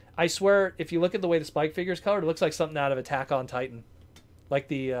it, I swear, if you look at the way the Spike figure is colored, it looks like something out of Attack on Titan. Like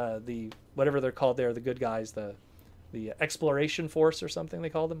the whatever they're called there, the good guys, the Exploration Force or something they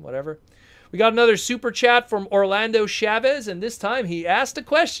call them, whatever. We got another super chat from Orlando Chavez, and this time he asked a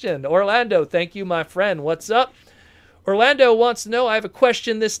question. Orlando, thank you, my friend. What's up? Orlando wants to know, I have a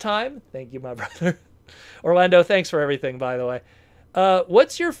question this time. Thank you, my brother. Orlando, thanks for everything, by the way.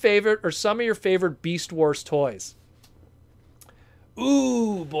 What's your favorite or some of your favorite Beast Wars toys?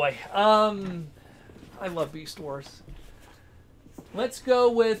 Ooh, boy. I love Beast Wars. Let's go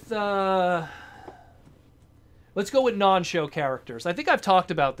with non-show characters. I think I've talked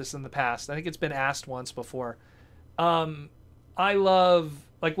about this in the past. I think it's been asked once before. I love,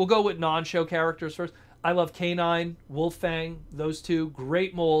 like, we'll go with non-show characters first. I love K9, Wolfang, those two.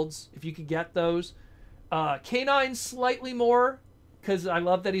 Great molds, if you could get those. K9 slightly more, because I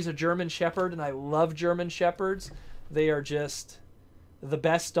love that he's a German Shepherd, and I love German Shepherds. They are just the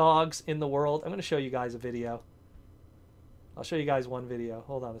best dogs in the world. I'm going to show you guys a video. I'll show you guys one video.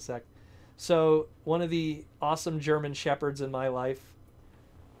 Hold on a sec. So, one of the awesome German Shepherds in my life.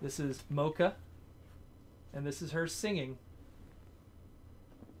 This is Mocha. And this is her singing.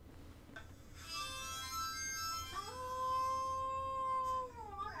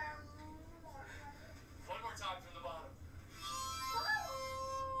 One more time from the bottom.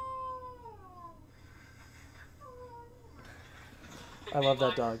 I love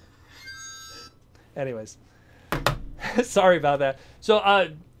that dog. Anyways. Sorry about that. So,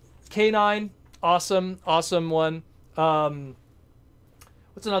 K9, awesome one.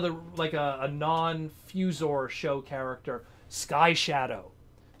 What's another, like a non-Fusor show character? Sky Shadow.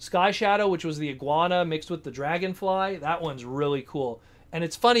 Sky Shadow, which was the iguana mixed with the dragonfly. That one's really cool. And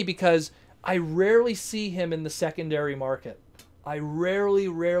it's funny because I rarely see him in the secondary market. I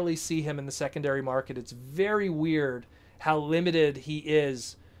rarely see him in the secondary market. It's very weird how limited he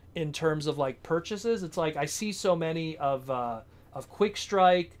is in terms of like purchases. It's like I see so many of Quick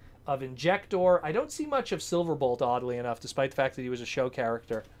Strike, of Injector. I don't see much of Silverbolt, oddly enough, despite the fact that he was a show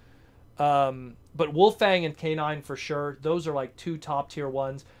character. But Wolfang and K9 for sure. Those are like two top tier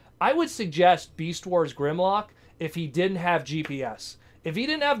ones. I would suggest Beast Wars Grimlock if he didn't have GPS. If he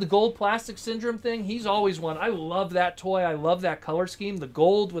didn't have the gold plastic syndrome thing, he's always one. I love that toy. I love that color scheme, the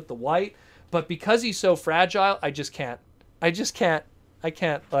gold with the white. But because he's so fragile, I just can't. I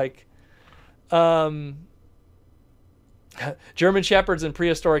can't, like... German Shepherds in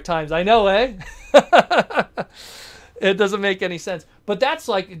prehistoric times. I know, eh? It doesn't make any sense. But that's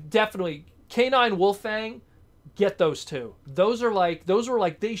like definitely K9 Wolfang, get those two. Those were like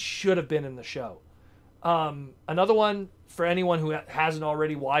they should have been in the show. Another one for anyone who hasn't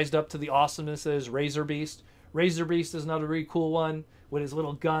already wised up to the awesomeness is Razor Beast. Razor Beast is another really cool one with his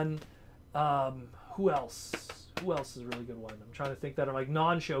little gun. Who else? Who else is a really good one? I'm trying to think that are like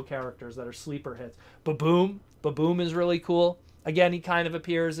non-show characters that are sleeper hits. Baboom. Baboom is really cool. Again, he kind of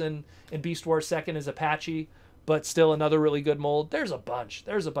appears in Beast Wars 2nd as Apache, but still another really good mold. There's a bunch.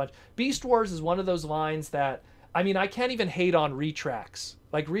 Beast Wars is one of those lines that, I mean, I can't even hate on Retrax.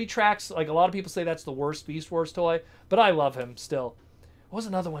 Like Retrax, like a lot of people say that's the worst Beast Wars toy, but I love him still. What was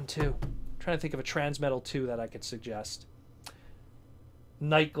another one too? I'm trying to think of a Transmetal 2 that I could suggest.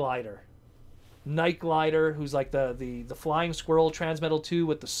 Night Glider. Night Glider, who's like the flying squirrel Transmetal 2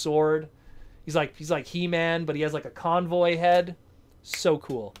 with the sword. He's like He-Man, but he has like a convoy head. So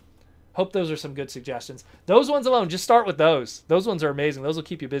cool. Hope those are some good suggestions. Those ones alone, just start with those. Those ones are amazing. Those will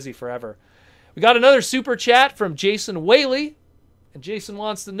keep you busy forever. We got another super chat from Jason Whaley. And Jason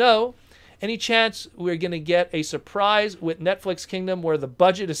wants to know, any chance we're going to get a surprise with Netflix Kingdom where the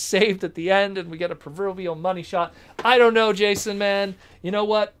budget is saved at the end and we get a proverbial money shot? I don't know, Jason, man. You know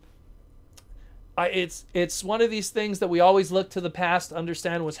what? It's one of these things that we always look to the past to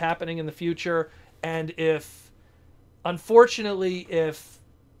understand what's happening in the future. And unfortunately, if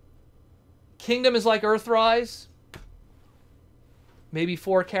Kingdom is like Earthrise, maybe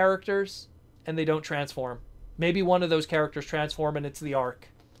 4 characters, and they don't transform. Maybe one of those characters transform and it's the Arc.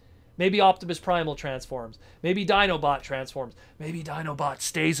 Maybe Optimus Primal transforms. Maybe Dinobot transforms. Maybe Dinobot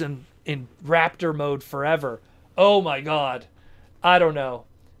stays in Raptor mode forever. Oh my god. I don't know.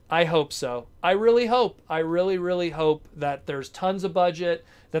 I hope so. I really hope. I really, really hope that there's tons of budget,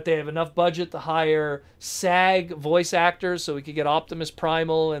 that they have enough budget to hire SAG voice actors so we could get Optimus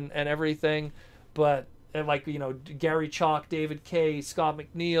Primal and everything. But, like, you know, Gary Chalk, David Kay, Scott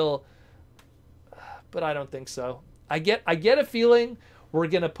McNeil. But I don't think so. I get a feeling we're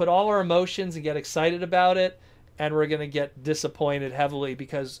going to put all our emotions and get excited about it, and we're going to get disappointed heavily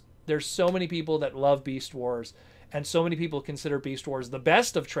because there's so many people that love Beast Wars, and so many people consider Beast Wars the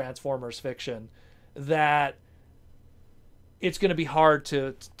best of Transformers fiction, that it's going to be hard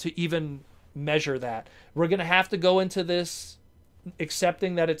to even measure that. We're going to have to go into this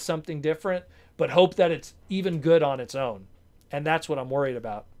accepting that it's something different, but hope that it's even good on its own. And that's what I'm worried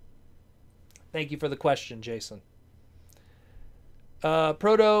about. Thank you for the question, Jason.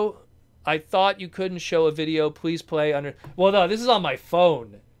 Proto, I thought you couldn't show a video. Please play under... Well, no, this is on my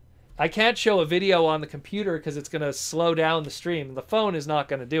phone. I can't show a video on the computer because it's going to slow down the stream. The phone is not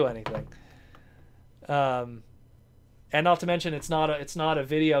going to do anything. And not to mention, it's not a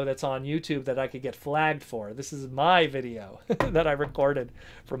video that's on YouTube that I could get flagged for. This is my video that I recorded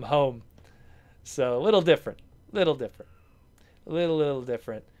from home. So a little different. Little different. Little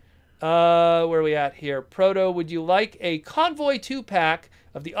different. Where are we at here? Proto, would you like a Convoy 2-pack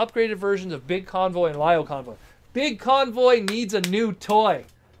of the upgraded versions of Big Convoy and Lio Convoy? Big Convoy needs a new toy.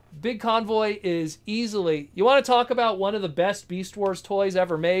 Big Convoy is easily... You want to talk about one of the best Beast Wars toys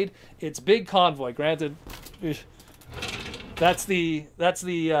ever made? It's Big Convoy. Granted, that's the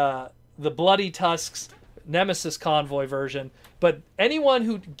Bloody Tusks Nemesis Convoy version. But anyone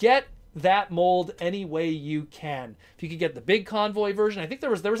who get that mold any way you can. If you could get the Big Convoy version, I think there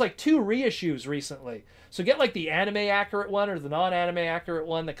was like 2 reissues recently. So get like the anime accurate one or the non-anime accurate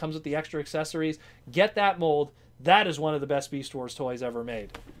one that comes with the extra accessories. Get that mold. That is one of the best Beast Wars toys ever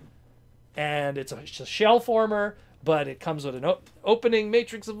made. And it's a shell former, but it comes with an opening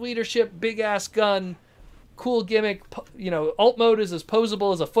matrix of leadership, big ass gun, cool gimmick. You know, alt mode is as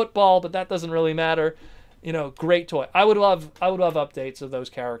posable as a football, but that doesn't really matter. You know, great toy. I would love updates of those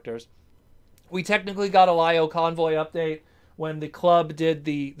characters. We technically got a Lio Convoy update when the club did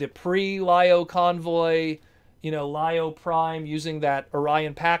the pre-Lio Convoy, you know, Lio Prime using that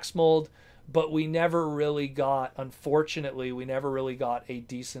Orion Pax mold, but we never really got, unfortunately, we never really got a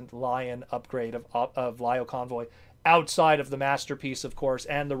decent Lion upgrade of Lio Convoy outside of the Masterpiece, of course,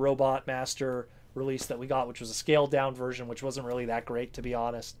 and the Robot Master release that we got, which was a scaled-down version, which wasn't really that great, to be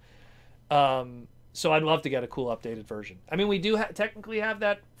honest. So I'd love to get a cool updated version. I mean, we do technically have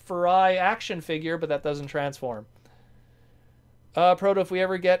that Farai action figure, but that doesn't transform. Proto, if we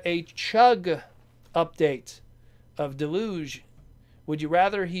ever get a Chug update of Deluge, would you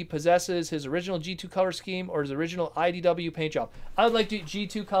rather he possesses his original G2 color scheme or his original IDW paint job? I would like to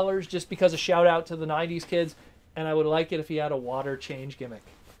G2 colors just because of shout out to the 90s kids, and I would like it if he had a water change gimmick.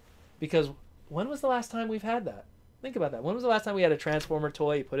 Because when was the last time we've had that? Think about that. When was the last time we had a Transformer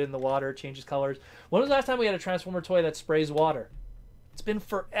toy? You put it in the water, changes colors. When was the last time we had a Transformer toy that sprays water? It's been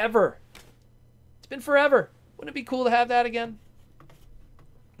forever. It's been forever. Wouldn't it be cool to have that again?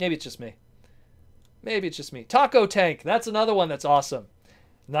 Maybe it's just me. Maybe it's just me. Taco Tank. That's another one that's awesome.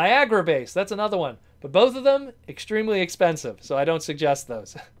 Niagara Base. That's another one. But both of them, extremely expensive. So I don't suggest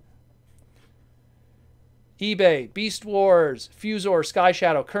those. eBay. Beast Wars. Fusor. Sky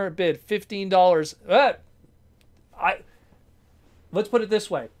Shadow. Current bid. $15. Let's put it this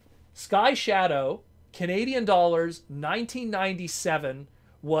way. Sky Shadow, Canadian dollars, 1997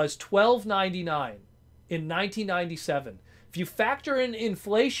 was $12.99 in 1997. If you factor in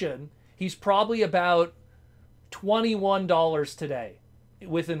inflation, he's probably about $21 today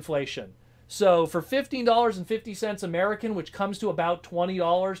with inflation. So for $15.50 American, which comes to about $20,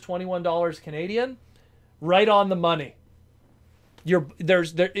 $21 Canadian, right on the money. It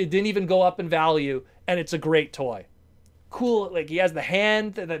didn't even go up in value, and it's a great toy. Cool, like he has the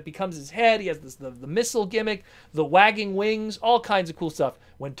hand that becomes his head. He has the missile gimmick, the wagging wings, all kinds of cool stuff.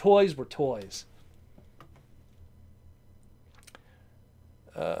 When toys were toys.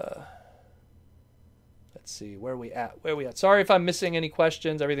 Let's see, where are we at? Sorry if I'm missing any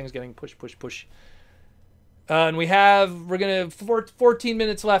questions. Everything's getting push. And we're gonna 14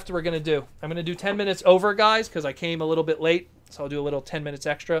 minutes left. I'm gonna do 10 minutes over, guys, because I came a little bit late, so I'll do a little 10 minutes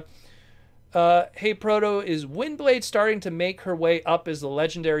extra. Hey Proto, is Windblade starting to make her way up as the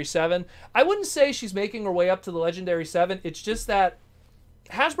Legendary 7? I wouldn't say she's making her way up to the Legendary 7. It's just that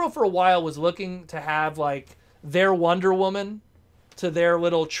Hasbro for a while was looking to have like their Wonder Woman to their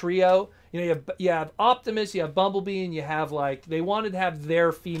little trio. You have Optimus, you have Bumblebee, and you have like they wanted to have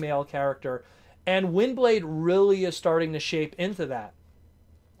their female character, and Windblade really is starting to shape into that.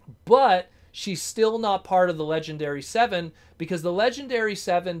 But she's still not part of the Legendary 7 because the Legendary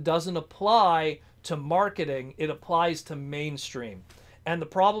 7 doesn't apply to marketing, it applies to mainstream. And the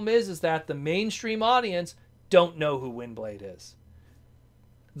problem is that the mainstream audience don't know who Windblade is.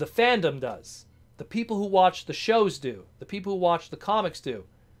 The fandom does. The people who watch the shows do. The people who watch the comics do.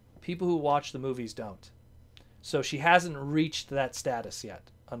 People who watch the movies don't. So she hasn't reached that status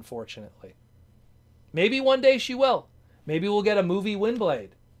yet, unfortunately. Maybe one day she will. Maybe we'll get a movie Windblade.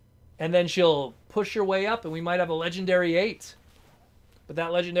 And then she'll push her way up and we might have a Legendary 8. But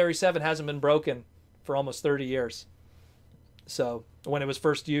that Legendary 7 hasn't been broken for almost 30 years. So, when it was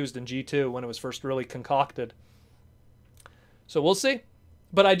first used in G2, when it was first really concocted. So we'll see.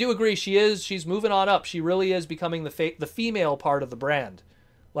 But I do agree, she's moving on up. She really is becoming the female part of the brand.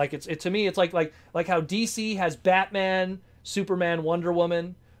 Like to me, it's like how DC has Batman, Superman, Wonder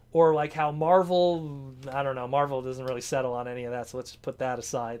Woman, or like how Marvel, I don't know, Marvel doesn't really settle on any of that, so let's just put that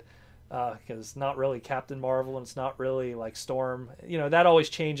aside. Because it's not really Captain Marvel and it's not really like Storm. That always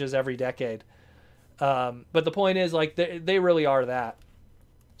changes every decade. But the point is, like, they really are that.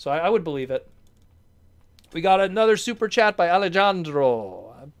 So I would believe it. We got another super chat by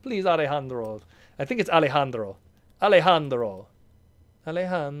Alejandro. Please, Alejandro. I think it's Alejandro. Alejandro.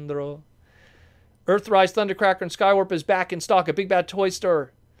 Earthrise, Thundercracker, and Skywarp is back in stock at Big Bad Toy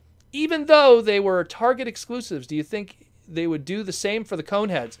Store. Even though they were Target exclusives, do you think they would do the same for the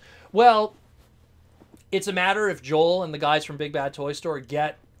Coneheads? Well, it's a matter if Joel and the guys from Big Bad Toy Store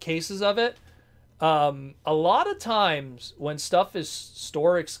get cases of it. A lot of times when stuff is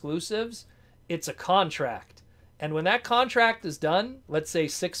store exclusives, it's a contract. And when that contract is done, let's say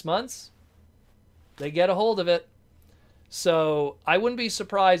 6 months, they get a hold of it. So I wouldn't be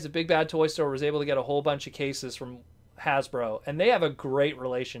surprised if Big Bad Toy Store was able to get a whole bunch of cases from Hasbro. And they have a great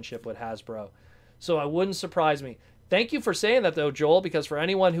relationship with Hasbro. So it wouldn't surprise me. Thank you for saying that, though, Joel, because for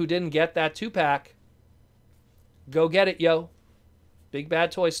anyone who didn't get that 2-pack, go get it, yo. Big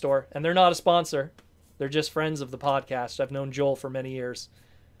Bad Toy Store. And they're not a sponsor. They're just friends of the podcast. I've known Joel for many years.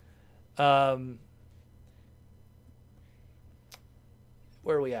 Where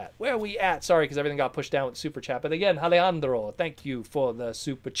are we at? Sorry, because everything got pushed down with Super Chat. But again, Alejandro, thank you for the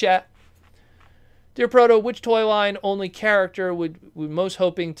Super Chat. Dear Proto, which toy line only character would we most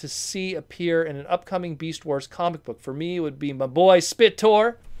hoping to see appear in an upcoming Beast Wars comic book? For me, it would be my boy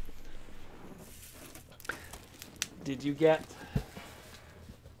Spitor. Did you get...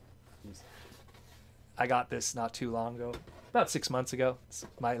 I got this not too long ago. About 6 months ago. It's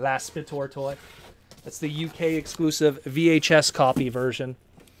my last Spitor toy. That's the UK exclusive VHS copy version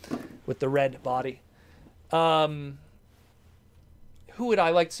with the red body. Who would I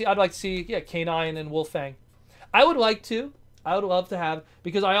like to see? I'd like to see, K9 and Wolfang. I would love to have,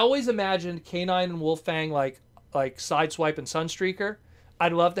 because I always imagined K9 and Wolfang like Sideswipe and Sunstreaker.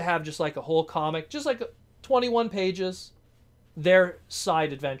 I'd love to have just like a whole comic, just like 21 pages, their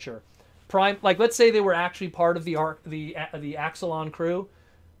side adventure. Prime, like let's say they were actually part of the Axelon crew.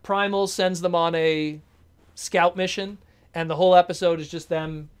 Primal sends them on a scout mission, and the whole episode is just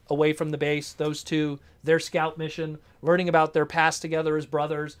them away from the base, those two, their scout mission, learning about their past together as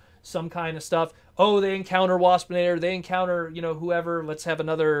brothers, some kind of stuff. Oh, they encounter Waspinator, they encounter, whoever. Let's have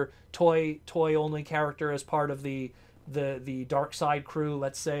another toy only character as part of the Dark Side crew,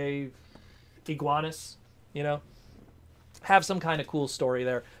 let's say Iguanus, Have some kind of cool story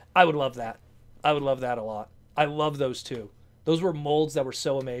there. I would love that. I would love that a lot. I love those two. Those were molds that were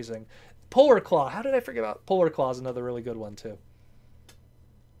so amazing. Polar Claw. How did I forget about Polar Claw? Is another really good one too.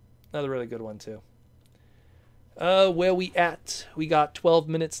 Where we at? We got 12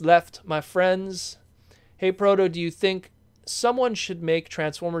 minutes left, my friends. Hey, Proto, do you think someone should make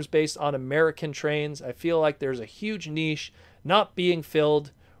Transformers based on American trains? I feel like there's a huge niche not being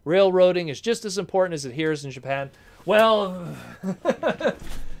filled. Railroading is just as important as it here is in Japan. Well...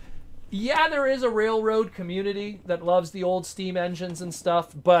 Yeah, there is a railroad community that loves the old steam engines and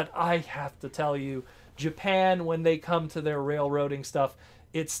stuff, but I have to tell you, Japan, when they come to their railroading stuff,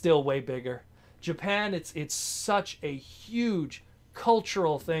 it's still way bigger. Japan, it's such a huge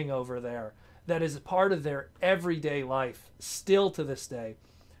cultural thing over there that is part of their everyday life, still to this day.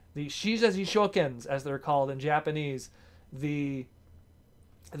 The Shizazishokens, as they're called in Japanese, the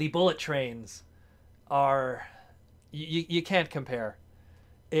bullet trains are... You can't compare.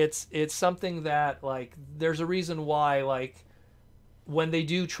 It's something that, like, there's a reason why, like, when they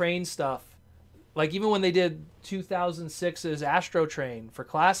do train stuff, like even when they did 2006's Astro Train for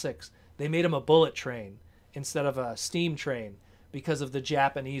classics, they made him a bullet train instead of a steam train because of the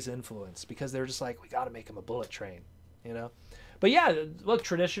Japanese influence, because they're just like, we got to make him a bullet train, you know? But yeah, look,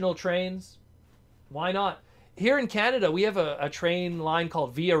 traditional trains, why not? Here in Canada, we have a train line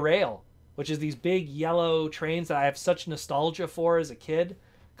called Via Rail, which is these big yellow trains that I have such nostalgia for as a kid,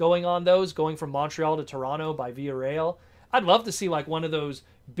 going on those, going from Montreal to Toronto by Via Rail. I'd love to see like one of those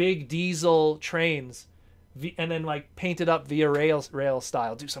big diesel trains and then like paint it up Via Rail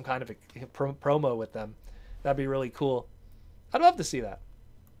style, do some kind of a promo with them. That'd be really cool. I'd love to see that.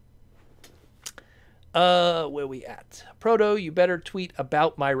 Where we at? Proto, you better tweet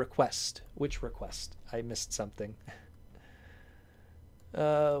about my request. Which request? I missed something.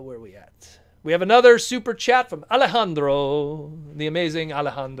 Where we at? We have another super chat from Alejandro, the amazing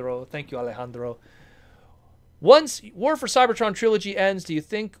Alejandro. Thank you, Alejandro. Once War for Cybertron trilogy ends, do you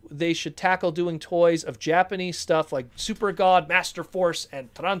think they should tackle doing toys of Japanese stuff like Super God, Master Force,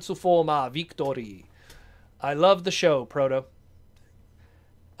 and Transforma Victory? I love the show, Proto.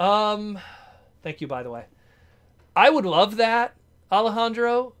 Thank you, by the way. I would love that,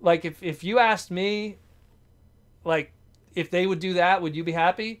 Alejandro. Like, if you asked me, like, if they would do that, would you be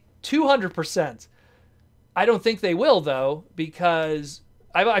happy? 200%. I don't think they will, though, because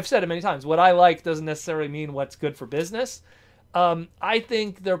I've said it many times. What I like doesn't necessarily mean what's good for business. I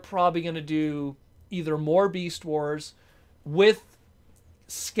think they're probably going to do either more Beast Wars with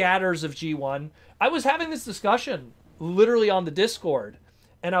scatters of G1. I was having this discussion literally on the Discord,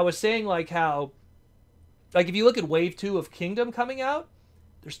 and I was saying like how, like if you look at Wave 2 of Kingdom coming out,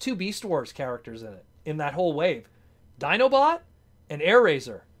 there's 2 Beast Wars characters in it, in that whole wave. Dinobot and Air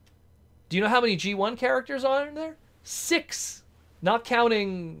Razor. Do you know how many G1 characters are in there? 6. Not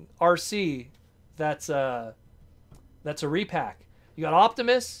counting RC. That's a repack. You got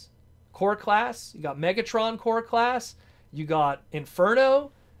Optimus, core class. You got Megatron, core class. You got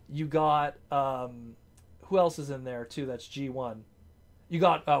Inferno. You got, who else is in there too that's G1? You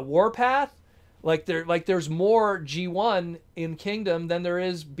got Warpath. There's more G1 in Kingdom than there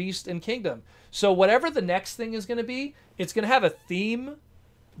is Beast in Kingdom. So whatever the next thing is going to be, it's going to have a theme,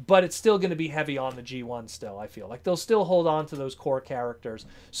 but it's still going to be heavy on the G1 still, I feel. Like, they'll still hold on to those core characters.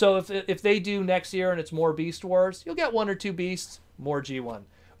 So if they do next year and it's more Beast Wars, you'll get 1 or 2 Beasts, more G1.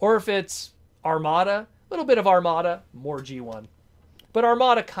 Or if it's Armada, a little bit of Armada, more G1. But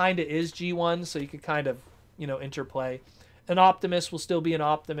Armada kind of is G1, so you could kind of, interplay. An Optimus will still be an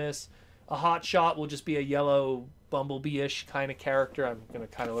Optimus. A Hotshot will just be a yellow Bumblebee-ish kind of character. I'm going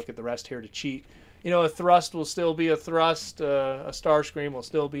to kind of look at the rest here to cheat. A Thrust will still be a Thrust. A Starscream will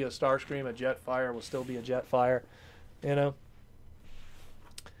still be a Starscream. A Jetfire will still be a Jetfire.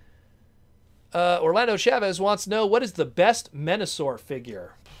 Orlando Chavez wants to know, what is the best Menasor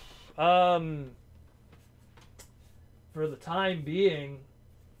figure? For the time being,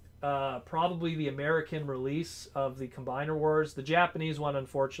 probably the American release of the Combiner Wars. The Japanese one,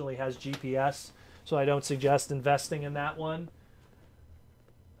 unfortunately, has GPS, so I don't suggest investing in that one.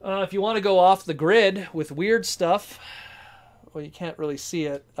 If you want to go off the grid with weird stuff, well, you can't really see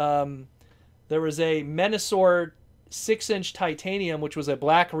it. There was a Menasor 6-inch titanium, which was a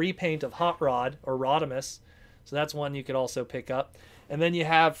black repaint of Hot Rod, or Rodimus. So that's one you could also pick up. And then you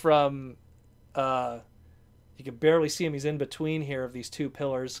have from... you can barely see him. He's in between here of these 2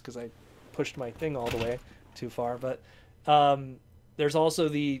 pillars because I pushed my thing all the way too far. But there's also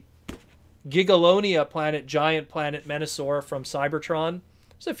the Gigalonia planet, giant planet Menasor from Cybertron.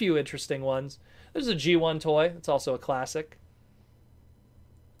 There's a few interesting ones. There's a G1 toy. It's also a classic.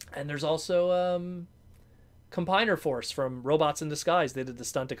 And there's also Combiner Force from Robots in Disguise. They did the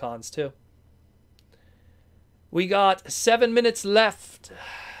Stunticons too. We got 7 minutes left.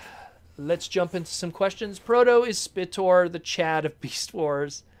 Let's jump into some questions. Proto, is Spitor the Chad of Beast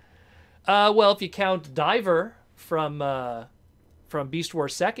Wars? Well, if you count Diver from Beast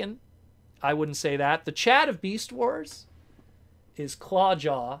Wars 2nd, I wouldn't say that. The Chad of Beast Wars is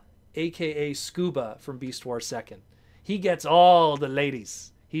Clawjaw, a.k.a. Scuba from Beast Wars 2nd. He gets all the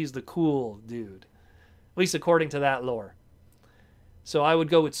ladies. He's the cool dude. At least according to that lore. So I would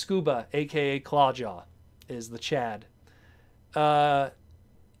go with Scuba, a.k.a. Clawjaw, is the Chad.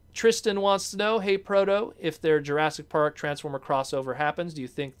 Tristan wants to know, hey Proto, if their Jurassic Park Transformer crossover happens, do you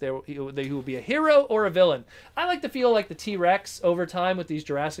think he will be a hero or a villain? I like to feel like the T-Rex over time with these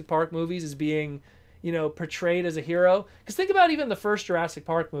Jurassic Park movies is being, portrayed as a hero. Because think about even the first Jurassic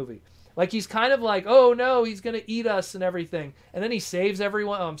Park movie. Like, he's kind of like, oh no, he's going to eat us and everything. And then he saves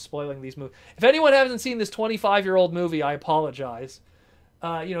everyone. Oh, I'm spoiling these movies. If anyone hasn't seen this 25-year-old movie, I apologize.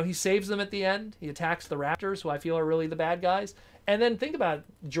 He saves them at the end. He attacks the raptors, who I feel are really the bad guys. And then think about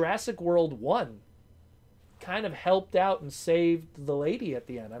it, Jurassic World 1 kind of helped out and saved the lady at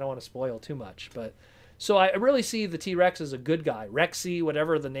the end. I don't want to spoil too much, but so I really see the T-Rex as a good guy. Rexy,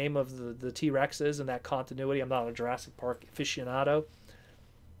 whatever the name of the T-Rex is in that continuity. I'm not a Jurassic Park aficionado.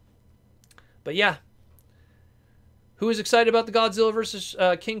 But yeah. Who is excited about the Godzilla vs.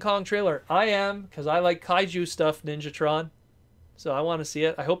 King Kong trailer? I am, because I like kaiju stuff, Ninjatron. So I want to see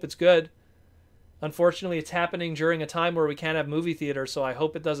it. I hope it's good. Unfortunately, it's happening during a time where we can't have movie theaters, so I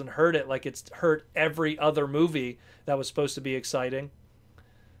hope it doesn't hurt it like it's hurt every other movie that was supposed to be exciting.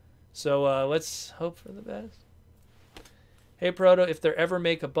 So let's hope for the best. Hey, Proto, if they ever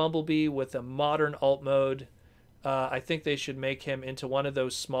make a Bumblebee with a modern alt mode, I think they should make him into one of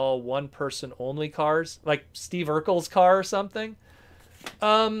those small one-person only cars, like Steve Urkel's car or something.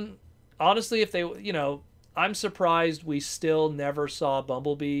 Honestly, if they, I'm surprised we still never saw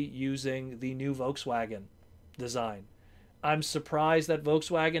Bumblebee using the new Volkswagen design. I'm surprised that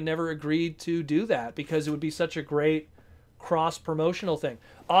Volkswagen never agreed to do that, because it would be such a great cross-promotional thing.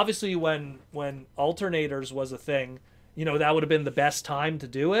 Obviously, when alternators was a thing, that would have been the best time to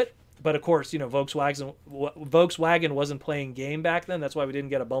do it. But of course, Volkswagen wasn't playing game back then. That's why we didn't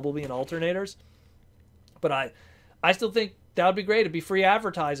get a Bumblebee and alternators. But I still think that would be great. It'd be free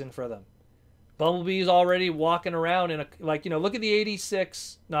advertising for them. Bumblebee's already walking around in look at the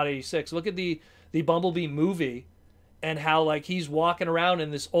 86, not 86. Look at the Bumblebee movie and how he's walking around in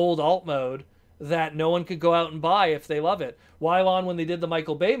this old alt mode that no one could go out and buy if they love it. While when they did the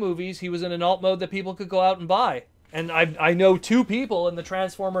Michael Bay movies, he was in an alt mode that people could go out and buy. And I know 2 people in the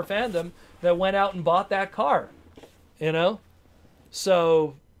Transformer fandom that went out and bought that car,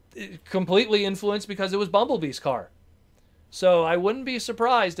 So, completely influenced because it was Bumblebee's car. So, I wouldn't be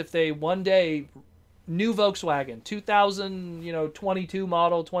surprised if they one day, new Volkswagen, 2022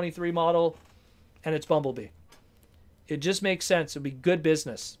 model, 23 model, and it's Bumblebee. It just makes sense. It would be good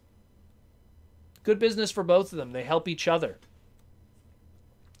business. Good business for both of them. They help each other.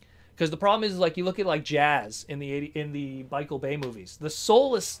 Because the problem is, you look at Jazz in the Michael Bay movies. The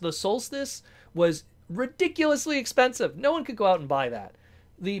Solstice was ridiculously expensive. No one could go out and buy that.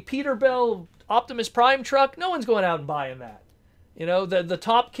 The Peterbilt Optimus Prime truck, no one's going out and buying that. The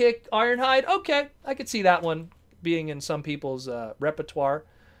Top Kick Ironhide, okay, I could see that one being in some people's repertoire.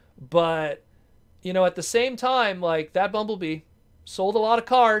 But, at the same time, that Bumblebee sold a lot of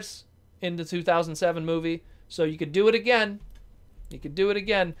cars in the 2007 movie, so you could do it again. You could do it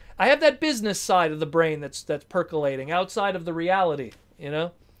again. I have that business side of the brain that's percolating outside of the reality,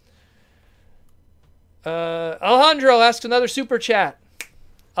 Alejandro asks another super chat.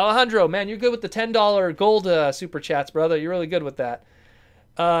 Alejandro, man, you're good with the $10 gold super chats, brother. You're really good with that.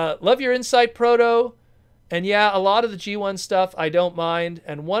 Love your insight, Proto. And yeah, a lot of the G1 stuff I don't mind.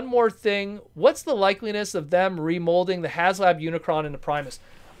 And one more thing, what's the likeliness of them remolding the HasLab Unicron into Primus?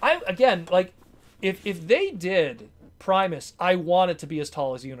 If they did Primus, I want it to be as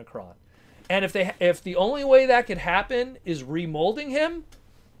tall as Unicron. And if the only way that could happen is remolding him,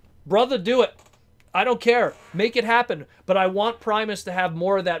 brother, do it. I don't care. Make it happen. But I want Primus to have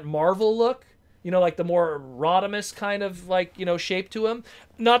more of that Marvel look, the more Rodimus kind of shape to him.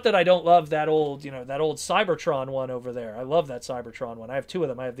 Not that I don't love that old Cybertron one over there. I love that Cybertron one. I have 2 of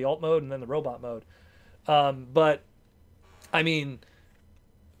them. I have the alt mode and then the robot mode. But I mean,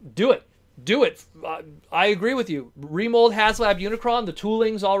 do it. Do it. I agree with you. Remold HasLab Unicron. The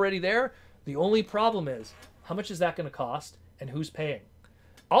tooling's already there. The only problem is, how much is that going to cost and who's paying?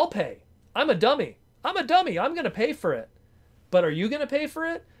 I'll pay. I'm a dummy. I'm going to pay for it. But are you going to pay for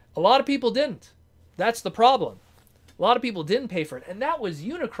it? A lot of people didn't. That's the problem. A lot of people didn't pay for it. And that was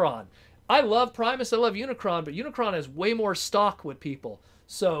Unicron. I love Primus. I love Unicron. But Unicron has way more stock with people.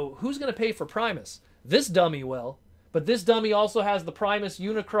 So who's going to pay for Primus? This dummy will. But this dummy also has the Primus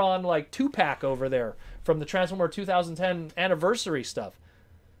Unicron 2-pack over there from the Transformer 2010 anniversary stuff.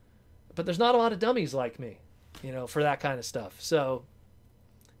 But there's not a lot of dummies like me, for that kind of stuff. So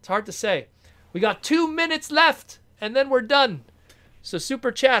it's hard to say. We got 2 minutes left, and then we're done. So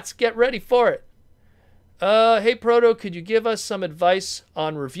super chats, get ready for it. Hey Proto, could you give us some advice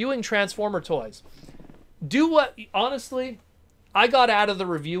on reviewing Transformer toys? Honestly, I got out of the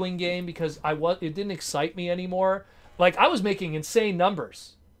reviewing game because it didn't excite me anymore. I was making insane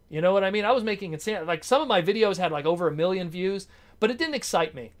numbers. You know what I mean? I was making insane, some of my videos had over 1 million views, but it didn't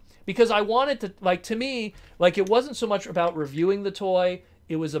excite me because I wanted to, to me, it wasn't so much about reviewing the toy.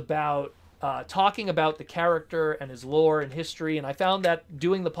 It was about talking about the character and his lore and history. And I found that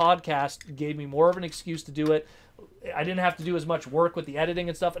doing the podcast gave me more of an excuse to do it. I didn't have to do as much work with the editing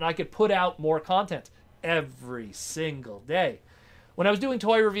and stuff, and I could put out more content every single day. When I was doing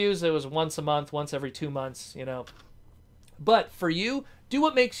toy reviews, it was once a month, once every 2 months, you know. But for you, do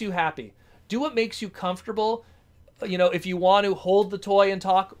what makes you happy. Do what makes you comfortable. You know, if you want to hold the toy and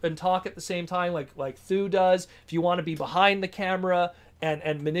talk at the same time, like Thu does. If you want to be behind the camera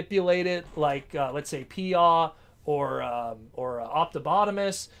and manipulate it, like let's say Pia or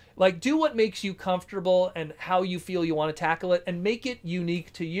Optobotomus, like do what makes you comfortable and how you feel you want to tackle it, and make it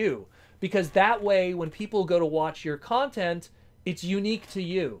unique to you. Because that way, when people go to watch your content, it's unique to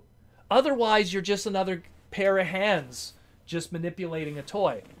you. Otherwise, you're just another pair of hands just manipulating a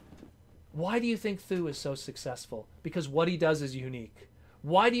toy. Why do you think Thu is so successful? Because what he does is unique.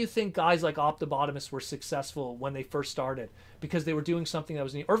 Why do you think guys like Optobotomus were successful when they first started? Because they were doing something that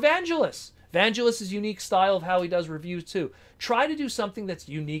was unique. Or Vangelis. Vangelis' unique style of how he does reviews too. Try to do something that's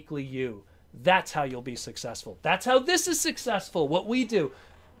uniquely you. That's how you'll be successful. That's how this is successful, what we do.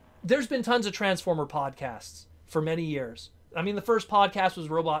 There's been tons of Transformer podcasts for many years. I mean, the first podcast was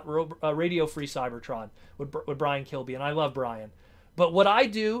Radio Free Cybertron with Brian Kilby, and I love Brian. But what I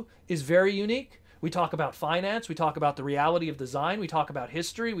do is very unique. We talk about finance. We talk about the reality of design. We talk about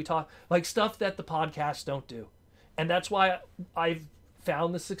history. We talk like stuff that the podcasts don't do. And that's why I've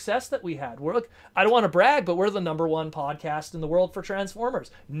found the success that we had. I don't want to brag, but we're the #1 podcast in the world for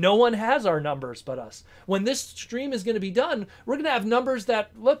Transformers. No one has our numbers but us. When this stream is going to be done, we're going to have numbers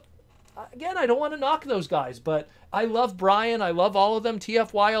that, look, again, I don't want to knock those guys, but I love Brian. I love all of them,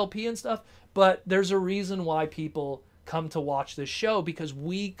 TFYLP and stuff. But there's a reason why people come to watch this show, because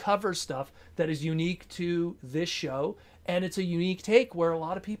we cover stuff that is unique to this show, and it's a unique take where a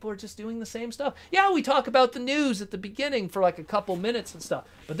lot of people are just doing the same stuff. Yeah, we talk about the news at the beginning for like a couple minutes and stuff,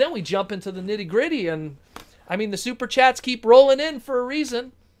 but then we jump into the nitty-gritty, and I mean, the super chats keep rolling in for a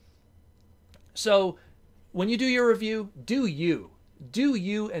reason. So when you do your review, do you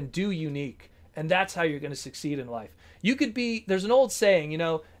and do unique, and that's how you're going to succeed in life. You could be, there's an old saying, you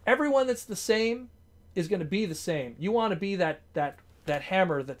know, everyone that's the same is going to be the same. You want to be that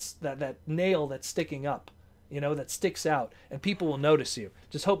hammer, that nail that's sticking up, you know, that sticks out, and people will notice you.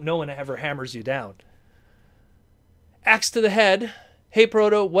 Just hope no one ever hammers you down. Axe to the head. Hey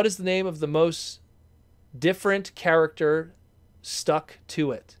Proto, what is the name of the most different character stuck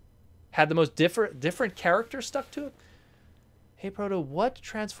to it? Had the most different character stuck to it? Hey Proto, what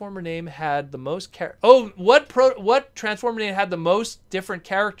Transformer name had the most what Transformer name had the most different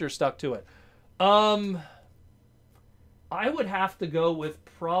characters stuck to it? I would have to go with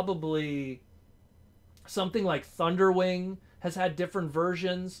probably something like Thunderwing has had different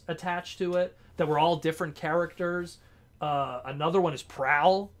versions attached to it that were all different characters. Another one is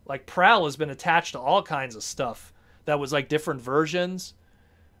Prowl. Like Prowl has been attached to all kinds of stuff that was like different versions.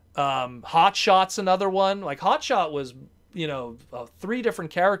 Hotshot's another one. Like Hotshot was, you know, 3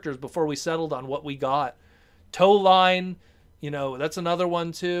 different characters before we settled on what we got. Towline, you know, that's another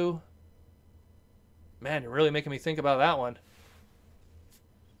one too. Man, you're really making me think about that one.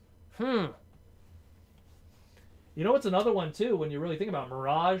 You know what's another one too? When you really think about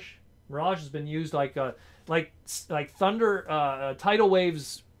Mirage, Mirage has been used like Thunder, Tidal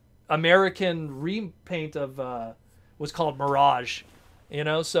Wave's American repaint of was called Mirage. You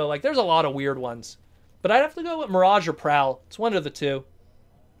know, so like there's a lot of weird ones, but I'd have to go with Mirage or Prowl. It's one of the two,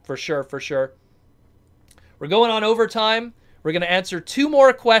 for sure, for sure. We're going on overtime. We're gonna answer 2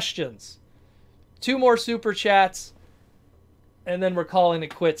 more questions. 2 more super chats, and then we're calling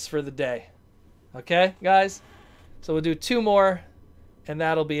it quits for the day. Okay, guys? So we'll do 2 more, and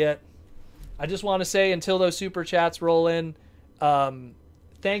that'll be it. I just want to say, until those super chats roll in,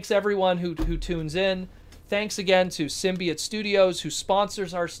 thanks everyone who tunes in. Thanks again to Symbiote Studios, who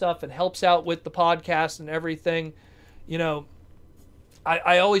sponsors our stuff and helps out with the podcast and everything. You know,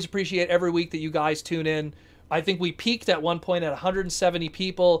 I always appreciate every week that you guys tune in. I think we peaked at one point at 170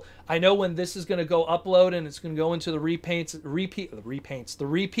 people. I know when this is going to go upload and it's going to go into the repeats,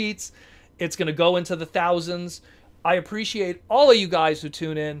 it's going to go into the thousands. I appreciate all of you guys who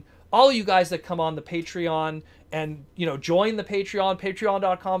tune in, all of you guys that come on the Patreon and, you know, join the Patreon,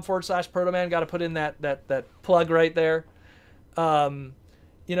 patreon.com/Protoman. Got to put in that plug right there. You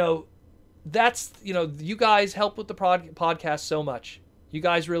know, that's, you know, you guys help with the podcast so much. You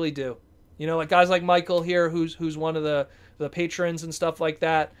guys really do. You know, like guys like Michael here, who's one of the patrons and stuff like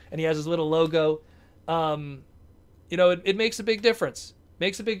that, and he has his little logo. You know, it makes a big difference.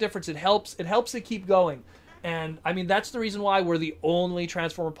 Makes a big difference. It helps it keep going. And I mean, that's the reason why we're the only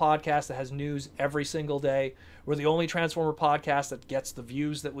Transformer podcast that has news every single day. We're the only Transformer podcast that gets the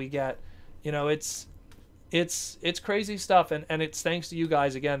views that we get. You know, it's crazy stuff, and it's thanks to you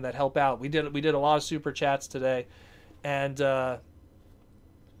guys again that help out. We did a lot of super chats today, and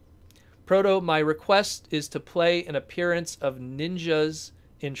Proto, my request is to play an appearance of ninjas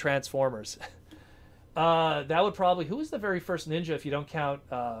in Transformers. That would probably... Who was the very first ninja if you don't count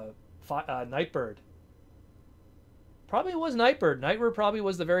Nightbird? Probably was Nightbird. Nightbird probably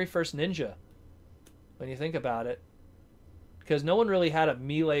was the very first ninja when you think about it. Because no one really had a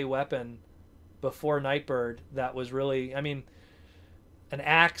melee weapon before Nightbird that was really... I mean, an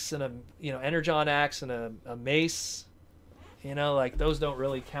axe and a, Energon axe and a mace... like those don't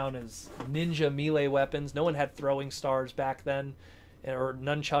really count as ninja melee weapons. No one had throwing stars back then, or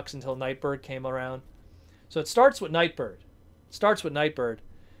nunchucks until Nightbird came around. So it starts with Nightbird.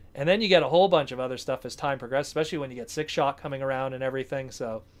 And then you get a whole bunch of other stuff as time progresses, especially when you get Six Shot coming around and everything.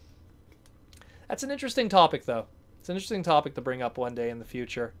 So that's an interesting topic, though. It's an interesting topic to bring up one day in the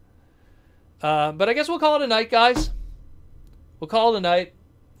future. But I guess we'll call it a night, guys. We'll call it a night.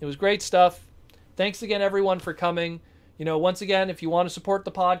 It was great stuff. Thanks again, everyone, for coming. Once again, if you want to support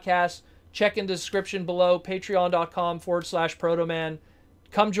the podcast, check in the description below, patreon.com/protoman.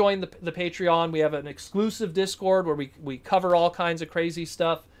 Come join the Patreon. We have an exclusive Discord where we cover all kinds of crazy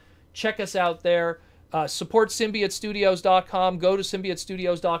stuff. Check us out there. Support symbiotestudios.com. Go to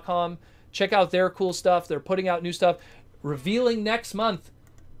symbiotestudios.com. Check out their cool stuff. They're putting out new stuff. Revealing next month,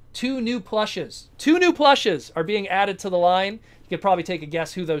 2 new plushes. 2 new plushes are being added to the line. You could probably take a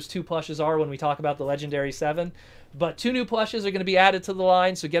guess who those 2 plushes are when we talk about the Legendary 7. But 2 new plushes are going to be added to the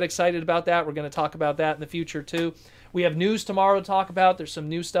line, so get excited about that. We're going to talk about that in the future, too. We have news tomorrow to talk about. There's some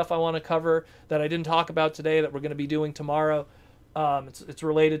new stuff I want to cover that I didn't talk about today that we're going to be doing tomorrow. It's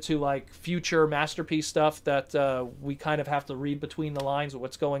related to, like, future Masterpiece stuff that we kind of have to read between the lines of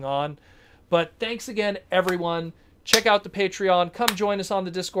what's going on. But thanks again, everyone. Check out the Patreon. Come join us on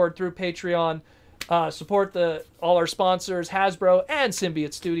the Discord through Patreon. Support all our sponsors, Hasbro and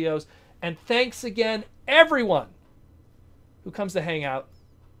Symbiote Studios. And thanks again, everyone who comes to hang out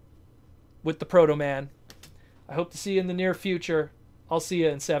with the Proto Man. I hope to see you in the near future. I'll see you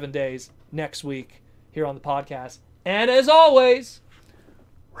in 7 days next week here on the podcast. And as always,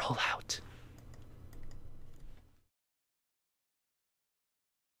 roll out.